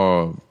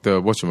 Oh,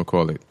 the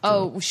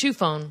whatchamacallit. Shoe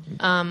Phone.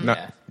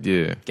 Not,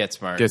 yeah. Get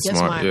Smart. Get Get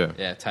smart, Smart. yeah.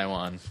 Yeah,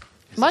 Taiwan.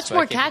 Is the Much spy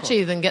more capable?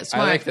 catchy than Get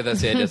Smart. I like that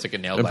that's the idea. It's like a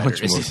nail biter.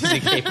 Much Is more. he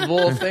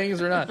capable of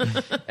things or not?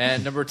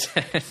 And number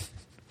 10. This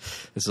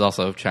is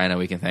also China,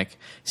 we can thank.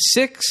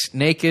 6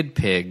 naked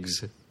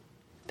pigs.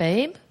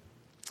 Babe?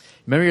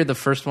 Remember the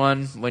first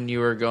one when you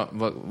were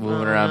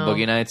moving around no.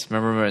 Boogie Nights?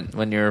 Remember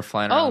when you were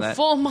flying around Oh, that?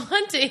 Full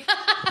Monty.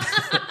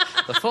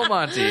 The Full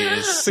Monty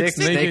is 6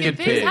 naked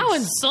Pigs. pigs. How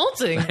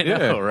insulting I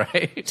know,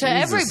 right? to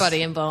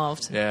everybody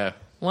involved. Yeah.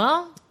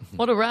 Well,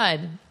 what a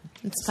ride.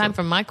 It's time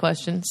for my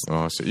questions.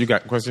 Oh, shit. You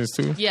got questions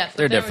too? Yeah,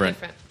 They're they were different.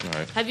 All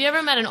right. Have you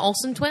ever met an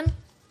Olsen twin?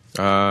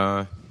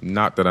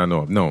 Not that I know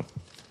of. No.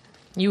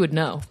 You would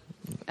know.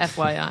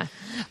 FYI.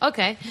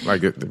 Okay.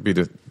 Like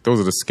those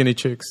are the skinny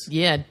chicks,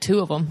 Yeah, 2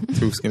 of them.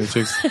 2 skinny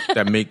chicks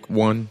that make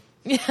one.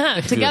 Yeah,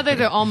 together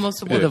they're almost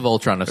The one.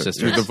 Voltron of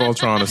sisters. The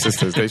Voltron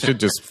sisters. They should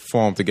just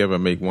form together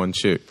and make one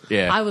chick.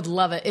 Yeah. I would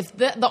love it. If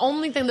the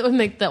only thing that would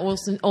make the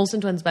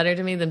Olsen twins better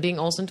to me than being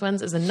Olsen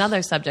twins is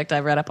another subject I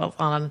read up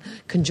on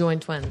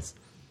conjoined twins.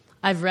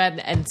 I've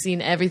read and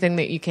seen everything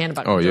that you can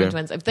about Oh, conjoined yeah?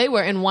 twins. If they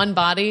were in one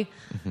body,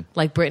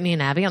 like Brittany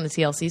and Abby on the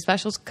TLC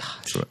specials,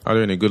 gosh. Are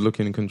there any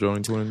good-looking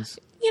conjoined twins?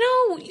 You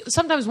know,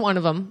 sometimes one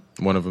of them,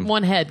 One of them.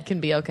 one head can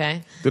be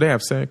okay. Do they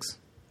have sex?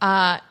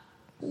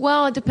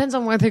 Well, it depends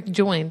on where they're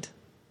joined.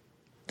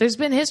 There's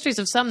been histories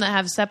of some that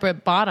have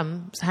separate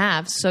bottoms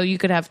halves, so you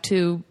could have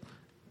two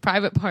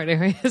private part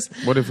areas.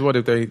 What if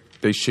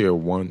they share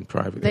one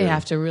private? They area?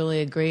 have to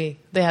really agree.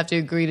 They have to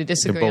agree to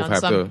disagree both on have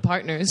some to-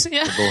 partners.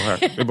 Yeah.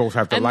 They both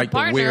have to And like the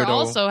the partner weirdo.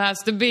 also has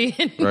to be.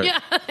 Right. Yeah.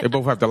 They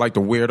both have to like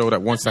the weirdo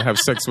that wants to have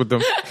sex with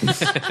them.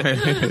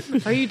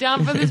 Are you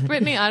down for this,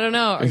 Brittany? I don't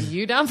know. Are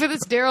you down for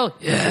this, Daryl?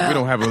 Yeah. We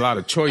don't have a lot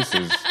of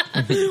choices.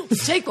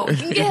 Take what we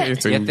can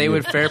get. Yet they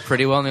would fare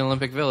pretty well in the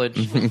Olympic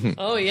Village. Put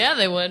Oh, yeah,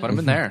 they would. them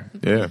in there.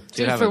 Yeah.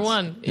 Two Good for heavens.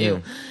 one.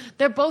 Ew.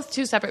 They're both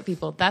two separate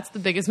people. That's the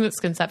biggest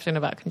misconception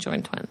about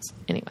conjoined twins.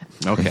 Anyway.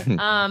 Okay.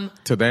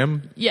 To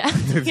them, Yeah.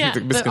 Yeah. the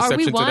Are we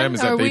misconception to one? them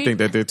is Are that they we- think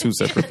that they're two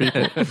separate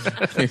people.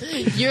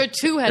 You're a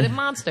two-headed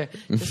monster.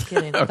 Just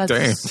kidding. Oh, That's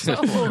damn. so...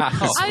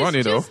 That's I funny,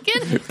 was though. just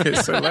kidding.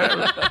 It's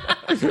hilarious.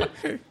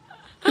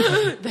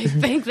 They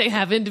think they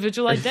have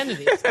individual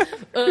identities.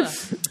 Ugh.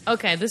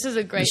 Okay, this is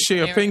a great Share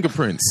scenario.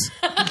 fingerprints.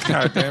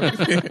 God damn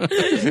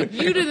it.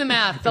 You do the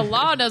math. The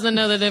law doesn't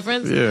know the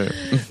difference.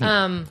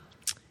 Yeah.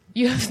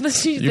 You have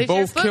they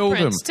both share killed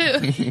him. footprints,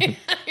 too.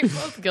 You're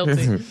both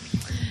guilty.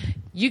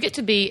 You get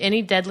to be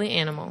any deadly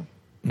animal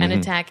and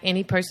attack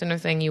any person or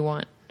thing you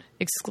want.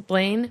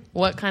 Explain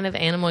what kind of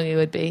animal you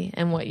would be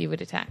and what you would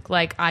attack.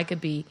 Like, I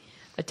could be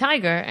a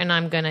tiger and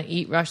I'm going to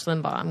eat Rush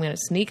Limbaugh. I'm going to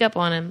sneak up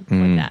on him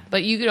like that.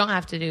 But you don't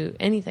have to do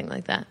anything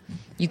like that.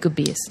 You could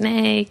be a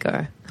snake,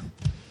 or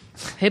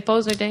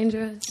hippos are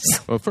dangerous.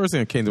 Well, the first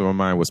thing that came to my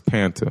mind was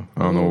panther.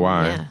 I don't know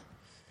why. Yeah.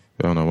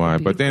 I don't know why.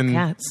 But Beautiful then,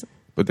 cats.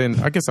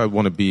 I guess I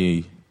want to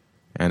be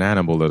an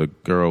animal that the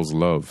girls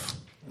love.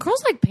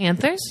 Girls like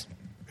panthers.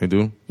 They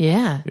do?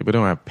 Yeah. Yeah, but they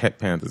don't have pet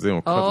panthers. They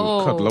don't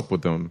cuddle up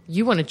with them.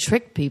 You want to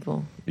trick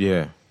people.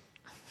 Yeah.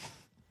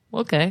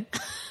 Okay.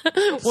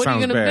 What Sounds are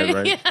you going to bad, be?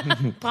 right?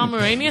 Yeah.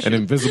 Pomeranian? An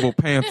invisible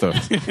panther.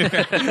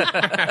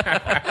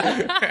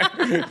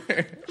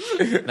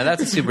 Now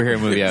that's a superhero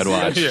movie I'd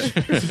watch.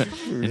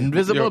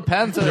 Invisible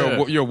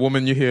Panther. You're a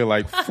woman, you hear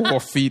like 4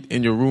 feet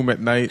in your room at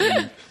night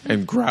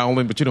and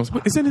growling, but you don't.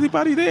 Is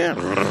anybody there?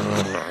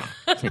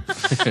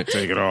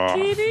 Take it off.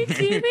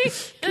 Kitty.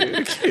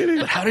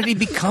 But how did he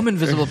become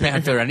Invisible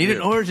Panther? I need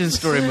an origin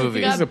story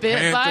movie. got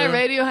bit by a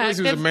radioactive First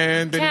he was a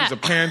man, then he was a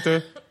cat.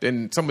 panther.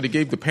 Then somebody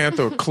gave the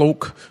panther a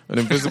cloak, an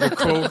invisible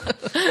cloak.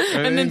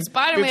 And then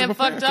Spider-Man Invisible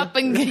fucked Panther. up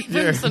and gave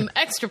him some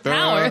extra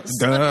powers.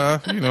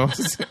 You know.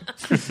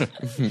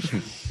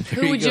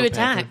 Who would you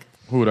attack?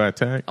 Who would I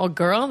attack? A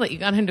girl that you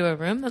got into a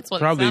room? That's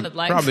what it sounded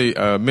like. Probably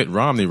Mitt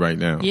Romney right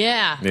now.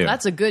 Yeah,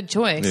 that's a good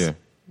choice. Yeah.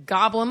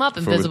 Gobble him up,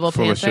 Invisible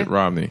full of Panther. shit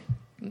Romney.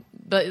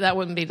 But that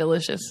wouldn't be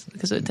delicious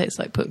because it would taste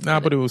like poop. Nah,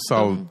 but it will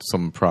solve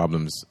some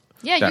problems.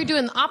 Yeah, that- you're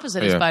doing the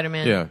opposite of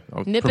Spider-Man. Yeah,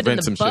 Nip it in prevent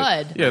the some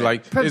bud. Shit. Yeah,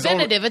 like there's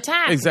Preventative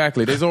attack.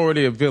 Exactly. There's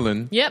already a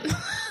villain. Yep.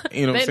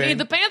 You know what They I'm saying? need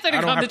the Panther to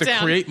I don't come have to to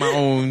town. create my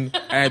own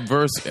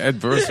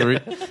adversary.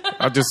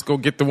 I'll just go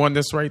get the one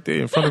that's right there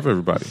in front of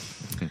everybody.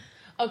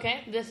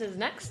 Okay, this is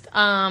next.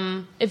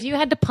 If you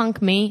had to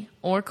punk me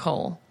or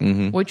Cole,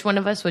 Mm-hmm. which one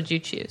of us would you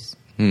choose?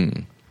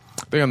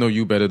 I think I know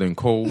you better than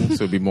Cole, so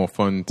it'd be more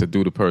fun to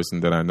do the person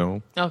that I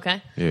know.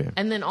 Okay. Yeah.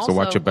 And then So also,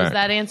 watch your back. was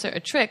that answer a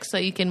trick so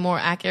you can more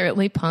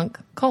accurately punk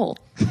Cole?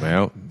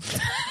 Well,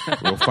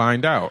 we'll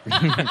find out. Wait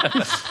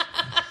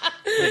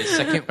a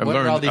second. What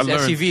learned- are all these I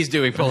learned- SUVs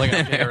doing pulling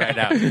up here right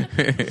now?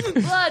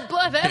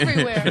 Blood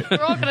everywhere.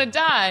 We're all going to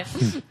die.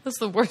 That's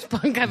the worst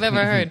punk I've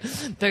ever heard.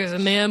 There's a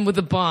man with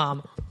a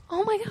bomb.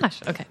 Oh my gosh.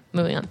 Okay,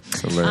 moving on.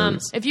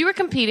 Hilarious. If you were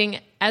competing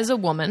as a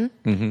woman,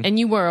 and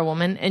you were a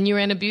woman, and you were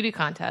in a beauty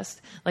contest,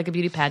 like a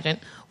beauty pageant,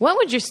 what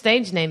would your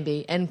stage name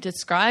be? And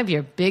describe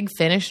your big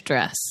finished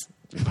dress.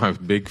 My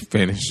big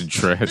finished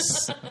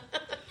dress.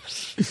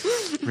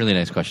 Really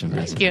nice question,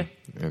 Vanessa. Thank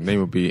you. Her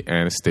name would be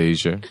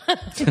Anastasia.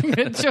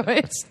 Good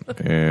choice.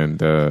 And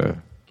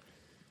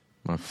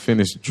my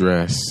finished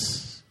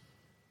dress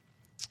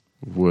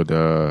would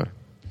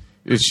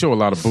it'd show a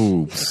lot of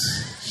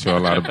boobs. Show a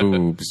lot of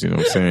boobs, you know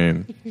what I'm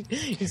saying?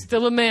 You're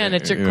still a man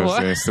at your You know what core.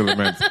 I'm saying? Still a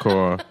man at the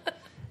core.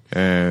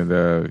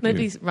 And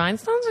Maybe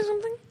rhinestones or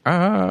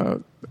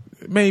something?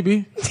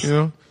 maybe, you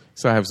know.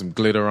 So I have some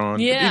glitter on.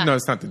 Yeah. Even though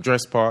it's not the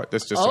dress part,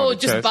 that's just on Oh, the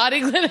just chest.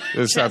 body glitter?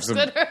 Just have Chest some,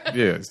 glitter?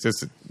 yeah, it's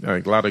just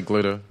like a lot of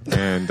glitter,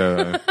 and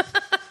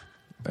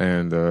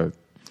I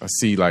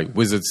see like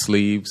wizard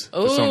sleeves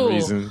for some Ooh.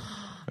 reason.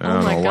 I Oh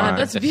don't my know God, why.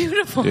 that's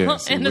beautiful. Yeah,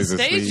 some wizard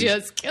Anastasia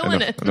sleeves is killing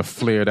and it. and a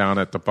flare down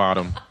at the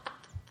bottom,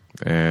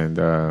 and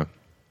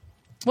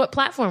What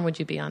platform would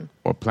you be on?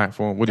 what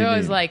platform? What do They're you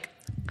always mean? like,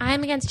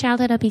 I'm against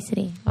childhood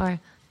obesity, or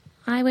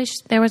I wish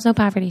there was no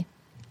poverty.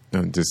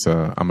 Just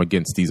I'm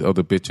against these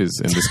other bitches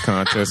in this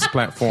contest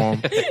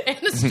platform.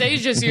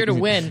 Anastasia's here to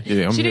win.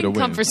 Yeah, I'm she here to didn't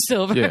come win. for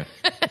silver. Yeah,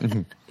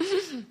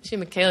 She and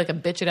Michaela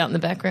could bitch it out in the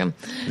back room.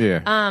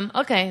 yeah.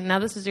 Okay, now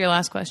this is your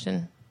last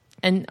question.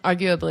 and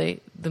arguably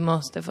the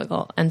most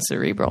difficult and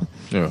cerebral.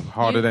 Yeah,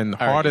 harder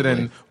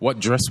than what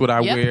dress would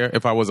I Yep. wear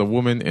if I was a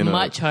woman in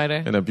Much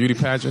harder. in a beauty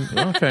pageant?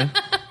 Okay,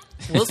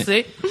 We'll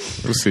see.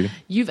 we'll see.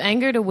 You've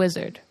angered a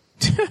wizard,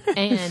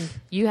 and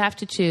you have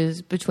to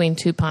choose between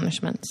two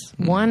punishments.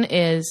 One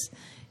is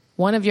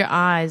one of your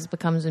eyes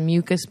becomes a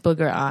mucus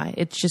booger eye.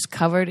 It's just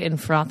covered in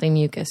frothy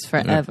mucus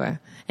forever,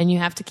 and you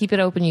have to keep it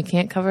open. You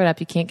can't cover it up.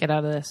 You can't get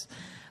out of this.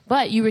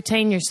 But you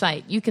retain your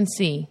sight. You can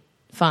see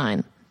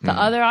fine. The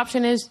other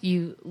option is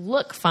you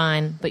look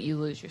fine, but you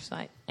lose your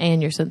sight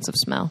and your sense of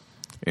smell.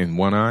 In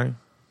one eye.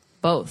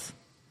 Both.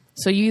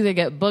 So you either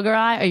get booger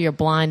eye or you're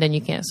blind and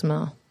you can't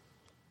smell.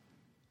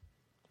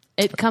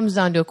 It comes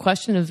down to a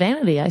question of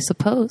vanity, I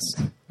suppose.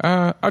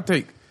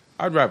 I'd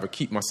rather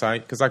keep my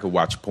sight because I could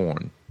watch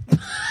porn.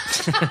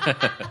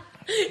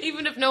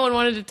 Even if no one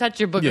wanted to touch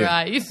your booger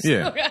eye, you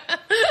still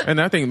And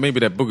I think maybe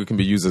that booger can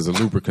be used as a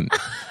lubricant.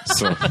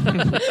 So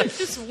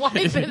just wipe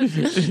it,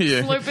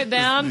 slurp it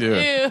down.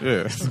 yeah, Ew.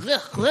 yeah.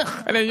 Ugh,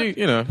 ugh. And then you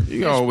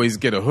can always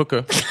get a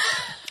hooker.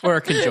 Or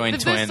a conjoined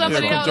If there's twin.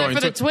 somebody out there for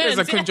the twins.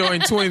 There's a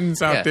conjoined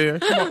twins out there.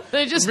 Come on.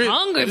 They're just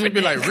hungry for You'd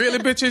be like, really,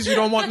 bitches? You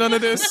don't want none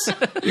of this?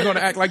 You're gonna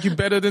act like you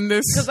better than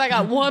this? because I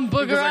got one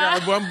booger Because I eye.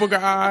 got one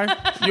booger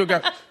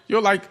eye.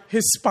 You're like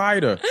his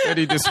spider that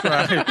he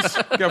describes.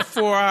 You got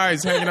 4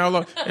 eyes hanging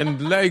out and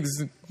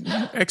legs,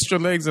 extra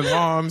legs and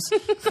arms,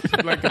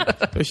 like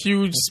a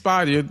huge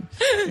spider.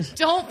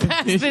 Don't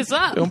pass this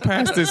up. Don't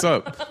pass this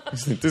up.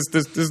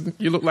 This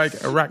you look like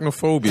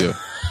arachnophobia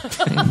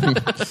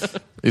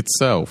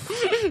itself.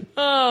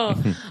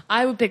 Oh,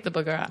 I would pick the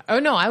booger eye. Oh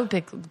no, I would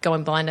pick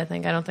going blind. I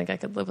don't think I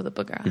could live with a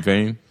booger eye.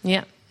 Vain.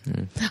 Yeah.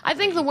 I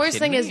think the worst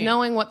thing is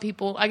knowing what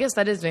people. I guess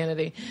that is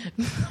vanity.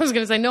 I was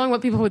going to say knowing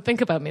what people would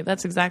think about me.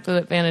 That's exactly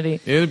what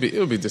vanity.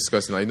 It'll be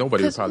disgusting. Like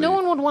nobody would Because probably. no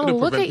one would want to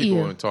it'll look prevent at people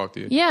you and talk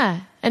to you.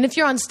 Yeah, and if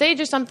you're on stage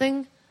or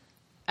something,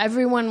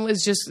 everyone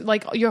was just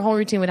like your whole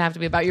routine would have to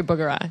be about your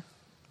booger eye.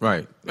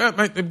 Right.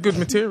 Like good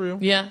material.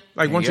 Yeah.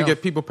 Like once you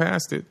get people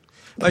past it.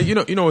 Like you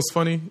know what's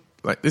funny?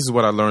 Like this is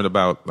what I learned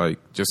about like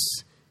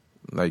just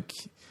like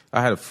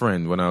I had a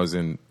friend when I was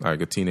in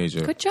like a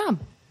teenager. Good job.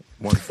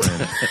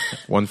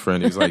 One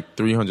friend, he was like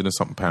 300 and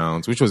something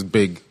pounds, which was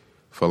big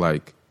for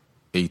like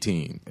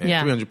 18.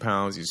 And 300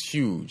 pounds, he's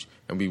huge.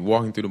 And we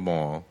walking through the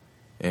mall,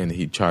 and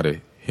he'd try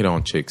to hit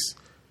on chicks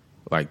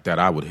like that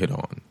I would hit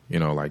on,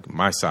 like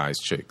my size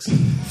chicks.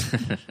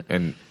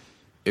 And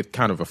it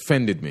kind of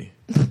offended me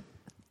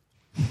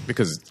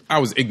because I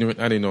was ignorant.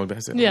 I didn't know. I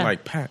said, I'm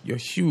like, Pat, you're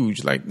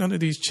huge. Like none of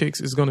these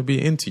chicks is going to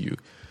be into you.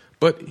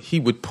 But he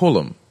would pull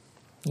them.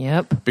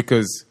 Yep.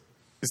 Because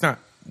it's not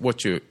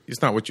what you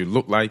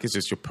look like, it's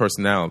just your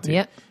personality.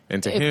 Yep.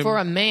 And to him, for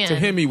a man,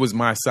 he was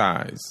my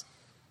size.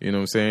 You know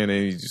what I'm saying? And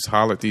he just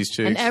hollered at these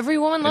chicks. And every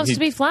woman loves to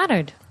be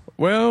flattered.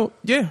 Well,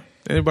 yeah.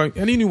 Everybody,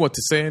 and he knew what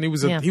to say, and he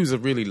was a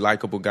really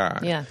likable guy.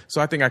 Yeah.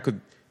 So I think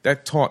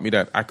that taught me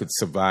that I could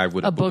survive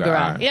with a booger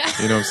eye. Yeah.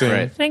 You know what I'm saying?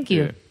 Right. Thank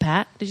you. Yeah.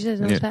 Pat. Did you say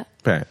his name was Pat?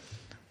 Pat.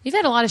 You've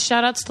had a lot of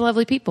shout outs to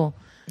lovely people.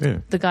 Yeah.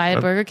 The guy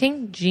at Burger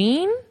King,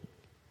 Gene?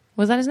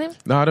 Was that his name?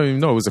 No, I don't even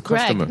know. It was a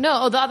customer. Greg.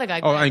 No, the other guy.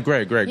 Oh, and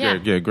Greg. Yeah.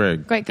 Yeah,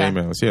 Greg. Great guy.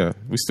 Gay Mouse, yeah.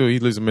 He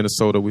lives in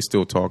Minnesota. We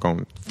still talk on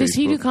Facebook. Does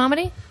he do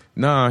comedy?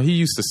 Nah, he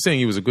used to sing.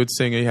 He was a good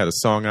singer. He had a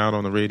song out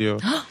on the radio.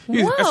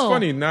 That's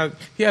funny. Now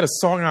he had a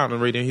song out on the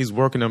radio. He's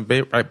working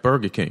at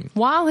Burger King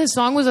While his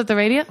song was at the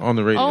radio? on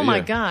the radio. Oh my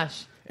yeah.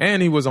 gosh.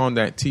 And he was on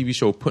that TV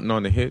show, Putting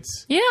on the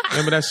Hits. Yeah.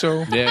 Remember that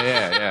show?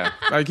 Yeah.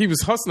 Like he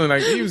was hustling.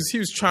 Like he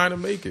was trying to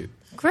make it.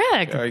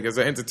 Greg. Like as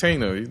an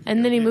entertainer.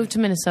 And then he moved to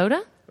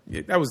Minnesota?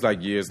 Yeah, that was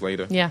like years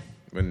later. Yeah.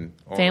 When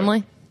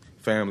Family?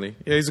 Family.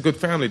 Yeah, he's a good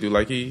family dude.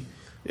 Like he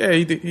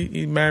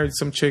married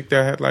some chick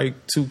that had like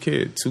two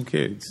kids.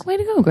 Way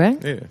to go,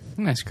 Greg. Yeah,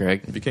 Nice,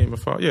 Greg. became a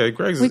father. Yeah,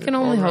 Greg's. We can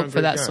only all-around hope for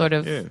great that guy. sort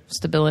of Yeah.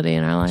 stability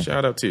in our life.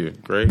 Shout out to you,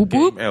 Greg. Whoop,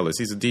 whoop. Game Ellis.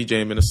 He's a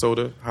DJ in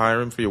Minnesota.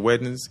 Hire him for your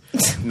weddings.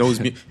 Knows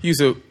me. He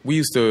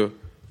used to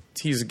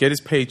get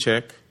his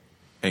paycheck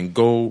and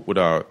go with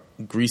our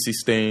greasy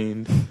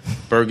stained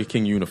Burger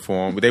King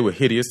uniform. They were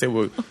hideous. They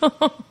were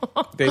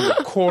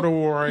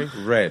corduroy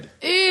red,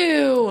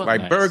 Ew.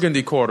 like Nice.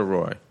 burgundy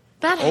corduroy,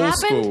 That old happened?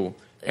 school.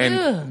 And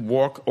Ugh.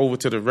 walk over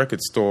to the record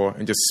store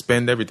and just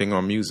spend everything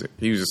on music.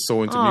 He was just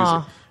so into Aw.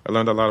 music. I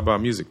learned a lot about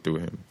music through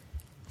him.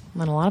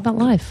 Learned a lot about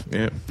life.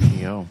 Yeah.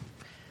 Yo.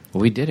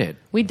 Well, we did it.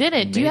 We did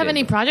it. Do you Made have it.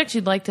 any projects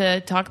you'd like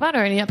to talk about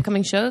or any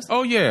upcoming shows?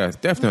 Oh, yeah,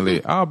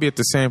 definitely. I'll be at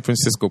the San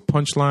Francisco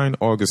Punchline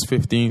August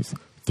 15th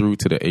through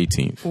to the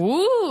 18th.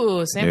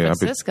 Ooh, San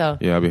Francisco.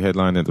 I'll be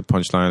headlining at the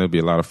Punchline. It'll be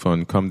a lot of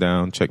fun. Come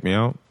down, check me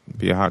out.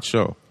 Be a hot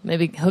show.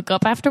 Maybe hook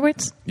up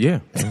afterwards? Yeah.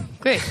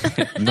 Great.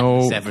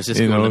 No. San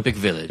Francisco Olympic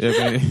Village.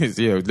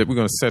 Yeah, we're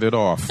going to set it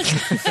off.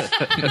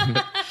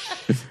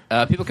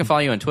 People can follow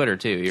you on Twitter,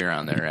 too. You're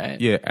on there,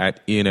 right? Yeah, at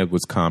Ian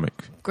Edwards Comic.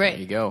 There you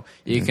Great. go.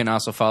 You can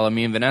also follow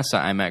me and Vanessa.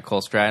 I'm at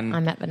Cole Stratton.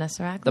 I'm at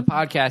Vanessa Rack. The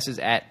podcast is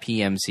at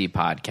PMC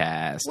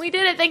Podcast. We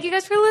did it. Thank you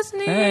guys for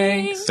listening.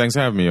 Thanks. Thanks for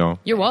having me, y'all.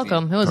 You're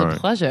welcome. It was All a right.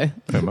 pleasure.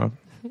 Yeah,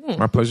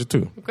 my pleasure,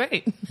 too.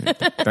 Great.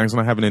 Thanks for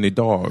not having any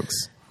dogs.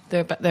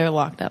 They're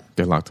locked up.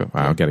 They're locked up.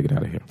 I'll got to get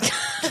out of here.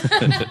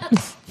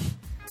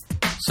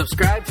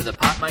 Subscribe to the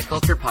Pop My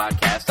Culture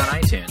Podcast on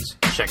iTunes.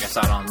 Check us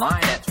out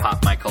online at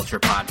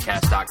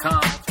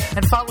popmyculturepodcast.com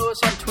and follow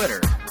us on Twitter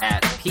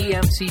at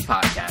PMC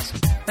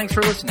Podcast. Thanks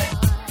for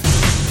listening.